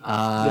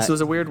this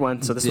was a weird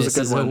one, so this was a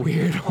good one. This is a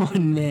weird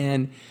one,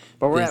 man.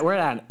 But we're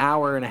at an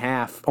hour and a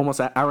half, almost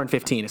an hour and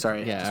 15.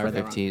 Sorry. Yeah, just hour read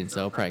that wrong. 15,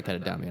 so I'll probably cut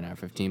it down to an hour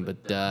 15.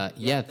 But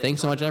yeah, thanks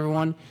so much,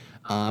 everyone.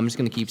 I'm just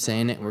going to keep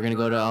saying it. We're going to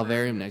go to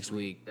Alvarium next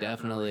week.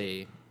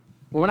 Definitely.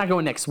 Well, we're not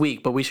going next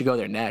week, but we should go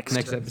there next.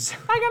 Next episode.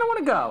 I kind of want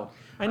to go.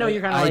 I know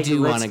you're kind of I like, do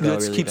let's, wanna go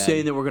let's really keep bad.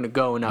 saying that we're going to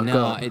go and not No,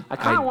 go. I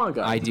kind of want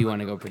to go. I do want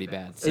to go pretty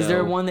bad. Is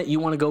there so one that you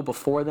want to go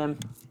before them?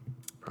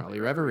 Probably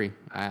Reverie.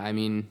 I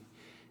mean,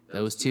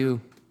 those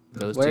two.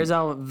 Where's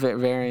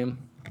Alvarium?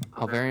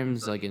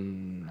 Alvarium's like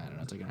in, I don't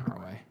know, it's like an hour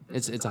away.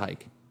 It's a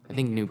hike. I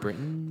think New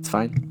Britain, It's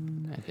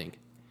fine. I think.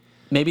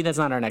 Maybe that's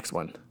not our next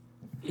one.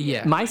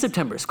 Yeah. My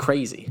September is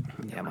crazy,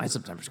 Yeah, my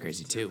September's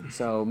crazy too.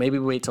 so maybe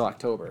we wait till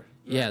October.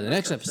 Yeah, the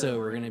next episode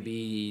we're going to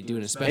be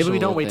doing a special Maybe we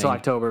don't wait till thing.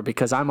 October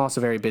because I'm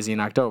also very busy in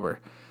October.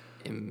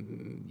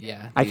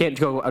 Yeah. I can't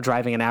go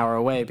driving an hour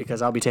away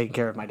because I'll be taking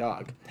care of my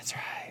dog. That's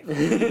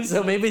right.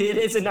 So maybe it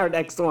isn't our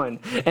next one,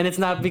 and it's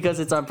not because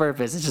it's on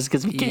purpose. It's just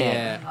because we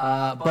can't.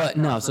 Yeah, but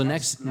no. So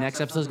next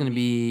episode is going to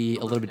be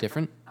a little bit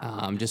different,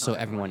 just so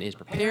everyone is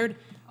prepared.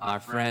 Our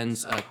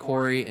friends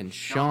Corey and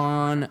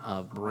Sean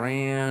of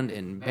Brand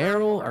and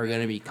Barrel are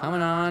going to be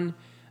coming on.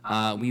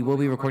 We will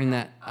be recording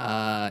that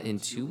in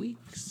 2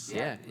 weeks.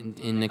 Yeah,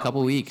 in a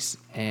couple weeks,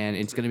 and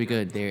it's going to be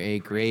good. They're a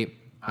great,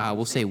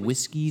 we'll say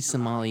whiskey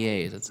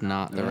sommeliers. That's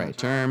not the right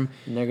term.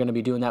 And they're going to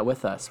be doing that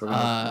with us. We're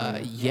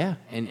gonna, Yeah,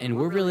 and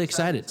we're really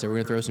excited. So we're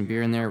going to throw some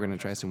beer in there. We're going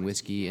to try some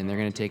whiskey, and they're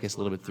going to take us a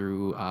little bit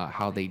through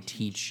how they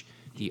teach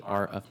the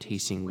art of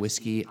tasting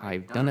whiskey.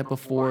 I've done it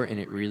before, and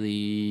it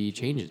really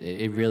changes.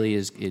 It really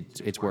is.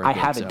 It's worth it. I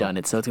haven't done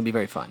it, so it's going to be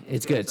very fun.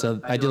 It's good.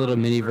 So I did a little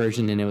mini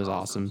version, and it was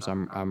awesome. So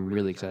I'm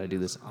really excited to do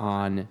this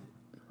on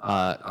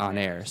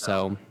air.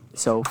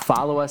 So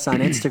follow us on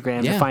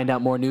Instagram Yeah. to find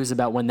out more news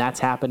about when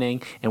that's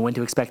happening and when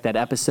to expect that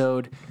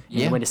episode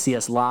Yeah. and when to see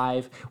us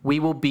live.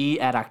 We will be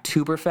at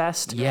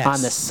Oktoberfest Yes.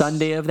 on the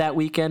Sunday of that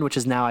weekend, which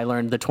is now I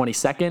learned the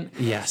 22nd.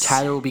 Yes.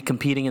 Tyler will be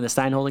competing in the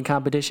Steinholding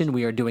competition.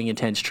 We are doing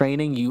intense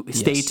training. You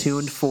stay Yes.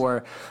 tuned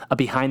for a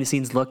behind the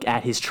scenes look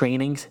at his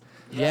trainings.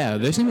 Yeah,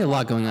 there's gonna be a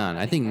lot going on.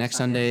 I think next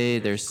Sunday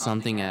there's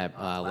something at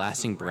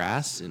Lasting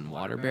Brass in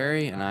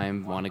Waterbury, and I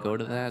want to go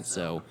to that.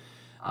 So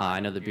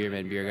I know the Beer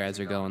guys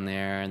are going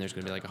there, and there's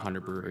gonna be like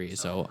 100 breweries.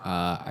 So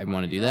I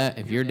want to do that.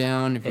 If you're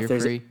down, if you're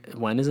free,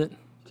 When is it?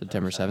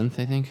 September 7th,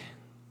 I think.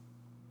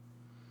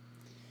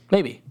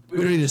 Maybe. We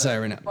don't need to decide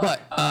right now.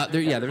 But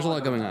there's a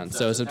lot going on.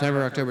 So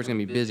September, October is gonna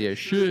be busy as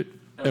shit,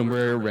 and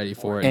we're ready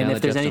for it. And now if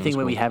that there's Jeff's done anything this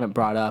that we cool. haven't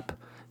brought up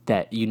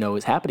that you know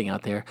is happening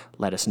out there,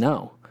 let us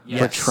know. We're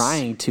Yes.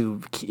 trying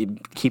to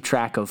keep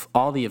track of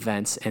all the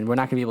events, and we're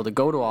not going to be able to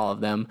go to all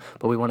of them,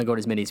 but we want to go to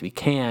as many as we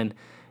can,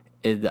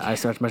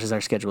 as much as our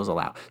schedules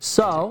allow.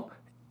 So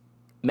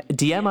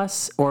DM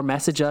us or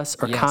message us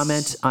or Yes.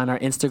 comment on our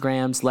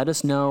Instagrams. Let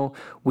us know.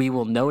 We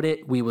will note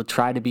it. We will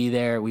try to be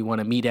there. We want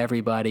to meet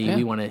everybody. Yeah.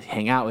 We want to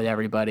hang out with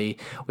everybody.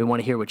 We want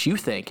to hear what you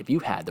think if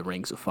you've had the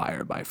Rings of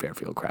Fire by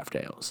Fairfield Craft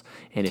Ales,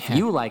 and if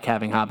you like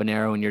having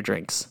habanero in your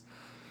drinks.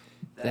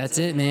 That's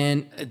it,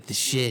 man. The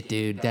shit,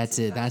 dude. That's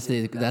it. That's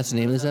the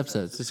name of this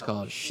episode. It's just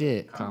called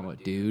shit,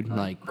 dude.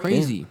 Like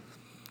crazy.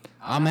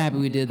 I'm happy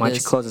we did Why don't you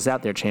this. close us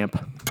out there, champ?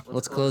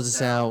 Let's close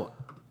this out.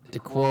 To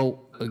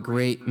quote a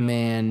great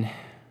man,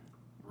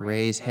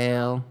 raise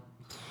hell,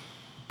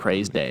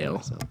 Praise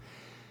Dale.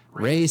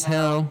 raise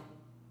hell,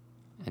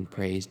 and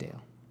praise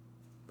Dale.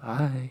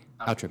 Bye.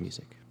 Outro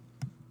music.